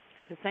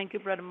 So thank you,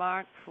 Brother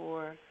Mark,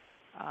 for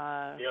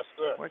Yes,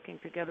 sir. working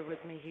together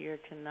with me here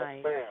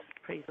tonight. Yes, ma'am.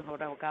 Praise the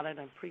Lord our God. I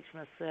done preached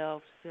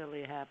myself,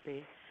 silly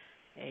happy.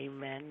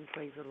 Amen.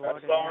 Praise the Lord.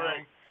 That's all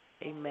right.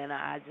 Amen.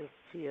 I just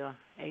feel,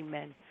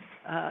 amen.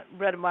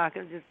 Brother Mark,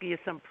 I'll just give you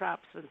some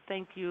props and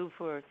thank you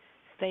for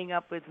staying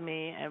up with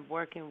me and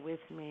working with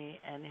me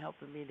and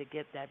helping me to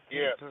get that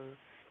paper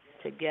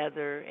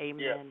together.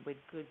 Amen. With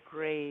good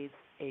grades.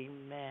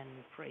 Amen.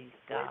 Praise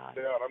God.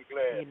 Praise God. I'm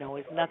glad. You know,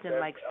 it's nothing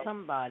like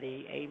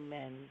somebody,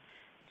 amen,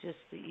 just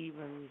to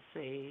even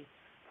say,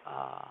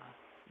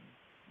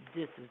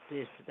 this is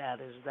this,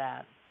 that is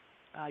that.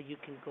 You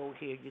can go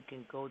here, you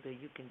can go there,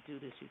 you can do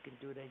this, you can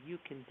do that, you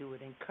can do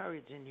it,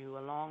 encouraging you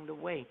along the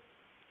way.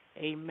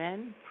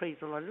 Amen. Praise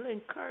the Lord. A little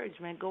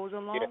encouragement goes a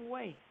long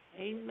way.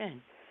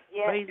 Amen.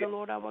 Praise the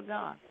Lord our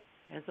God.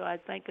 And so I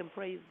thank and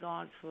praise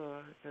God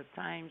for the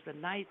times, the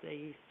nights that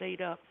He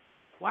stayed up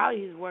while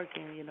He's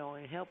working, you know,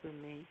 and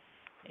helping me,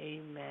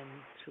 amen,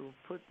 to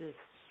put this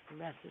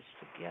message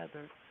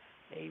together.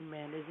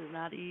 Amen. This is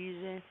not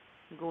easy,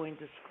 going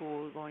to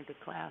school, going to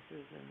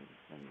classes,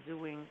 and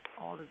doing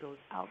all of those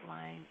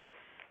outlines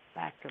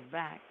back to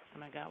back.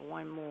 And I got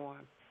one more.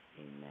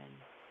 Amen.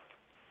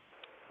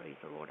 Praise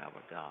the Lord our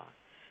God.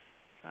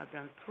 So I've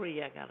done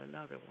 3. I got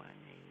another one.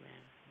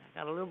 Amen. I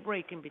got a little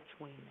break in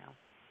between now.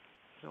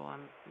 So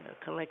I'm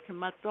collecting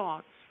my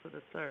thoughts for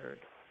the 3rd.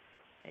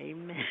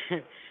 Amen.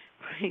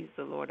 Praise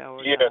the Lord our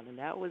God. And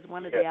that was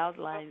one of the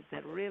outlines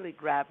that really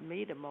grabbed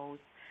me the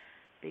most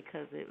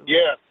because it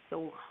was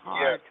so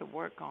hard to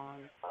work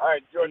on. I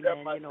enjoyed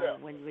that myself. You know,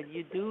 when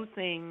you do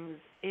things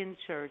in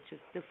church,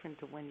 it's different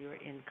to when you're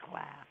in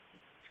class.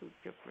 It's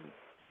 2 different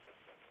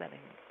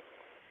settings.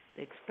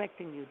 They're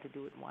expecting you to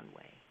do it one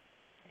way.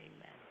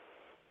 Amen.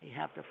 You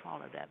have to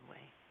follow that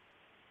way.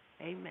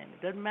 Amen.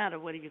 It doesn't matter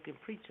whether you can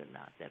preach or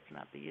not. That's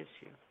not the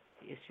issue.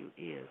 The issue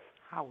is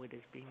how it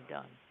is being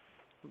done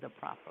the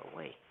proper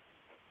way.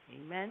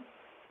 Amen.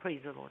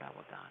 Praise the Lord our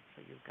God.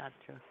 So you've got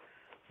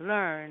to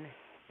learn,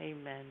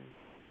 amen,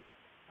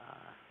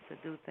 to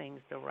do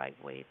things the right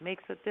way. It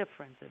makes a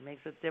difference. It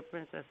makes a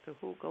difference as to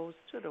who goes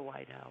to the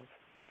White House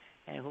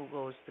and who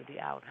goes to the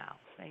outhouse.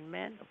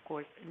 Amen. Of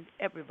course,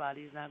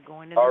 everybody's not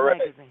going in the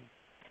magazine.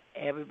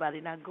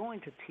 Everybody not going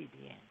to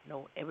TBN.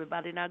 No,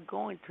 everybody not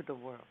going to the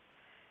world.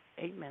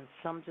 Amen.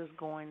 Some just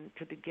going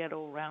to the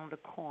ghetto around the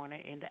corner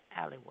in the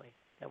alleyway.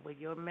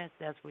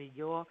 That's where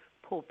your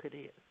pulpit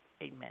is.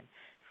 Amen.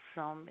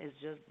 Some is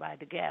just by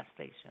the gas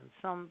station.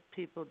 Some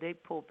people, their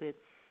pulpit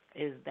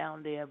is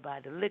down there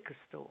by the liquor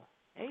store.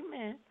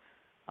 Amen.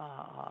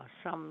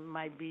 Some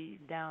might be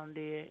down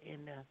there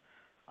in the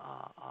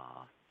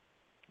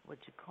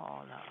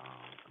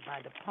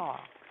by the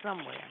park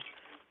somewhere.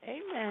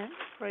 Amen.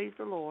 Praise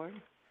the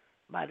Lord.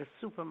 By the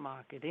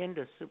supermarket, in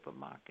the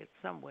supermarket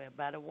somewhere,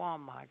 by the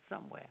Walmart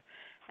somewhere.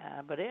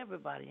 But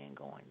everybody ain't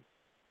going.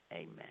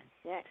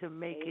 Amen. To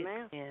make it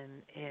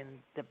in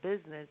the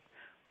business,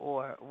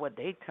 or what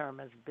they term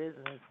as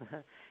business.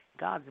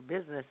 God's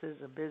business is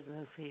a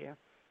business here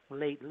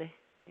lately.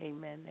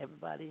 Amen.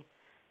 Everybody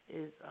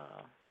is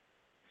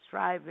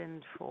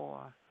striving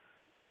for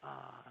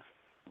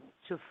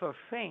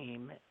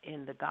fame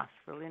in the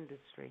gospel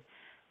industry.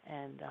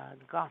 And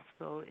the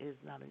gospel is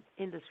not an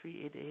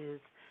industry. It is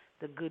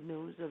the good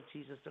news of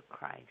Jesus the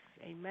Christ.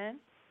 Amen.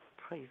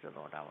 Praise the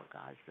Lord our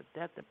God. It's the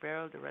death, the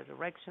burial, the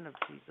resurrection of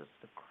Jesus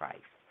the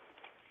Christ.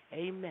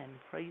 Amen.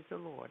 Praise the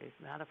Lord. It's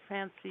not a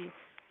fancy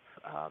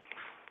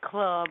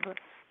club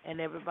and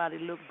everybody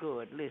look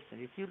good. Listen,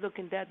 if you're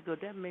looking that good,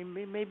 that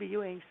maybe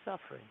you ain't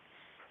suffering.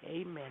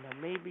 Amen.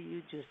 Or maybe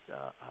you just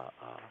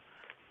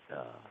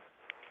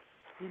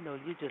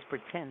you're just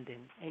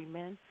pretending.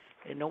 Amen.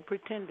 There are no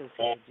pretenders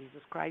here.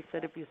 Jesus Christ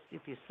said, if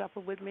you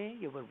suffer with me,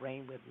 you will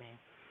reign with me.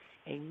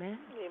 Amen.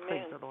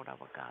 Praise the Lord our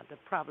God. The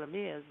problem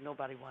is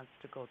nobody wants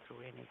to go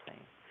through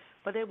anything,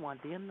 but they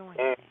want the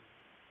anointing.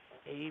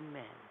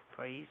 Amen.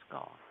 Praise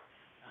God.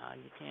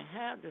 You can't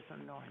have this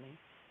anointing.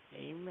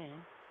 Amen.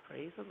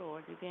 Praise the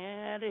Lord. You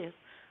can't have this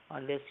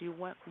unless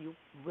you're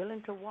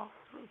willing to walk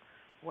through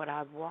what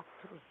I've walked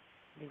through.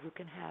 Then you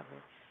can have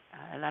it.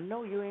 And I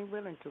know you ain't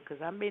willing to,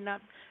 because I may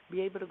not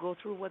be able to go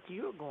through what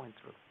you're going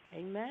through.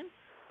 Amen.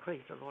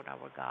 Praise the Lord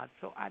our God.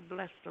 So I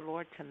bless the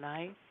Lord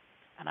tonight,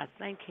 and I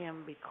thank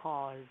Him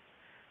because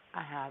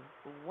I have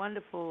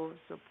wonderful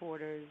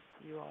supporters.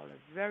 You all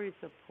are very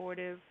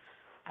supportive.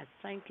 I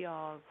thank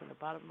y'all from the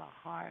bottom of my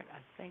heart. I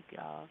thank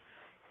y'all,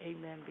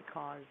 amen,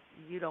 because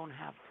you don't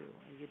have to.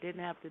 And you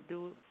didn't have to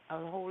do a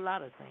whole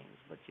lot of things,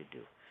 but you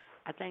do.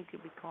 I thank you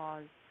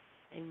because,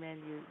 amen,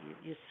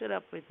 you sit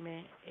up with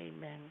me,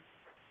 amen,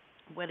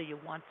 whether you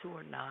want to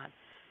or not.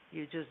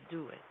 You just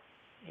do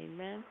it.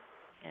 Amen.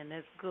 And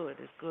that's good.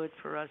 It's good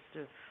for us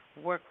to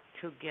work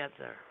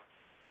together,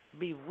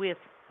 be with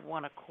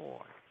one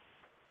accord.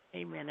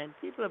 Amen. And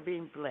people are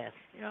being blessed.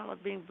 You all are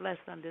being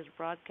blessed on this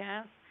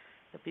broadcast.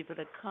 The people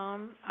that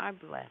come are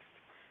blessed.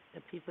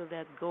 The people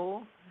that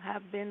go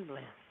have been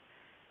blessed.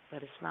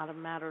 But it's not a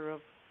matter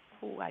of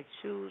who I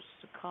choose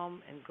to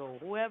come and go.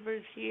 Whoever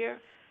is here,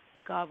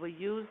 God will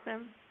use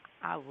them.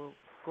 I will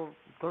go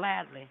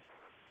gladly.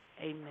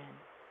 Amen.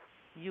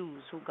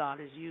 Use who God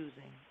is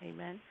using.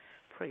 Amen.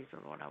 Praise the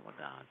Lord our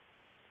God.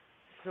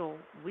 So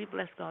we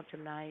bless God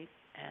tonight,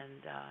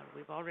 and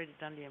we've already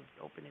done the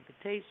open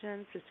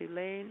invitation. Sister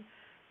Elaine,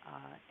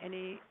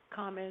 any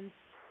comments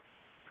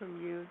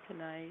from you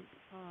tonight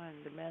on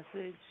the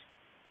message?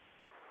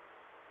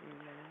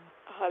 Amen.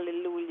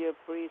 Hallelujah.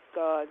 Praise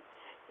God.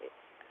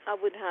 I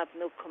would have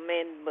no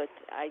comment, but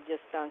I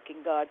just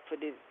thanking God for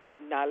the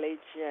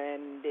knowledge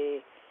and the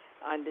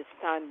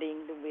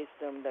understanding, the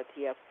wisdom that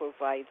He has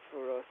provided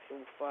for us,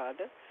 oh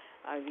Father.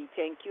 And we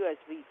thank you as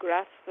we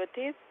grasp at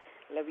it,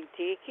 let we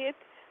take it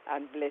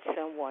and bless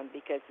someone,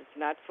 because it's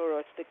not for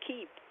us to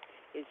keep.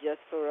 It's just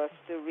for us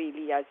to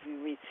really, as we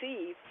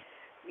receive,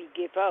 we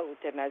give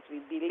out, and as we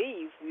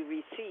believe, we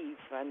receive.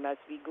 And as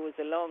we goes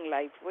along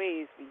life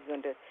ways, we're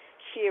going to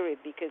share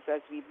it, because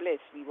as we bless,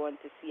 we want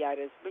to see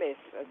others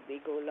blessed as they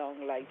go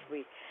along life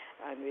way.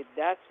 And with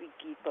that, we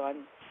keep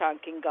on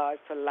thanking God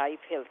for life,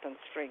 health, and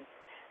strength.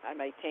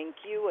 And I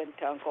thank you and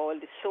thank all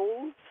the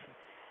souls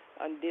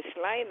on this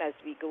line as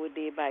we go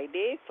day by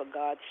day, for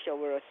God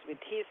shower us with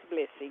His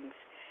blessings.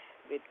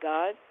 With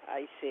God,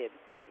 I said,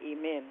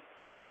 amen.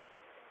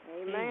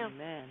 Amen.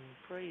 Amen.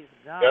 Praise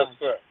God. Yes,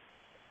 sir.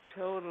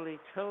 Totally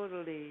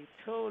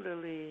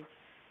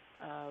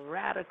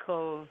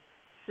radical,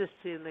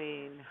 Sister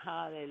Elaine.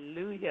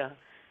 Hallelujah.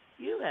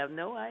 You have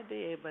no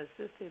idea, but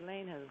Sister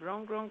Elaine has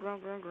grown.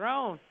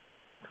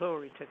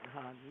 Glory to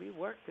God. We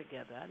work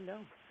together, I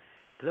know.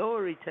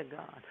 Glory to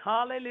God.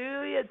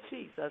 Hallelujah,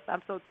 Jesus.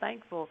 I'm so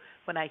thankful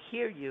when I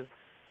hear you.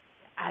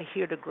 I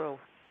hear the growth.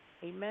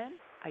 Amen?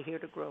 I hear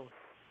the growth.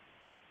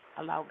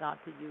 Allow God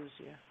to use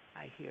you.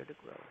 I hear the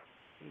growth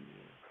in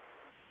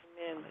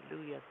you. Amen.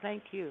 Hallelujah.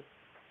 Thank you.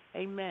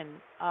 Amen.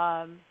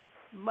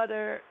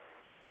 Mother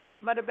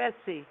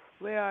Betsy,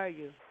 where are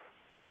you?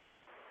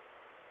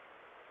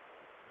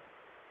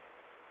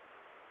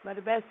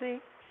 Mother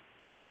Betsy?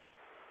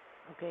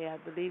 Okay, I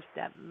believe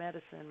that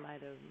medicine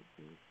might have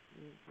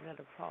let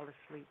her fall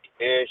asleep.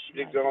 Yeah, she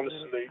did go Might on be to a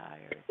little sleep.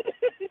 tired.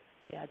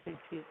 Yeah, I think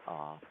she's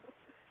off.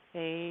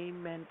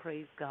 Amen.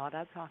 Praise God.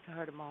 I'll talk to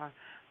her tomorrow.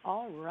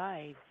 All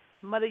right.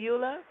 Mother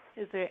Eula,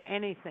 is there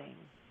anything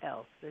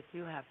else that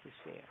you have to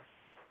share?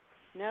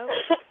 No,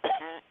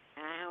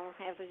 I don't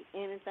have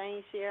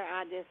anything to share.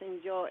 I just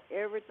enjoyed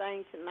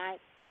everything tonight,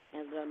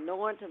 and the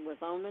anointing was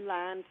on the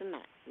line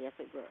tonight. Yes,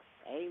 it was.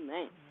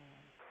 Amen.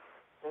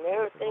 And Praise the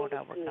everything Lord is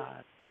our good.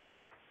 God.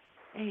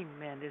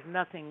 Amen. There's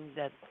nothing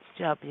that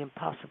shall be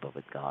impossible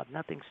with God.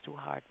 Nothing's too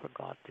hard for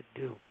God to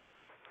do.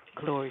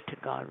 Glory to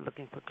God. We're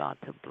looking for God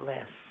to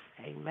bless.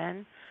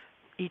 Amen.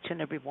 Each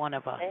and every one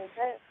of us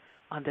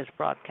on this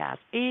broadcast.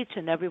 Each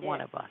and every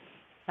one of us.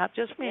 Not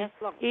just me. Yes,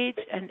 Lord. Each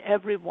and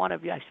every one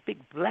of you. I speak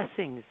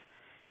blessings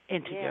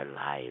into Yes. your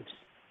lives.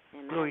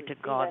 And Glory I to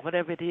receive God. it.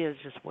 Whatever it is,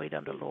 just wait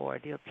on the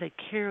Lord. He'll take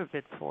care of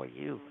it for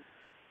you.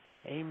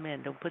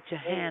 Amen. Don't put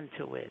your hand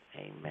to it.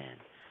 Amen.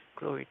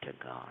 Glory to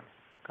God.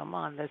 Come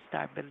on, let's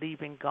start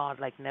believing God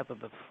like never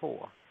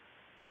before.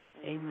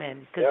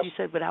 Amen. Because He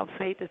said without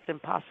faith it's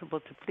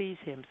impossible to please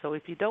Him. So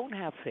if you don't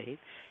have faith,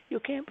 you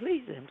can't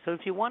please Him. So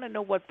if you want to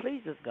know what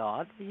pleases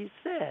God, He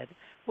said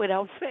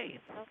without faith.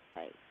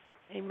 Okay.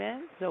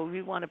 Amen. So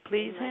we want to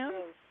please Him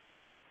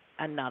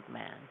and not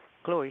man.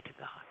 Glory to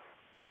God.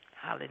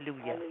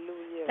 Hallelujah.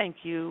 Hallelujah. Thank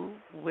you,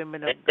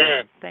 women of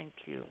God. Thank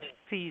you.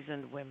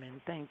 Seasoned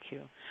women. Thank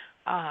you.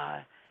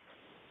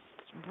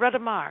 Brother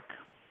Mark,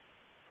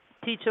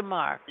 Teacher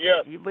Mark.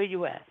 Yes. Where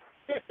you at?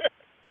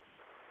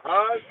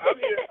 I'm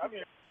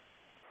here.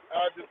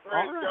 I just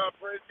praise All right. God.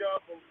 I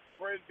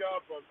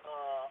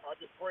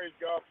just praise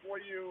God for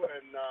you,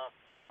 and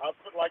I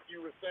felt like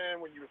you were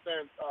saying when you were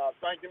saying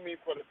thanking me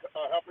for the,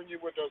 helping you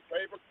with those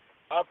papers.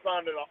 I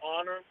found it an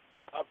honor.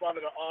 I found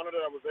it an honor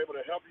that I was able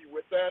to help you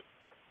with that.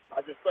 I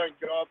just thank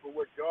God for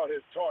what God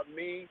has taught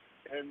me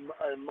in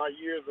my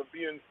years of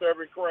being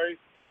serving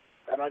Christ,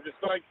 and I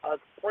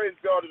praise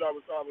God that I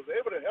was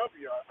able to help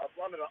you. I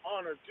found it an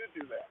honor to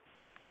do that.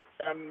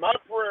 And my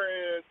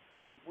prayer is,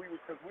 we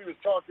was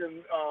talking,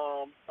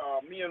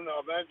 me and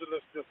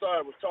Evangelist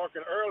Josiah was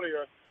talking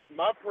earlier.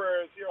 My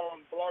prayer is here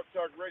on Blog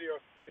Talk Radio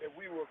that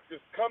we will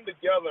just come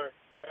together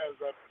as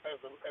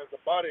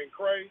a body in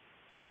Christ.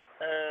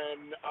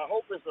 And I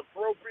hope it's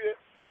appropriate.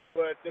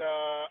 But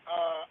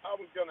I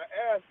was going to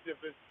ask if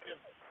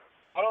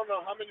I don't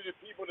know how many of the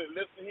people that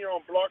listen here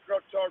on Blog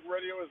Talk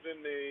Radio is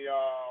in the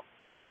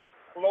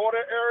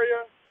Florida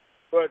area.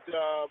 But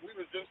we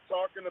was just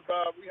talking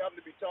about, we happen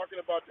to be talking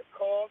about the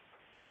cost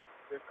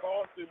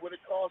and what it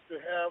costs to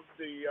have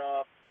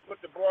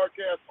put the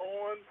broadcast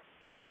on.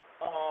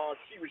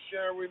 She was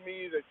sharing with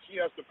me that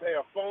she has to pay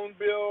a phone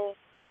bill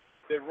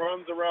that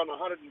runs around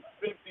 $150.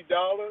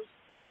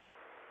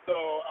 So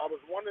I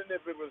was wondering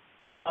if it was,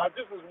 I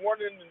just was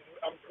wondering,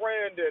 I'm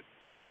praying that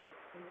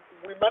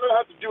we might not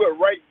have to do it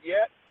right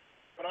yet,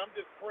 but I'm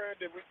just praying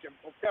that we can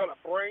kind of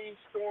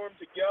brainstorm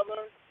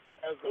together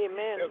as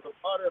a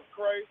body of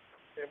Christ.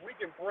 If we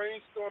can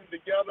brainstorm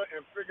together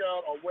and figure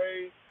out a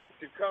way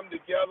to come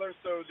together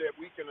so that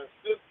we can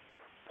assist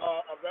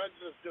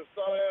Evangelist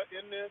Josiah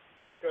in this,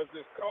 because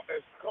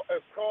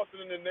it's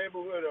costing in the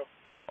neighborhood of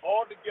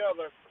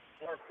altogether.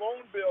 Her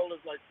phone bill is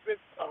like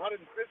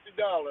 $150.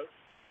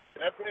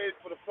 That pays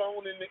for the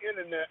phone and the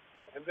internet,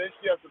 and then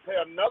she has to pay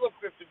another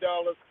 $50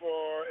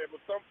 for it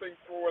was something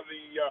for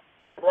the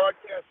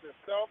broadcast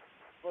itself,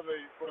 for the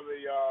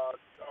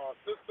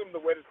system,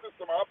 the way the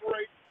system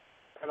operates.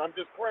 And I'm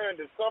just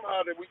praying that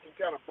somehow that we can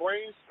kind of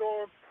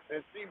brainstorm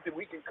and see that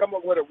we can come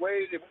up with a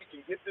way that we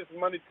can get this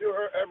money to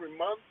her every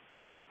month,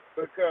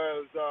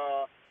 because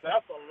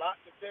that's a lot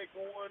to take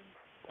on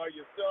by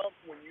yourself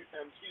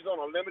and she's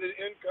on a limited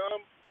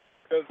income,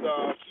 because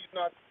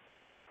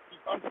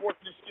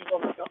unfortunately she's on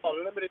a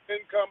limited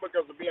income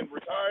because of being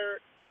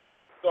retired.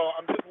 So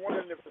I'm just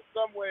wondering if there's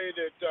some way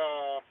that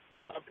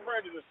I'm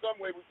praying that there's some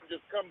way we can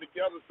just come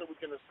together so we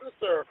can assist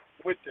her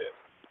with this.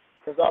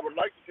 Because I would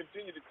like to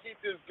continue to keep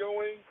this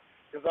going,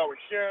 because I was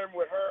sharing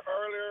with her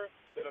earlier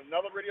that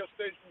another radio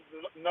station,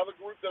 another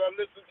group that I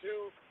listen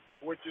to,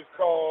 which is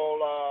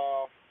called,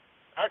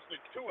 actually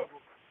two of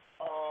them.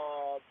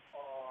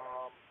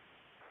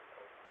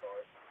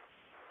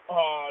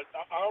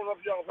 I don't know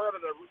if y'all heard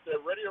of the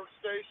radio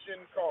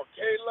station called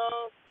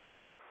K-Love,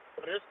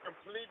 but it's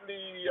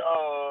completely,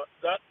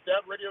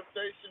 that radio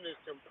station is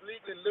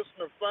completely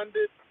listener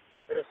funded.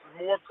 It's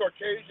more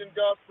Caucasian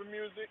gospel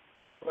music,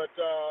 but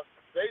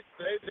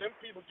them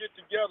people get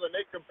together and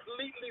they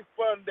completely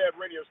fund that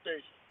radio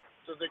station,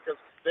 because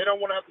they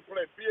don't want to have to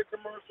play beer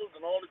commercials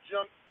and all the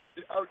junk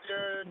out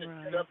there that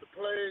you have to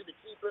play to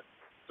keep it.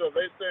 So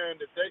they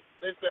saying that they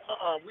say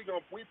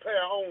we pay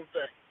our own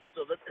thing.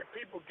 So that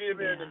people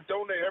give in and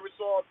donate every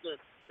so often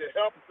to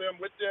help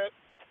them with that.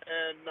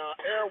 And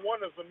Air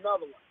One is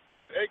another one.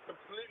 It's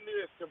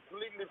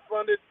completely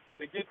funded.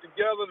 They get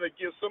together. They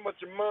give so much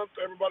a month.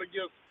 Everybody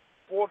gives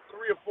 $3 or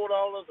 $4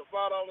 or $5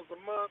 a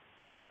month,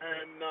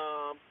 and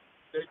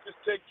they just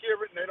take care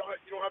of it. And they don't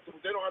have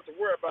to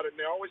worry about it. And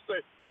they always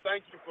say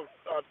thank you for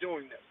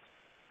doing this.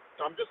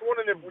 So I'm just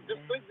wondering if we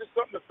just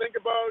something to think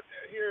about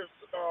here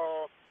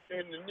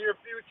in the near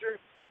future,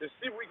 to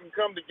see if we can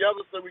come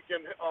together so we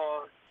can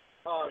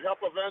help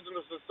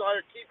Evangelist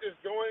Josiah keep this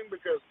going,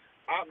 because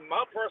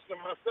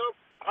myself,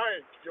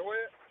 I enjoy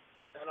it,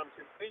 and I'm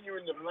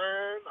continuing to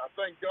learn. I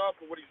thank God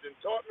for what he's been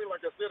taught me,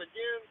 like I said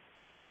again,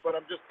 but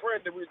I'm just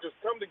praying that we just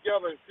come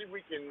together and see if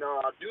we can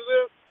do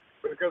this,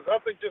 because I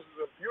think this is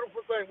a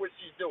beautiful thing what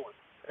she's doing,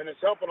 and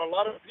it's helping a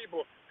lot of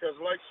people, because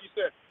like she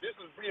said, this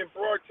is being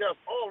broadcast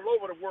all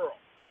over the world,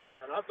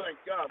 and I thank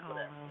God for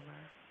that.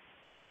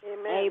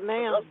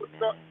 Amen. That's what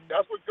God.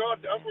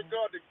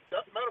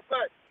 Matter of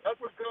fact, that's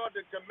what God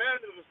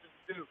commanded us to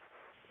do.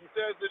 He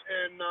says it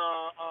in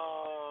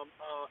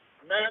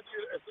Matthew,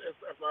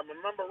 if I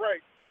remember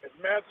right, it's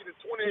Matthew the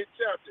 28th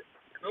chapter.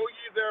 Go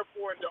ye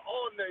therefore into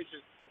all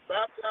nations,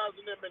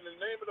 baptizing them in the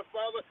name of the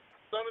Father,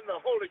 Son, and the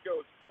Holy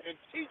Ghost, and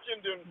teaching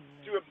them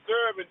to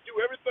observe and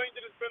do everything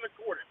that has been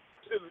according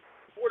to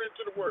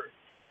the word.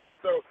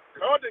 So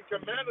God had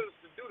commanded us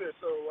to do this.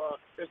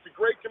 So it's the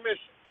Great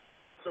Commission.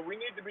 So we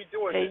need to be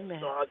doing this.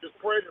 So I just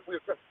pray that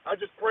we'll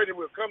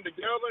come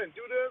together and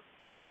do this.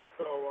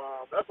 So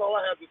that's all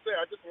I have to say.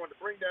 I just wanted to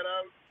bring that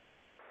out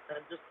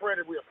and just pray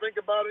that we'll think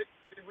about it,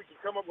 see if we can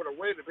come up with a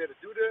way to be able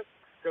to do this.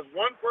 Because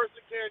one person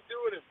can't do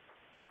it.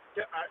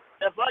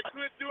 If I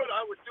could do it,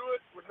 I would do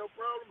it with no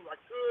problem. I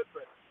could,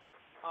 but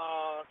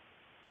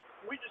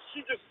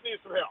she just needs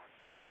some help.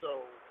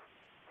 So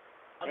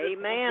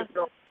Amen.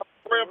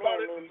 Pray about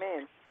it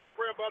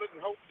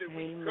and hope that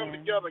we can come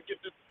together and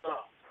get this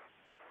done.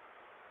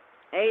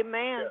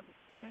 Amen.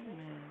 Yeah.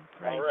 Amen.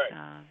 Praise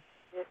God.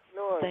 Yes,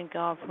 Lord. Thank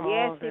God for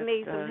Yes, all he that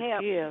needs some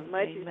help. give.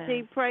 Much as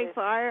she pray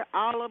for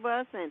all of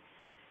us, and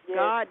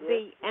God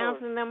be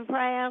answering them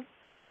prayers.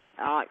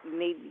 God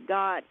need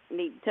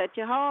to touch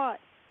your heart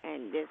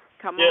and just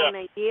come on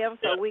and give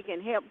so we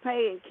can help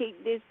pay and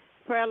keep this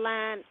prayer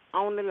line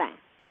on the line.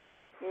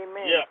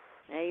 Amen. Yeah.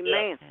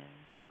 Amen.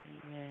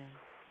 Amen.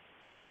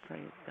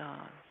 Praise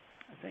God.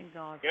 I thank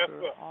God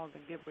for all the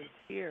givers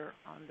here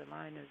on the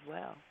line as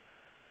well.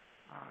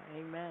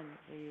 Amen.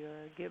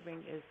 The giving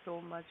is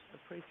so much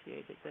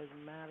appreciated.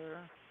 Doesn't matter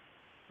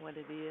what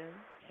it is.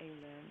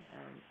 Amen.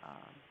 And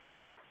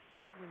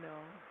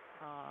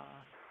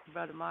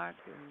Brother Mark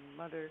and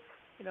Mother,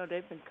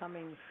 they've been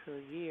coming for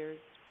years,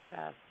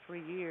 past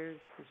 3 years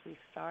since we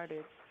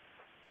started,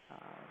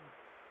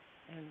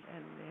 and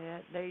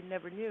they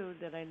never knew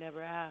that I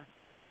never asked.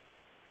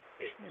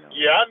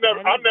 I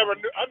never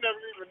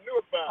even knew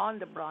about on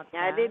the broadcast.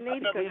 I didn't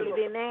either because we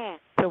didn't ask.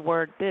 The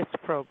word this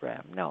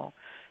program, no.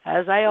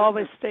 As I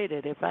always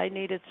stated, if I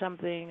needed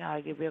something,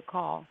 I'll give you a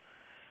call.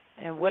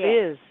 And what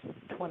is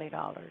 $20?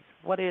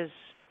 What is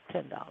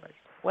 $10?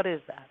 What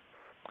is that?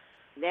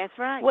 That's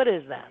right. What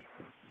is that?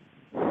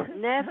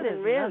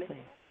 Nothing,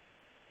 really.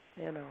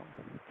 Nothing.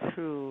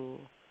 To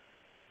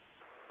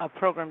a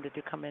program that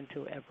you come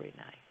into every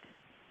night.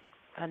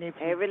 And if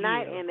every you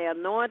night, give, and the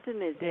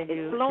anointing is then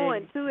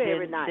flowing too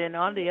every night. Then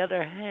on the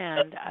other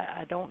hand,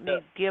 I don't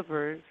need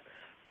givers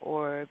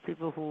or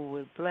people who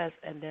will bless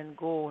and then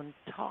go and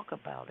talk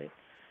about it.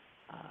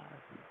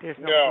 There's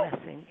no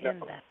blessing in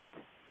that.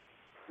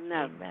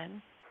 No.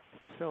 Amen.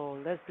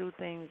 So let's do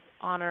things,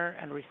 honor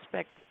and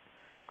respect.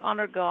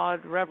 Honor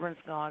God, reverence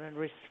God, and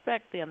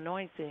respect the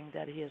anointing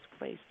that He has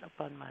placed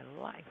upon my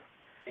life.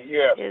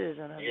 Yes. It is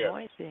an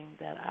anointing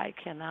that I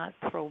cannot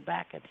throw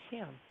back at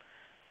Him.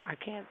 I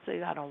can't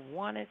say I don't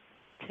want it,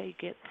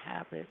 take it,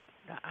 have it.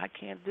 I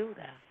can't do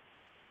that.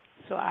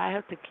 So I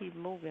have to keep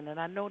moving, and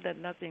I know that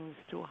nothing's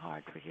too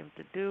hard for Him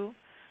to do,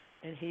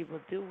 and He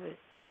will do it.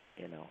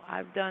 You know,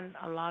 I've done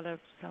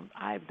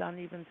I've done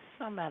even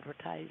some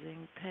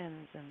advertising,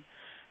 pens and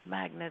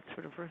magnets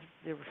for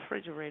the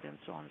refrigerator and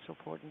so on and so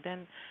forth. And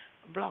then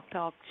Block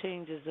Talk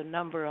changes the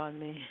number on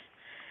me.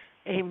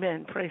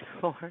 Amen. Praise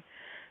the Lord.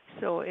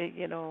 So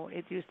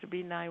it used to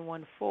be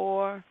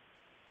 914.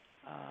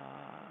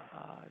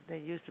 There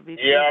used to be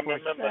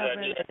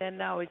 347, and then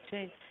now it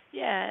changed.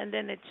 Yeah, and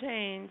then it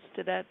changed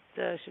to that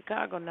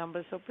Chicago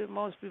number. So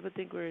most people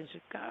think we're in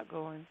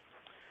Chicago, and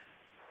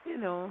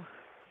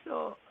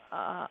so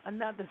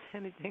not that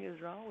anything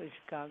is wrong with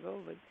Chicago,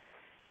 but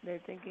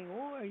they're thinking,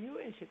 "Oh, are you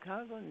in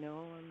Chicago?"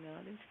 No, I'm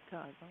not in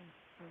Chicago.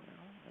 I'm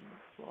in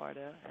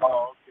Florida.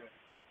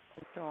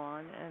 And so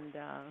on, and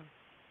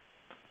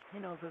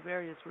for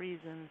various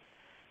reasons.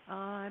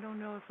 I don't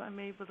know if I'm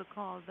able to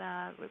call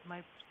that with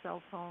my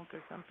cell phone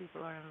because some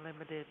people are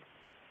unlimited.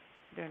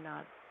 They're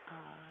not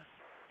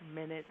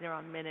minute. They're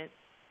on minutes,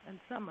 and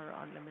some are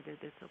unlimited.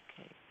 It's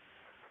okay.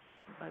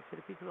 But for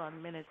the people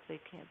on minutes, they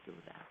can't do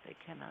that. They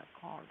cannot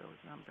call those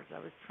numbers. I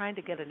was trying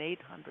to get an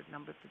 800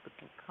 number people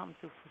can come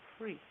to for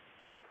free.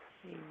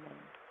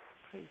 Amen.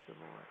 Praise the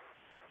Lord.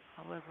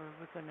 However,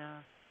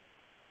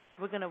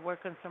 we're gonna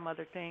work on some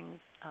other things.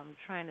 I'm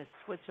trying to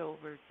switch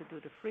over to do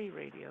the free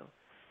radio.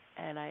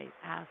 And I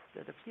asked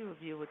that a few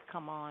of you would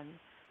come on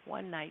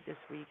one night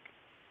this week.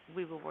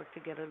 We will work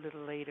together a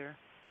little later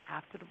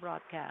after the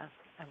broadcast,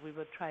 and we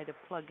will try to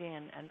plug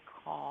in and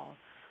call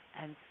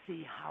and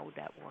see how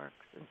that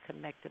works and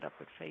connect it up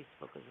with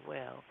Facebook as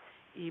well,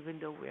 even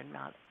though we're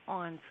not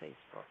on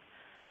Facebook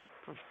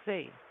per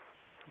se,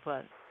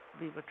 but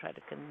we will try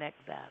to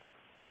connect that,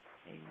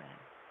 amen,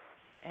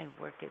 and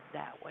work it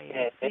that way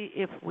and see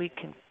if we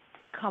can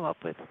come up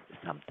with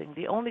something.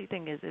 The only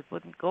thing is it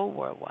wouldn't go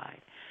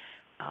worldwide.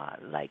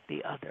 Like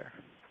the other,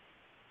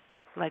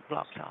 like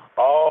Block Talk.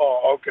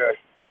 Oh, okay.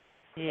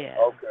 Yeah.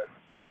 Okay.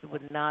 It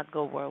would not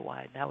go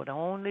worldwide. That would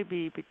only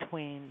be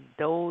between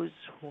those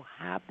who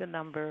have the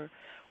number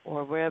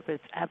or wherever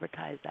it's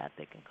advertised that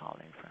they can call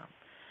in from.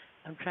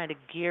 I'm trying to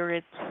gear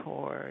it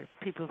for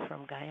people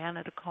from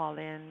Guyana to call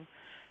in,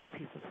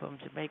 people from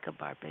Jamaica,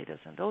 Barbados,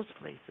 and those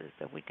places,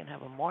 that we can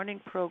have a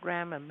morning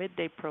program, a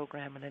midday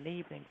program, and an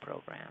evening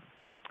program.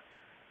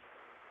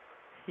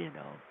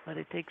 But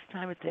it takes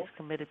time, it takes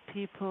committed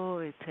people,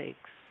 it takes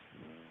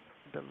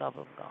the love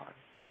of God.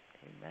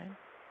 Amen.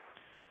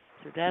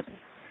 So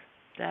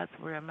that's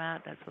where I'm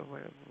at. That's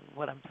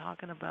what I'm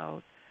talking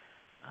about.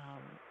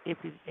 If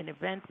it's an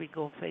event, we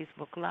go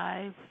Facebook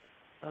Live.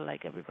 I'd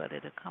like everybody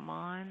to come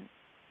on,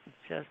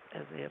 just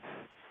as if,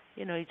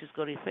 you just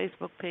go to your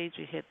Facebook page,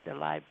 you hit the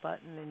live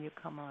button, and you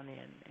come on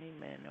in.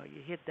 Amen. Or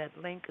you hit that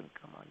link and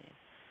come on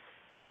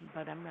in.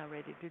 But I'm not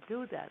ready to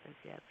do that as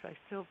yet.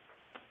 So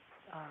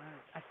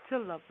I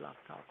still love Block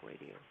Talk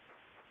Radio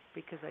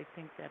because I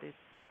think that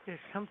there's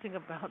something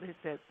about it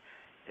that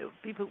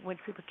when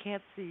people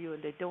can't see you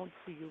and they don't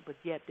see you, but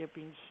yet they're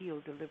being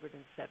healed, delivered,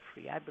 and set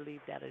free. I believe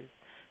that is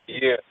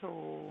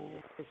so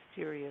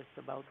mysterious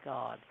about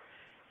God.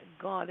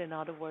 God, in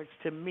other words,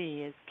 to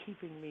me, is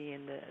keeping me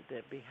in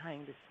the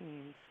behind the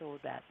scenes so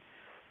that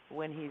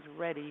when He's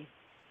ready,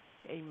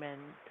 amen,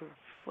 to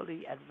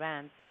fully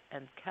advance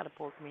and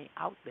catapult me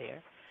out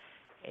there,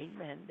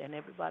 amen, then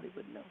everybody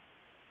would know.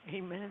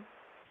 Amen.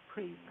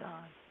 Praise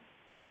God.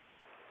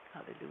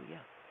 Hallelujah.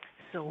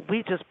 So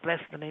we just bless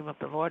the name of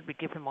the Lord. We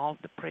give Him all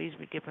the praise.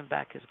 We give Him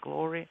back His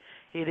glory.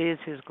 It is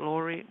His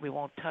glory. We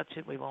won't touch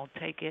it. We won't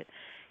take it.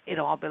 It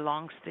all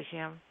belongs to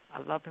Him.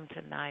 I love Him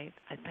tonight.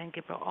 I thank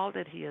Him for all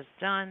that He has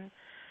done.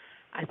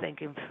 I thank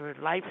Him for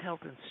life,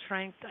 health, and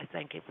strength. I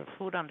thank Him for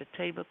food on the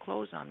table,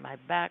 clothes on my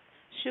back,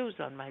 shoes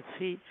on my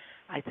feet.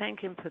 I thank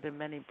Him for the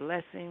many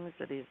blessings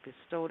that He has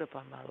bestowed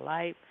upon my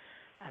life.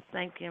 I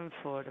thank Him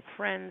for the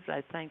friends.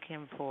 I thank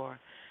Him for,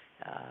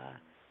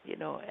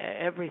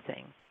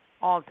 everything,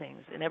 all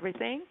things. In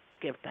everything,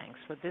 give thanks.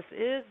 For this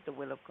is the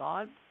will of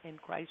God in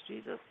Christ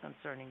Jesus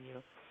concerning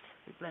you.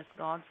 We bless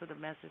God for the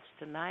message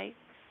tonight,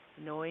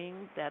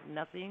 knowing that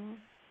nothing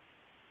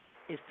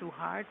is too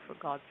hard for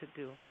God to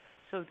do.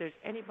 So if there's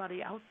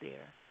anybody out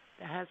there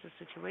that has a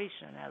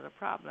situation, has a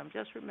problem,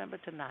 just remember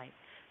tonight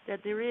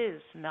that there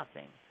is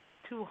nothing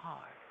too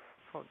hard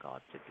for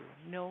God to do.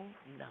 No,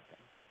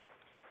 nothing.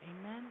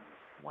 Amen.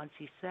 Once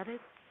He said it,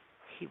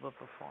 He will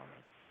perform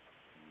it.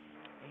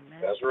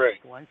 Amen. That's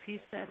right. Once He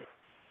said it,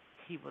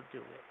 He will do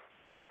it.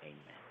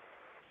 Amen.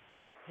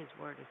 His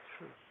word is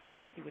true.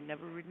 He would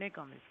never renege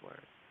on His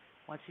word.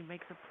 Once He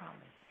makes a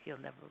promise,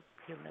 He'll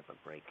never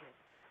break it.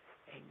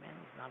 Amen.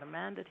 He's not a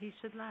man that He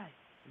should lie.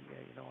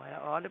 You know,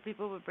 other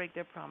people would break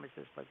their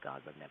promises, but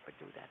God would never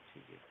do that to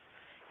you.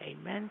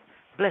 Amen.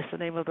 Bless the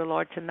name of the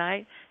Lord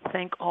tonight.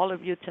 Thank all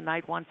of you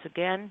tonight once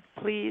again.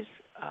 Please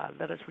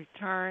let us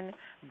return,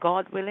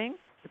 God willing,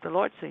 if the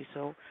Lord says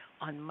so,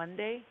 on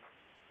Monday.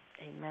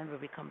 Amen. Where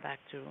we come back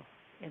to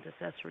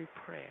intercessory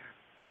prayer.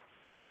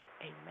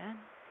 Amen.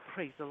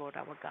 Praise the Lord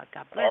our God.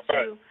 God bless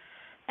you.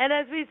 And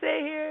as we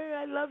say here,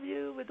 I love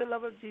you with the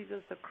love of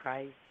Jesus the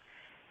Christ.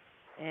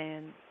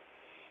 And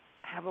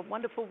have a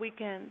wonderful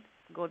weekend.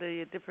 Go to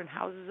your different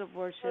houses of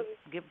worship.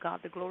 Give God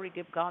the glory.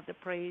 Give God the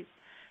praise.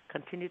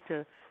 Continue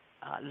to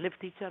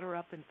lift each other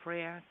up in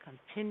prayer.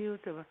 Continue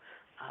to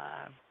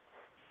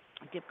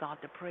give God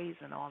the praise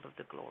and all of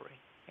the glory.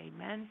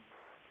 Amen.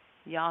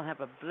 Y'all have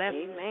a blessed,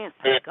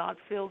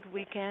 God-filled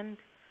weekend.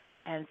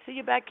 And see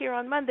you back here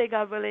on Monday,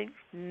 God willing.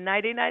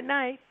 Nighty night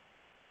night.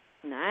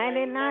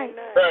 Nighty night.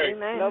 Nighty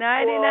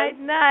night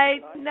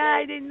night.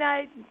 Nighty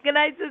night. Good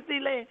night, Sister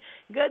Elaine.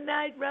 Good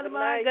night, Brother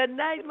Mark. Good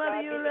night,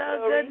 Mother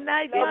Eula. Good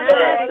night, Mother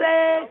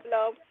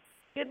Leslie.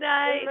 Good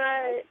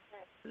night.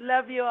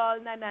 Love you all.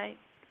 Night night.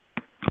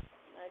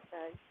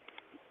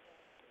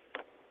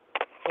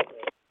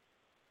 Night.